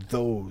like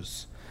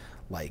those,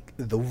 like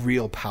the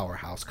real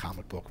powerhouse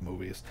comic book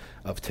movies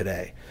of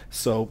today.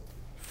 So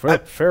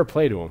fair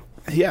play to them.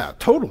 yeah,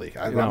 totally.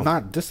 I'm No.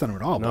 not dissing them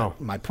at all. No.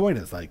 But my point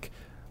is like,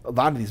 a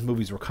lot of these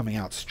movies were coming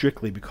out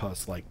strictly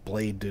because like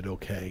Blade did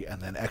okay,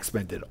 and then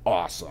X-Men did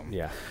awesome.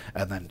 Yeah.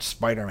 And then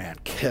Spider-Man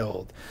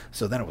killed.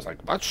 So then it was like,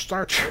 let's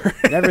start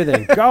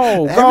Everything.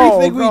 Go.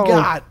 everything we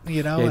got.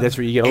 Yeah, that's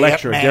where you get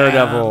Elektra, Ant-Man.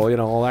 Daredevil,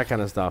 all that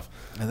kind of stuff.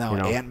 And now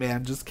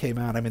Ant-Man just came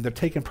out. I mean, they're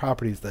taking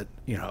properties that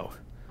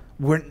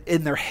weren't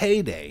in their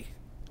heyday,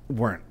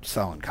 weren't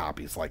selling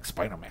copies like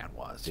Spider-Man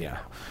was. You Yeah.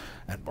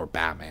 know? Or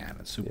Batman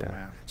and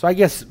Superman. So I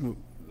guess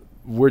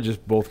we're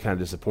just both kind of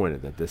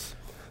disappointed that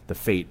the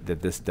fate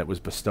that was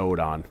bestowed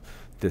on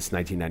this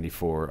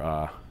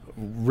 1994,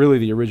 really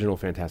the original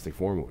Fantastic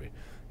Four movie,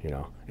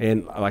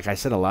 And like I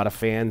said, a lot of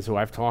fans who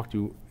I've talked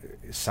to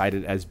cite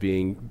it as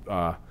being,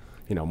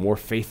 more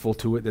faithful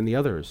to it than the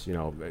others.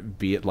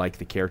 Be it like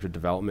the character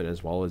development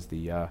as well as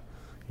the,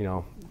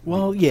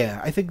 Well, yeah,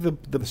 I think the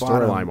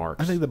storyline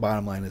arcs. I think the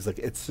bottom line is like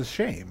it's a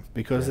shame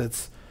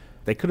because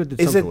they could have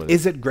did is something with it.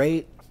 is it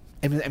great?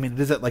 I mean,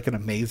 is it like an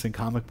amazing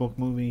comic book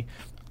movie?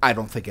 I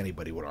don't think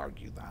anybody would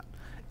argue that.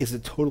 Is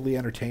it totally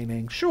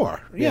entertaining? Sure,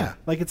 yeah,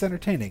 like it's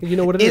entertaining. You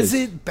know what it is?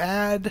 Is it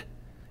bad?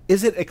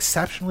 Is it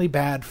exceptionally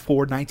bad for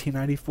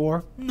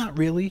 1994? Not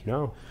really.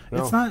 No.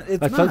 It's not. It's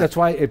that's not. That's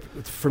why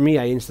for me,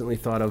 I instantly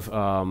thought of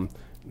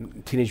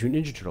Teenage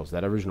Mutant Ninja Turtles,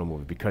 that original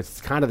movie, because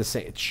it's kind of the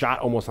same. It's shot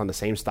almost on the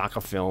same stock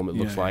of film. It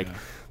looks like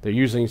they're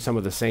using some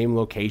of the same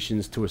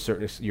locations to a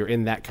certain. You're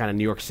in that kind of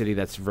New York City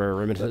that's very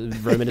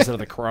reminiscent of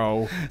The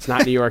Crow. It's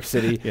not New York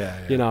City.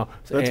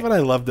 That's what I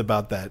loved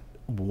about that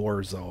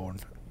Warzone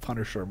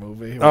Punisher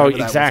movie. Oh, whatever that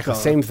was exactly.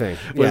 called. Same thing.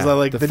 Was Yeah.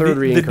 like The the third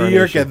New York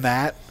reincarnation. in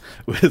that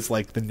was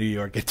like the New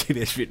York and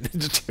Teenage Mutant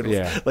Ninja Turtles.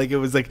 Yeah. Like it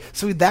was like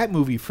so that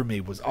movie for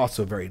me was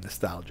also very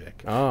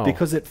nostalgic. Oh.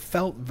 Because it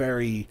felt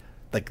very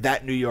like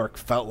that New York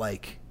felt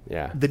like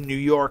Yeah. the New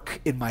York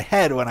in my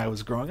head when I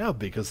was growing up,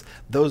 because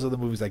those are the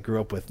movies I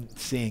grew up with,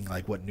 seeing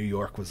like what New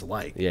York was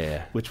like.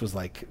 Yeah. Which was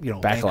like,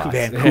 Backlots.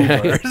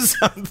 Vancouver or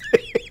something.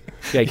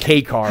 Yeah,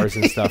 K cars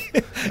and stuff,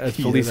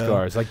 police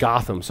cars, like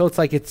Gotham. So it's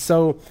like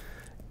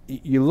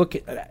you look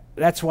at.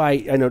 That's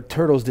why I know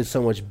Turtles did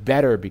so much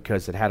better,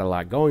 because it had a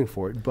lot going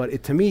for it.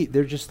 But to me,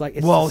 they're just like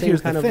Well, the same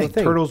here's kind the of a thing.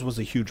 thing. Turtles was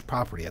a huge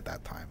property at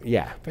that time.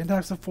 Yeah.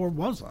 Fantastic Four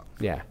wasn't.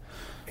 Yeah,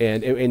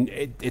 and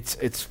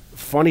it's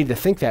funny to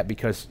think that,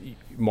 because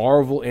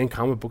Marvel and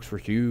comic books were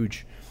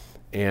huge,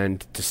 and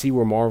to see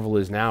where Marvel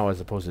is now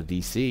as opposed to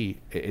DC,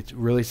 it's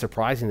really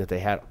surprising that they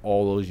had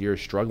all those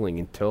years struggling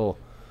until,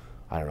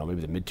 I don't know,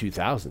 maybe the mid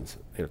 2000s.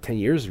 10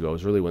 years ago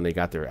is really when they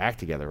got their act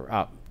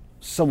together.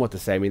 Somewhat to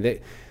say, I mean,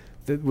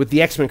 with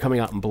the X-Men coming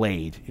out in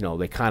Blade,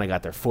 they kind of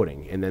got their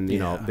footing, and then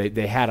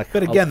they had a.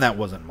 But again, that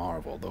wasn't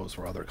Marvel; those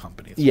were other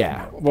companies.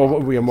 Yeah, Marvel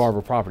we have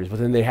Marvel properties, but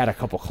then they had a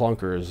couple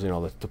clunkers.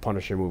 The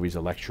Punisher movies,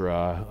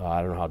 Elektra.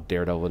 I don't know how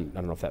Daredevil. I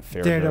don't know if that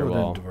fared very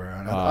well.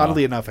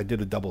 Oddly enough, I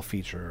did a double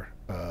feature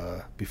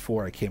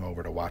before I came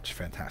over to watch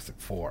Fantastic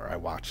Four. I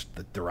watched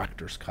the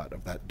director's cut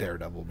of that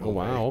Daredevil movie. Oh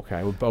wow, okay.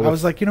 I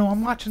was like,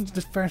 I'm watching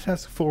this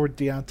Fantastic Four with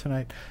Dion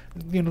tonight.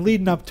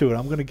 Leading up to it,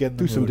 I'm going to get in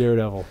the do some mood.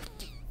 Daredevil.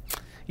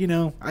 you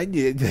know, I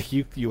did like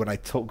you when I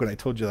told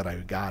you that I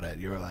got it,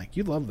 you were like,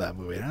 you love that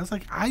movie, and I was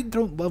like, I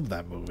don't love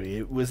that movie.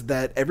 It was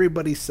that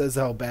everybody says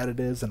how bad it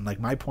is, and like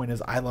my point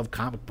is, I love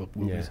comic book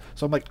movies,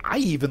 so I'm like, I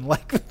even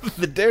like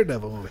the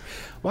Daredevil movie.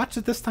 Watch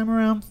it this time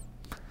around,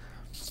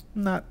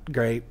 not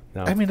great.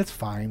 No. I mean, it's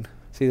fine.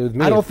 See, with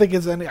me, I don't think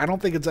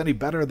it's any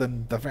better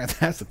than the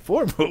Fantastic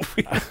Four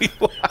movie.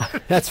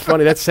 That's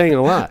funny. That's saying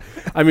a lot.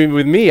 I mean,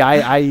 with me,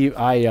 I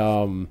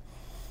even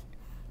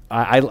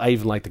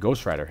like the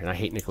Ghost Rider, and I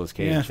hate Nicolas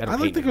Cage. Yeah, I like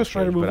hate the Nicolas Ghost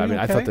Rider Cage, but I movie, mean,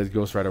 I okay. thought the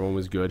Ghost Rider one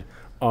was good.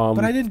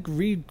 But I didn't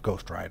read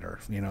Ghost Rider,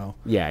 you know.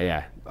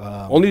 Yeah.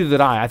 Only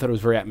did I. I thought it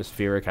was very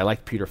atmospheric. I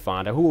liked Peter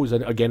Fonda, who was,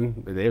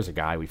 again, there's a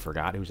guy we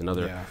forgot. He was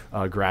another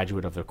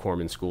graduate of the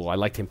Corman School. I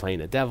liked him playing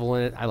the devil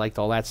in it. I liked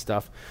all that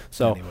stuff.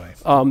 So,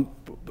 Anyway.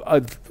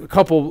 a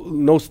couple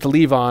notes to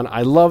leave on.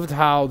 I loved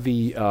how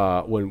the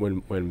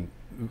when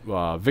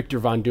Victor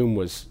Von Doom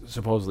was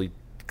supposedly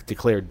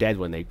declared dead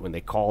when they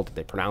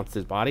pronounced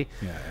his body.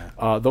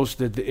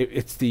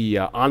 It's the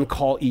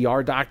on-call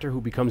ER doctor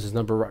who becomes his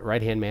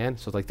right-hand man.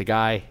 So like the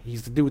guy,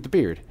 he's the dude with the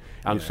beard.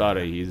 I'm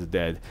sorry, he's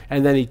dead.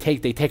 And then they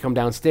take him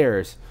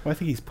downstairs. Well, I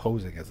think he's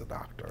posing as a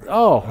doctor.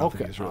 Oh,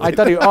 okay. I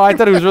thought he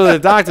was really the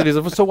doctor. He's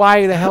like, so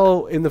why the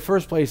hell in the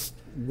first place?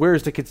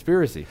 Where's the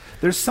conspiracy?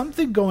 There's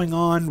something going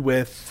on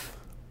with.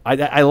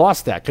 I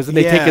lost that because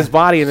they take his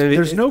body and then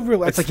there's no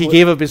real. It's like he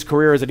gave up his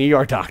career as an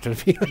ER doctor.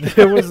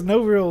 There was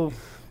no real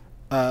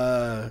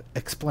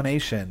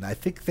explanation. I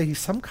think that he's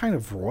some kind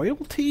of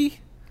royalty.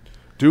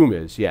 Doom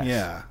is,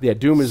 yes. Yeah.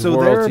 Doom is So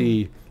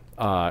royalty.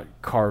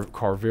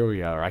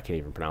 Carveria, or I can't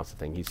even pronounce the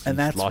thing. He's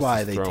that's lost why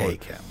his they throne.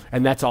 take him.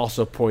 And that's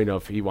also a point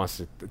of he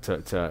wants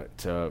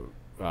to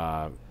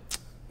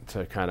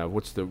kind of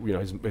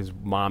his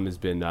mom has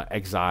been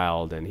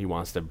exiled, and he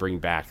wants to bring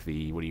back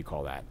the what do you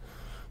call that?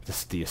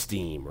 The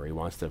esteem, or he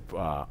wants to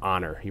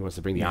honor. He wants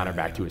to bring the honor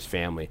back to his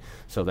family.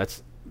 So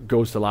that's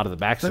goes to a lot of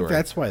the backstory. I think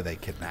that's why they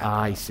kidnapped him.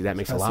 I see. That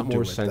makes a Has lot to do more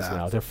with sense that.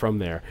 now. They're from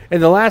there.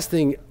 And the last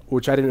thing,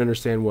 which I didn't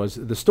understand, was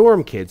the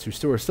Storm kids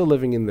who are still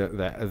living in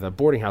the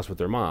boarding house with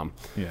their mom.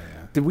 Yeah.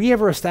 Did we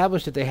ever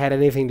establish that they had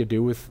anything to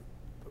do with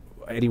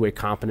any way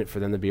competent for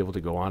them to be able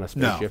to go on a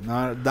spaceship?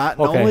 No, not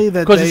Okay. only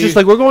that. Because it's just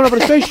like, we're going up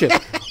in a spaceship.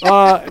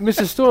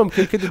 Mrs. Storm,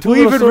 could the two Well,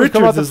 little even Storms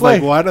come out Richards to is play?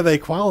 like, why do they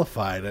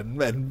qualified?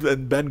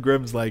 And Ben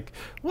Grimm's like,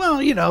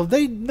 well, you know,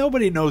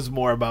 nobody knows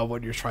more about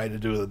what you're trying to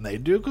do than they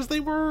do because they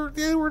were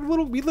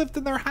little. We lived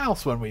in their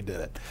house when we did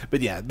it.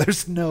 But yeah,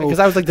 there's no. Because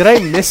I was like, did I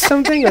miss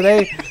something? Or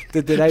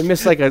did I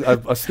miss like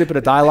a snippet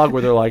of dialogue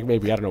where they're like,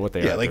 maybe I don't know what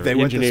they are. Yeah, like They're they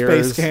went to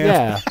engineers. space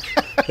camp.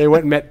 Yeah, they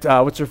went and met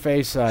what's her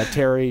face,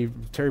 Terry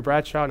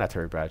Bradshaw, not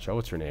Terry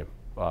Bradshaw. What's her name?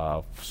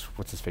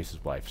 What's his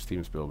face's wife?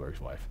 Steven Spielberg's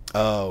wife.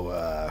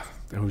 Oh,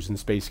 who's in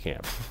space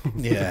camp?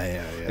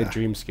 yeah. In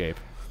Dreamscape.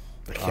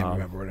 I can't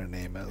remember what her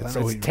name is.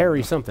 It's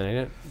Terry something,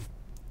 ain't it?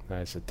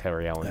 I said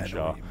Terry Ellen I know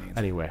Shaw. what you mean.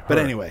 Anyway, But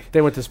her. anyway.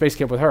 They went to space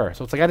camp with her,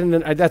 so it's like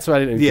that's what I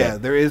didn't. Yeah,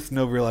 get. there is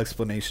no real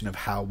explanation of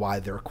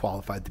why they're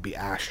qualified to be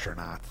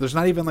astronauts. There's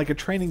not even like a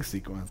training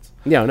sequence.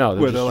 No,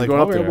 Where they're like,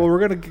 going up there. well,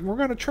 we're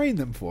gonna train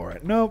them for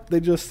it. Nope, they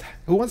just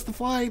who wants to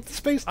fly to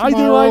space I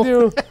tomorrow?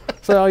 do.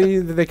 So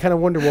they kind of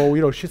wonder,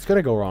 well, shit's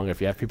gonna go wrong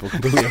if you have people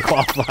completely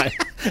unqualified.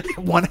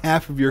 One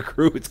half of your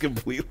crew is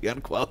completely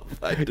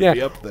unqualified to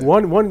be up there.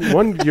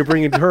 One you're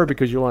bringing her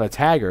because you want to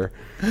tag her,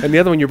 and the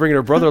other one you're bringing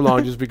her brother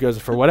along just because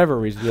for whatever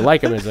reason you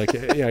like him. It's like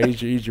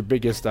he's your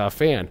biggest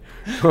fan.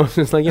 So it's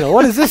just like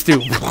what does this do?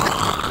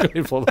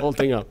 They pull the whole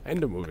thing up.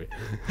 End of movie.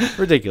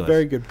 Ridiculous.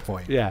 Very good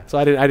point. Yeah. So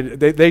I didn't.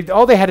 They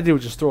all they had to do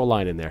was just throw a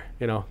line in there.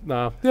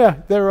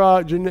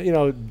 They're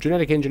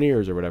genetic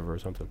engineers or whatever or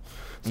something.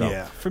 So,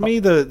 yeah. For me,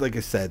 like I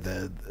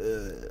said,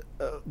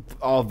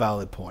 all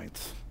valid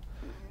points.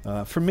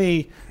 For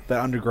me,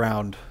 that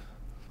underground,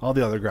 all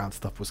the underground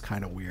stuff was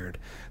kind of weird.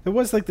 There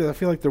was I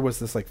feel like there was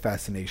this like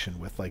fascination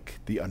with like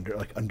the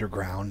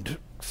underground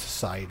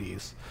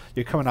societies.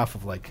 You're coming off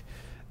of like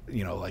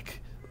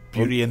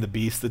Beauty and the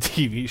Beast, the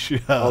TV show.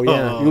 Oh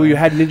yeah, you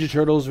had Ninja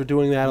Turtles were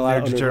doing that a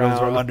lot. Ninja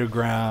Turtles were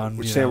underground.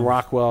 With Sam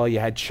Rockwell, you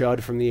had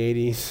Chud from the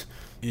 '80s.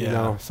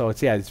 Yeah. So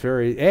it's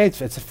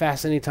it's a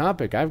fascinating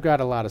topic. I've got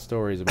a lot of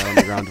stories about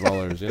underground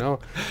dwellers.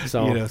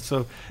 So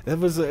so it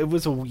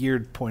was a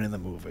weird point in the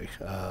movie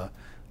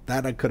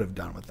that I could have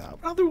done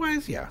without. But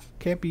otherwise,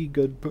 can't be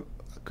good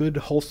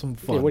wholesome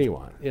fun. Yeah, what do you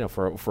want?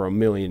 For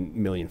 $1.5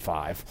 million.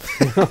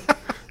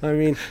 I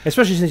mean,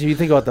 especially since if you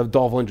think about the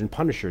Dolph Lundgren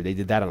Punisher, they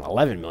did that on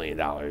 $11 million.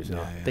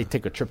 They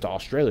took a trip to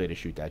Australia to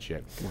shoot that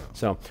shit. Wow.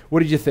 So, what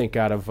did you think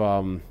out of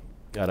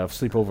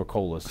sleepover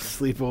colas?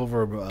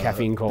 Sleepover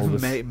caffeine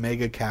colas,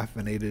 mega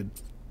caffeinated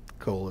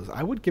colas.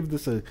 I would give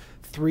this a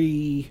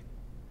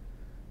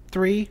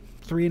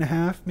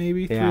 3.5,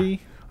 maybe 3.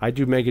 I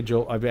do I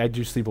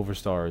do Sleepover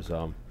Stars.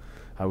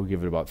 I would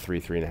give it about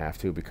 3.5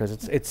 too, because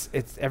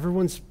it's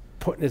everyone's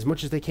putting as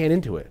much as they can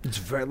into it. It's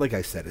very, like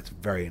I said, it's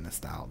very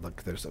nostalgic.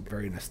 Like there's a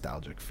very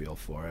nostalgic feel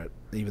for it,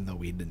 even though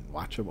we didn't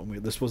watch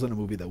it this wasn't a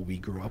movie that we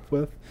grew up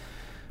with.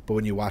 But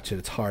when you watch it,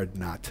 it's hard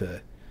not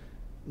to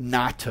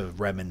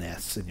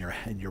reminisce in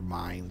your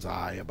mind's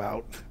eye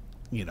about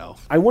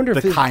I wonder if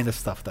the this- kind of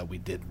stuff that we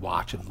did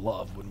watch and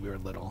love when we were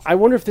little. I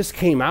wonder if this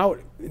came out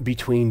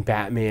between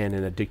Batman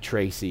and a Dick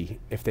Tracy,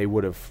 if they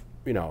would have,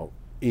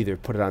 either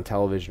put it on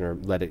television or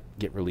let it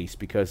get released.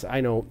 Because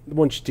I know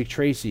once Dick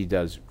Tracy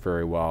does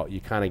very well,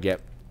 you kind of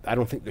get. I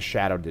don't think The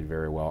Shadow did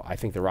very well. I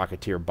think The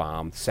Rocketeer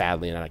bombed,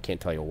 sadly, and I can't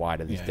tell you why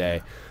to this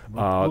day.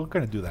 We're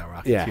going to do that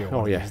Rocketeer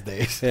one of these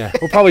days. Yeah,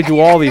 we'll probably do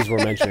all these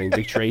we're mentioning: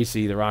 Dick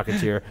Tracy, The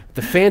Rocketeer,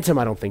 The Phantom.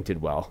 I don't think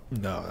did well.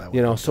 No,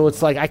 that So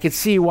it's like I could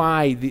see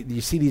why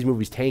you see these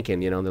movies tanking.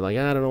 They're like,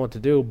 I don't know what to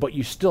do, but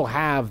you still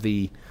have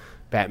the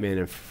Batman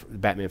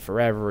and Batman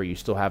Forever. You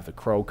still have the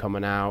Crow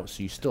coming out,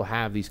 so you still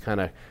have these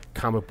kind of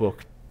comic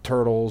book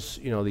turtles.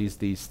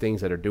 These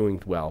things that are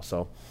doing well.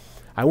 So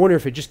I wonder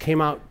if it just came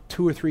out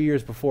 2 or 3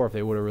 years before, if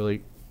they would have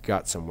really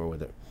got somewhere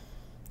with it,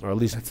 or at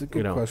least That's a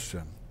good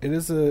question. It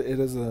is a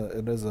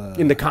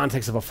in the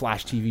context of a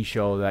Flash TV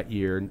show that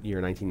year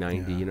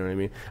 1990. You know what I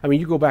mean? I mean,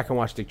 you go back and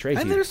watch Dick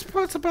Tracy. And there's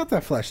parts about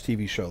that Flash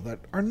TV show that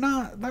are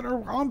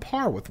on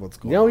par with what's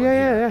going Oh, on.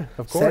 yeah,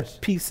 of course.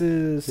 Set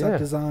pieces, set Yeah.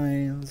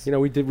 designs.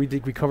 We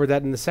covered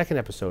that in the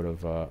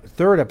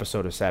third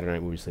episode of Saturday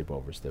Night Movie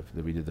Sleepovers.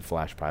 That we did the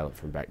Flash pilot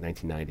from back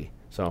 1990.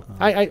 So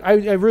I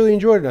really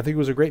enjoyed it. I think it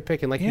was a great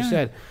pick. And like you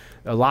said,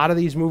 a lot of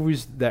these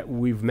movies that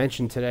we've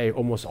mentioned today,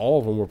 almost all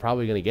of them, we're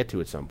probably going to get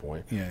to at some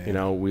point.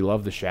 We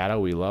love The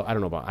Shadow. I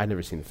don't know about. I've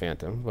never seen The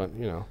Phantom, but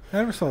I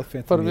never saw the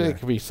Phantom. But either. it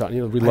could be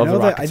something. We love The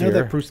Rocketeer. I know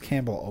that Bruce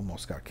Campbell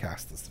almost got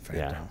cast as the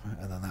Phantom,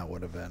 and then that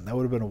would have been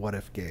a what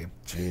if game.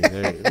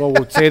 Well,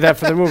 we'll say that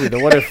for the movie, the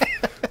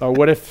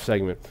what if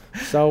segment.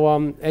 So,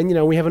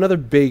 and we have another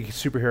big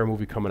superhero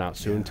movie coming out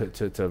soon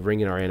to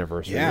ring in our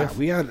anniversary. Yeah,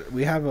 with.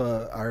 we have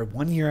our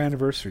 1 year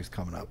anniversary is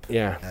coming up.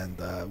 Yeah,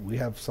 and we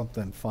have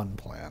something fun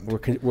planned.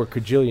 We're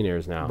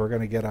cajillionaires now. We're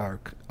gonna get our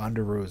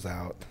underoos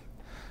out.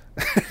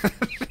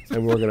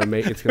 And we're gonna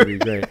it's gonna be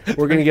great.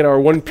 We're gonna get our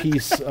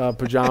one-piece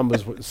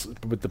pajamas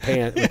with the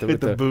pant, with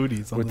the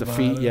booties, with the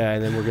feet,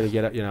 and then we're gonna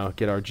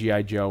get our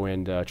GI Joe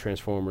and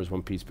Transformers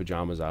one-piece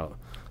pajamas out,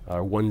 our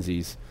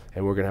onesies,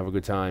 and we're gonna have a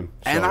good time.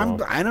 And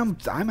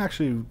I'm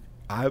actually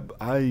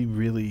I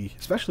really,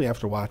 especially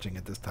after watching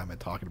it this time and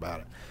talking about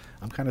it,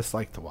 I'm kind of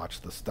psyched to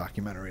watch this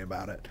documentary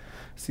about it.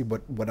 See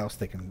what else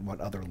what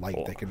other light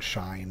they can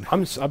shine.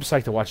 I'm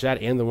psyched to watch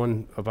that and the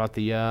one about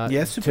the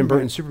Tim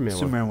Burton Superman one.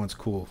 Superman one's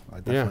cool. I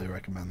definitely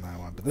recommend that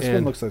one. But this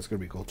one looks like it's going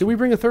to be cool too. Did we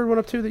bring a third one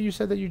up too that you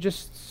said that you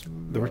just...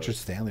 The Richard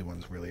Stanley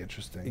one's really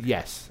interesting.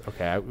 Yes.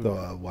 Okay.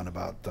 The one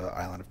about the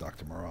Island of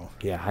Dr. Moreau.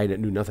 Yeah, I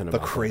knew nothing about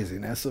the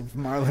craziness of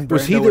Marlon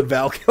Was he Brando and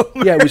Val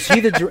Kilmer. Yeah, was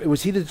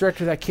he the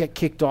director that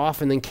kicked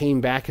off and then came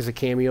back as a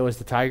cameo as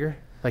the Tiger?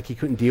 Like he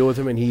couldn't deal with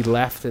him and he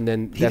left, and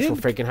then that's where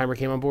Frankenheimer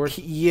came on board?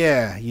 He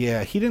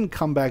didn't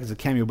come back as a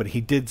cameo, but he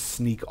did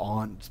sneak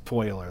on,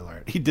 spoiler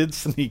alert, he did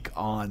sneak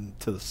on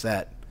to the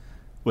set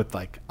with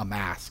like a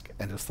mask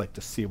and just like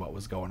to see what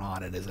was going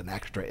on and as an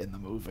extra in the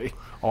movie.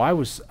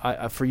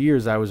 For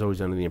years I was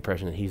always under the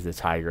impression that he's the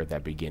Tiger at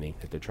that beginning,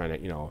 that they're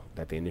trying to,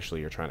 that they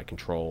initially are trying to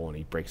control, and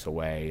he breaks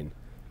away. And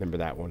remember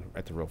that one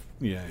at the real?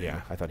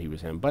 Yeah. I thought he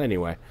was him, but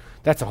anyway,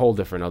 that's a whole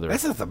different other.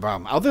 This is the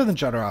problem. Other than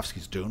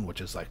Jodorowsky's Dune,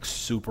 which is like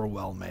super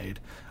well made,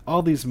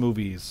 all these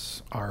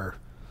movies are,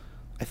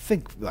 I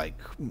think,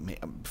 like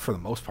for the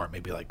most part,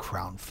 maybe like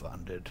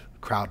crowdfunded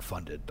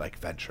like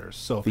ventures.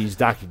 So these these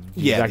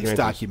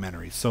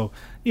documentaries. So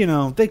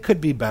they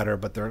could be better,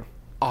 but they're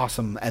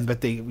awesome,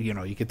 but they,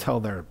 you could tell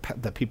the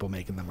people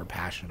making them are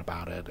passionate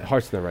about it. And,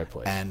 heart's in the right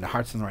place. And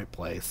heart's in the right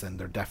place, and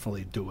they're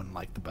definitely doing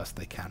like the best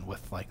they can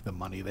with like the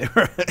money they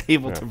were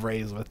able to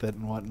raise with it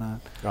and whatnot.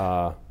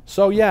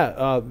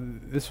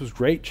 This was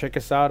great. Check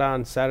us out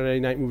on Saturday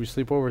Night Movie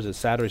Sleepovers at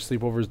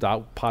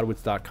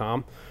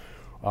SaturdaySleepovers.podwits.com.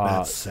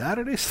 That's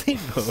Saturday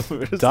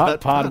Sleepovers.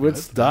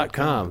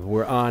 .podwits.com.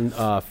 We're on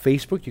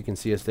Facebook. You can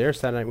see us there,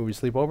 Saturday Night Movie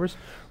Sleepovers.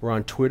 We're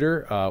on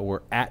Twitter.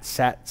 We're at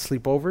Sat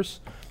Sleepovers.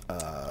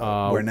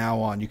 We're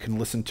now on. You can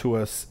listen to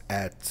us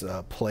at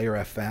Player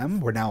FM.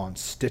 We're now on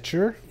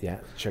Stitcher. Yeah,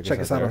 check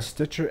us out on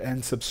Stitcher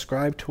and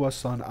subscribe to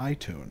us on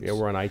iTunes. Yeah,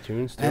 we're on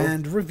iTunes too.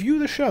 And review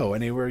the show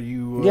anywhere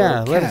you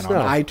can. Let us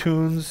know. On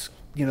iTunes.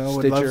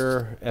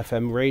 Stitcher,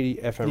 FM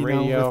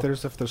radio.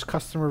 If there's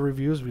customer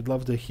reviews, we'd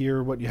love to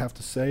hear what you have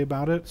to say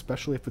about it,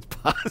 especially if it's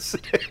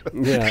positive.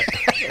 Yeah,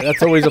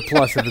 that's always a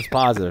plus if it's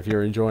positive. If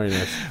you're enjoying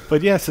it.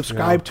 But yeah,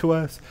 subscribe to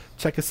us.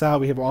 Check us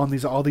out. We have all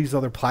these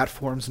other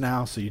platforms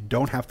now, so you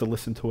don't have to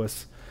listen to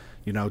us,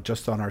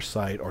 just on our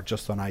site or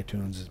just on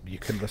iTunes. You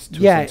can listen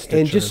to us on Stitcher.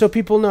 And just so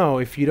people know,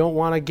 if you don't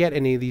want to get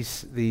any of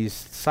these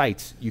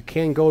sites, you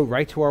can go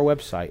right to our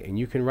website and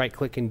you can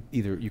right-click and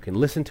either you can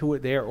listen to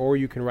it there, or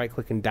you can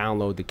right-click and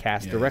download the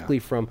cast directly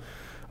from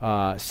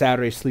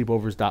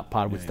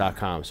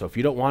SaturdaySleepovers.podwits.com. So if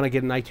you don't want to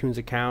get an iTunes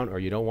account, or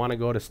you don't want to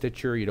go to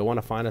Stitcher, you don't want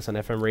to find us on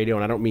FM radio,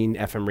 and I don't mean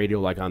FM radio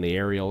like on the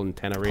aerial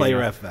antenna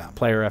radio.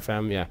 Player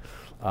FM, yeah.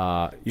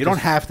 You don't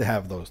have to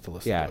have those to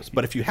listen to us,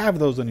 but if you have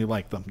those and you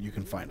like them, you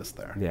can find us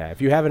there. Yeah,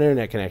 if you have an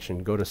internet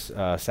connection, go to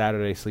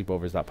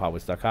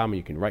SaturdaySleepovers.podwits.com, and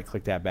you can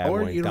right-click that bad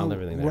boy and download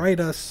everything there.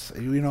 Write us.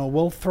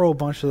 We'll throw a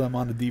bunch of them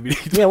on the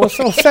DVD. Yeah, we'll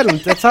send them.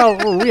 That's how.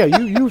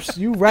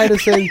 You write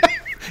us in.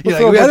 You're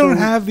throw a like, I bunch don't of-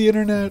 have the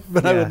internet,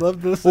 but I Yeah. would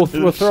love to listen to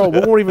We'll this throw. show. We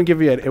won't even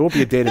give you. It won't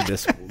be a data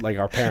disc like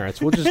our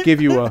parents. We'll just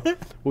give you a.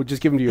 We'll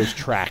just give them to you as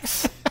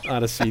tracks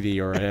on a CD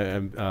or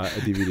a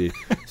DVD.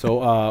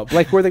 So,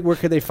 Blake, where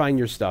can they find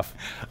your stuff?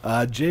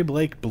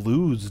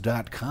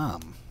 jblakeblues.com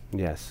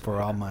Yes.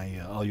 for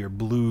all your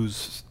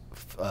blues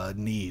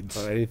needs.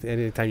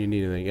 Anytime you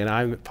need anything. And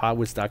I'm at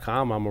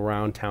podwits.com. I'm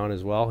around town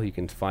as well. You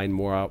can find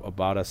more out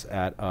about us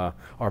at our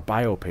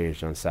bio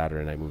page on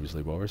Saturday Night Movie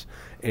Sleepovers.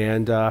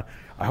 And I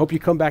hope you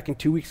come back in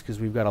 2 weeks because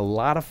we've got a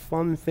lot of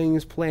fun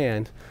things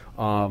planned.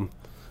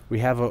 We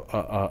have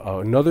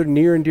another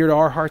near and dear to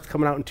our hearts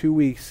coming out in 2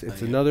 weeks.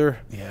 It's another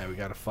Yeah, we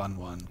got a fun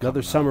one.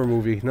 another coming summer up.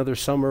 movie. Another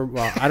summer.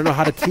 I don't know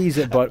how to tease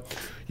it, but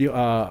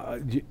I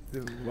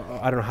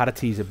don't know how to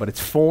tease it, but it's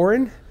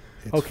foreign.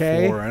 It's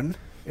okay. foreign.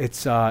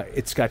 It's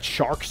got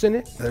sharks in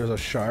it. There's a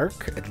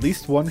shark, at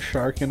least one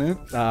shark in it.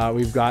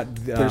 We've got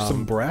There's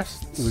some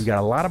breasts. We've got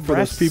a lot of for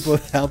breasts, those people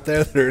out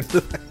there that are into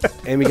that.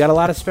 and we got a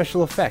lot of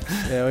special effects.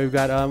 We've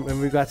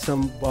got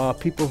some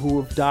people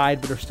who have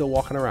died but are still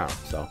walking around.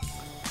 So,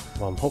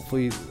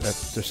 hopefully,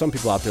 there's some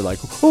people out there like,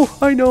 oh,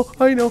 I know.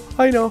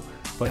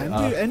 But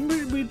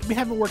And we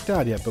haven't worked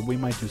out yet, but we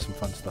might do some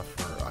fun stuff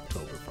for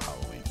October for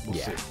Halloween. We'll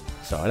yeah, see.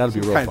 so that'll be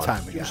What real kind of fun.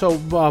 time we got? So,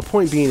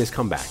 point being is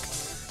come back.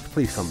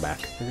 Please come back.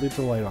 We'll leave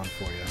the light on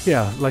for you.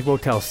 Yeah, like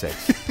Motel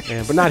 6.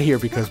 But not here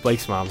because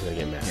Blake's mom's going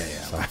to get mad.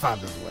 My mom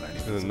doesn't want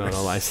anything. No,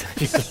 lies.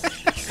 You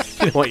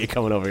don't want you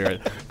coming over here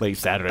late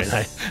Saturday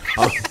night.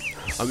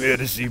 I'm here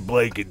to see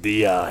Blake and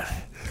Dion.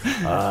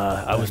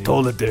 I was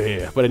told that they're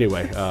here. But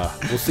anyway,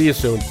 we'll see you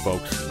soon,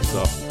 folks. So.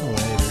 All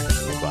right.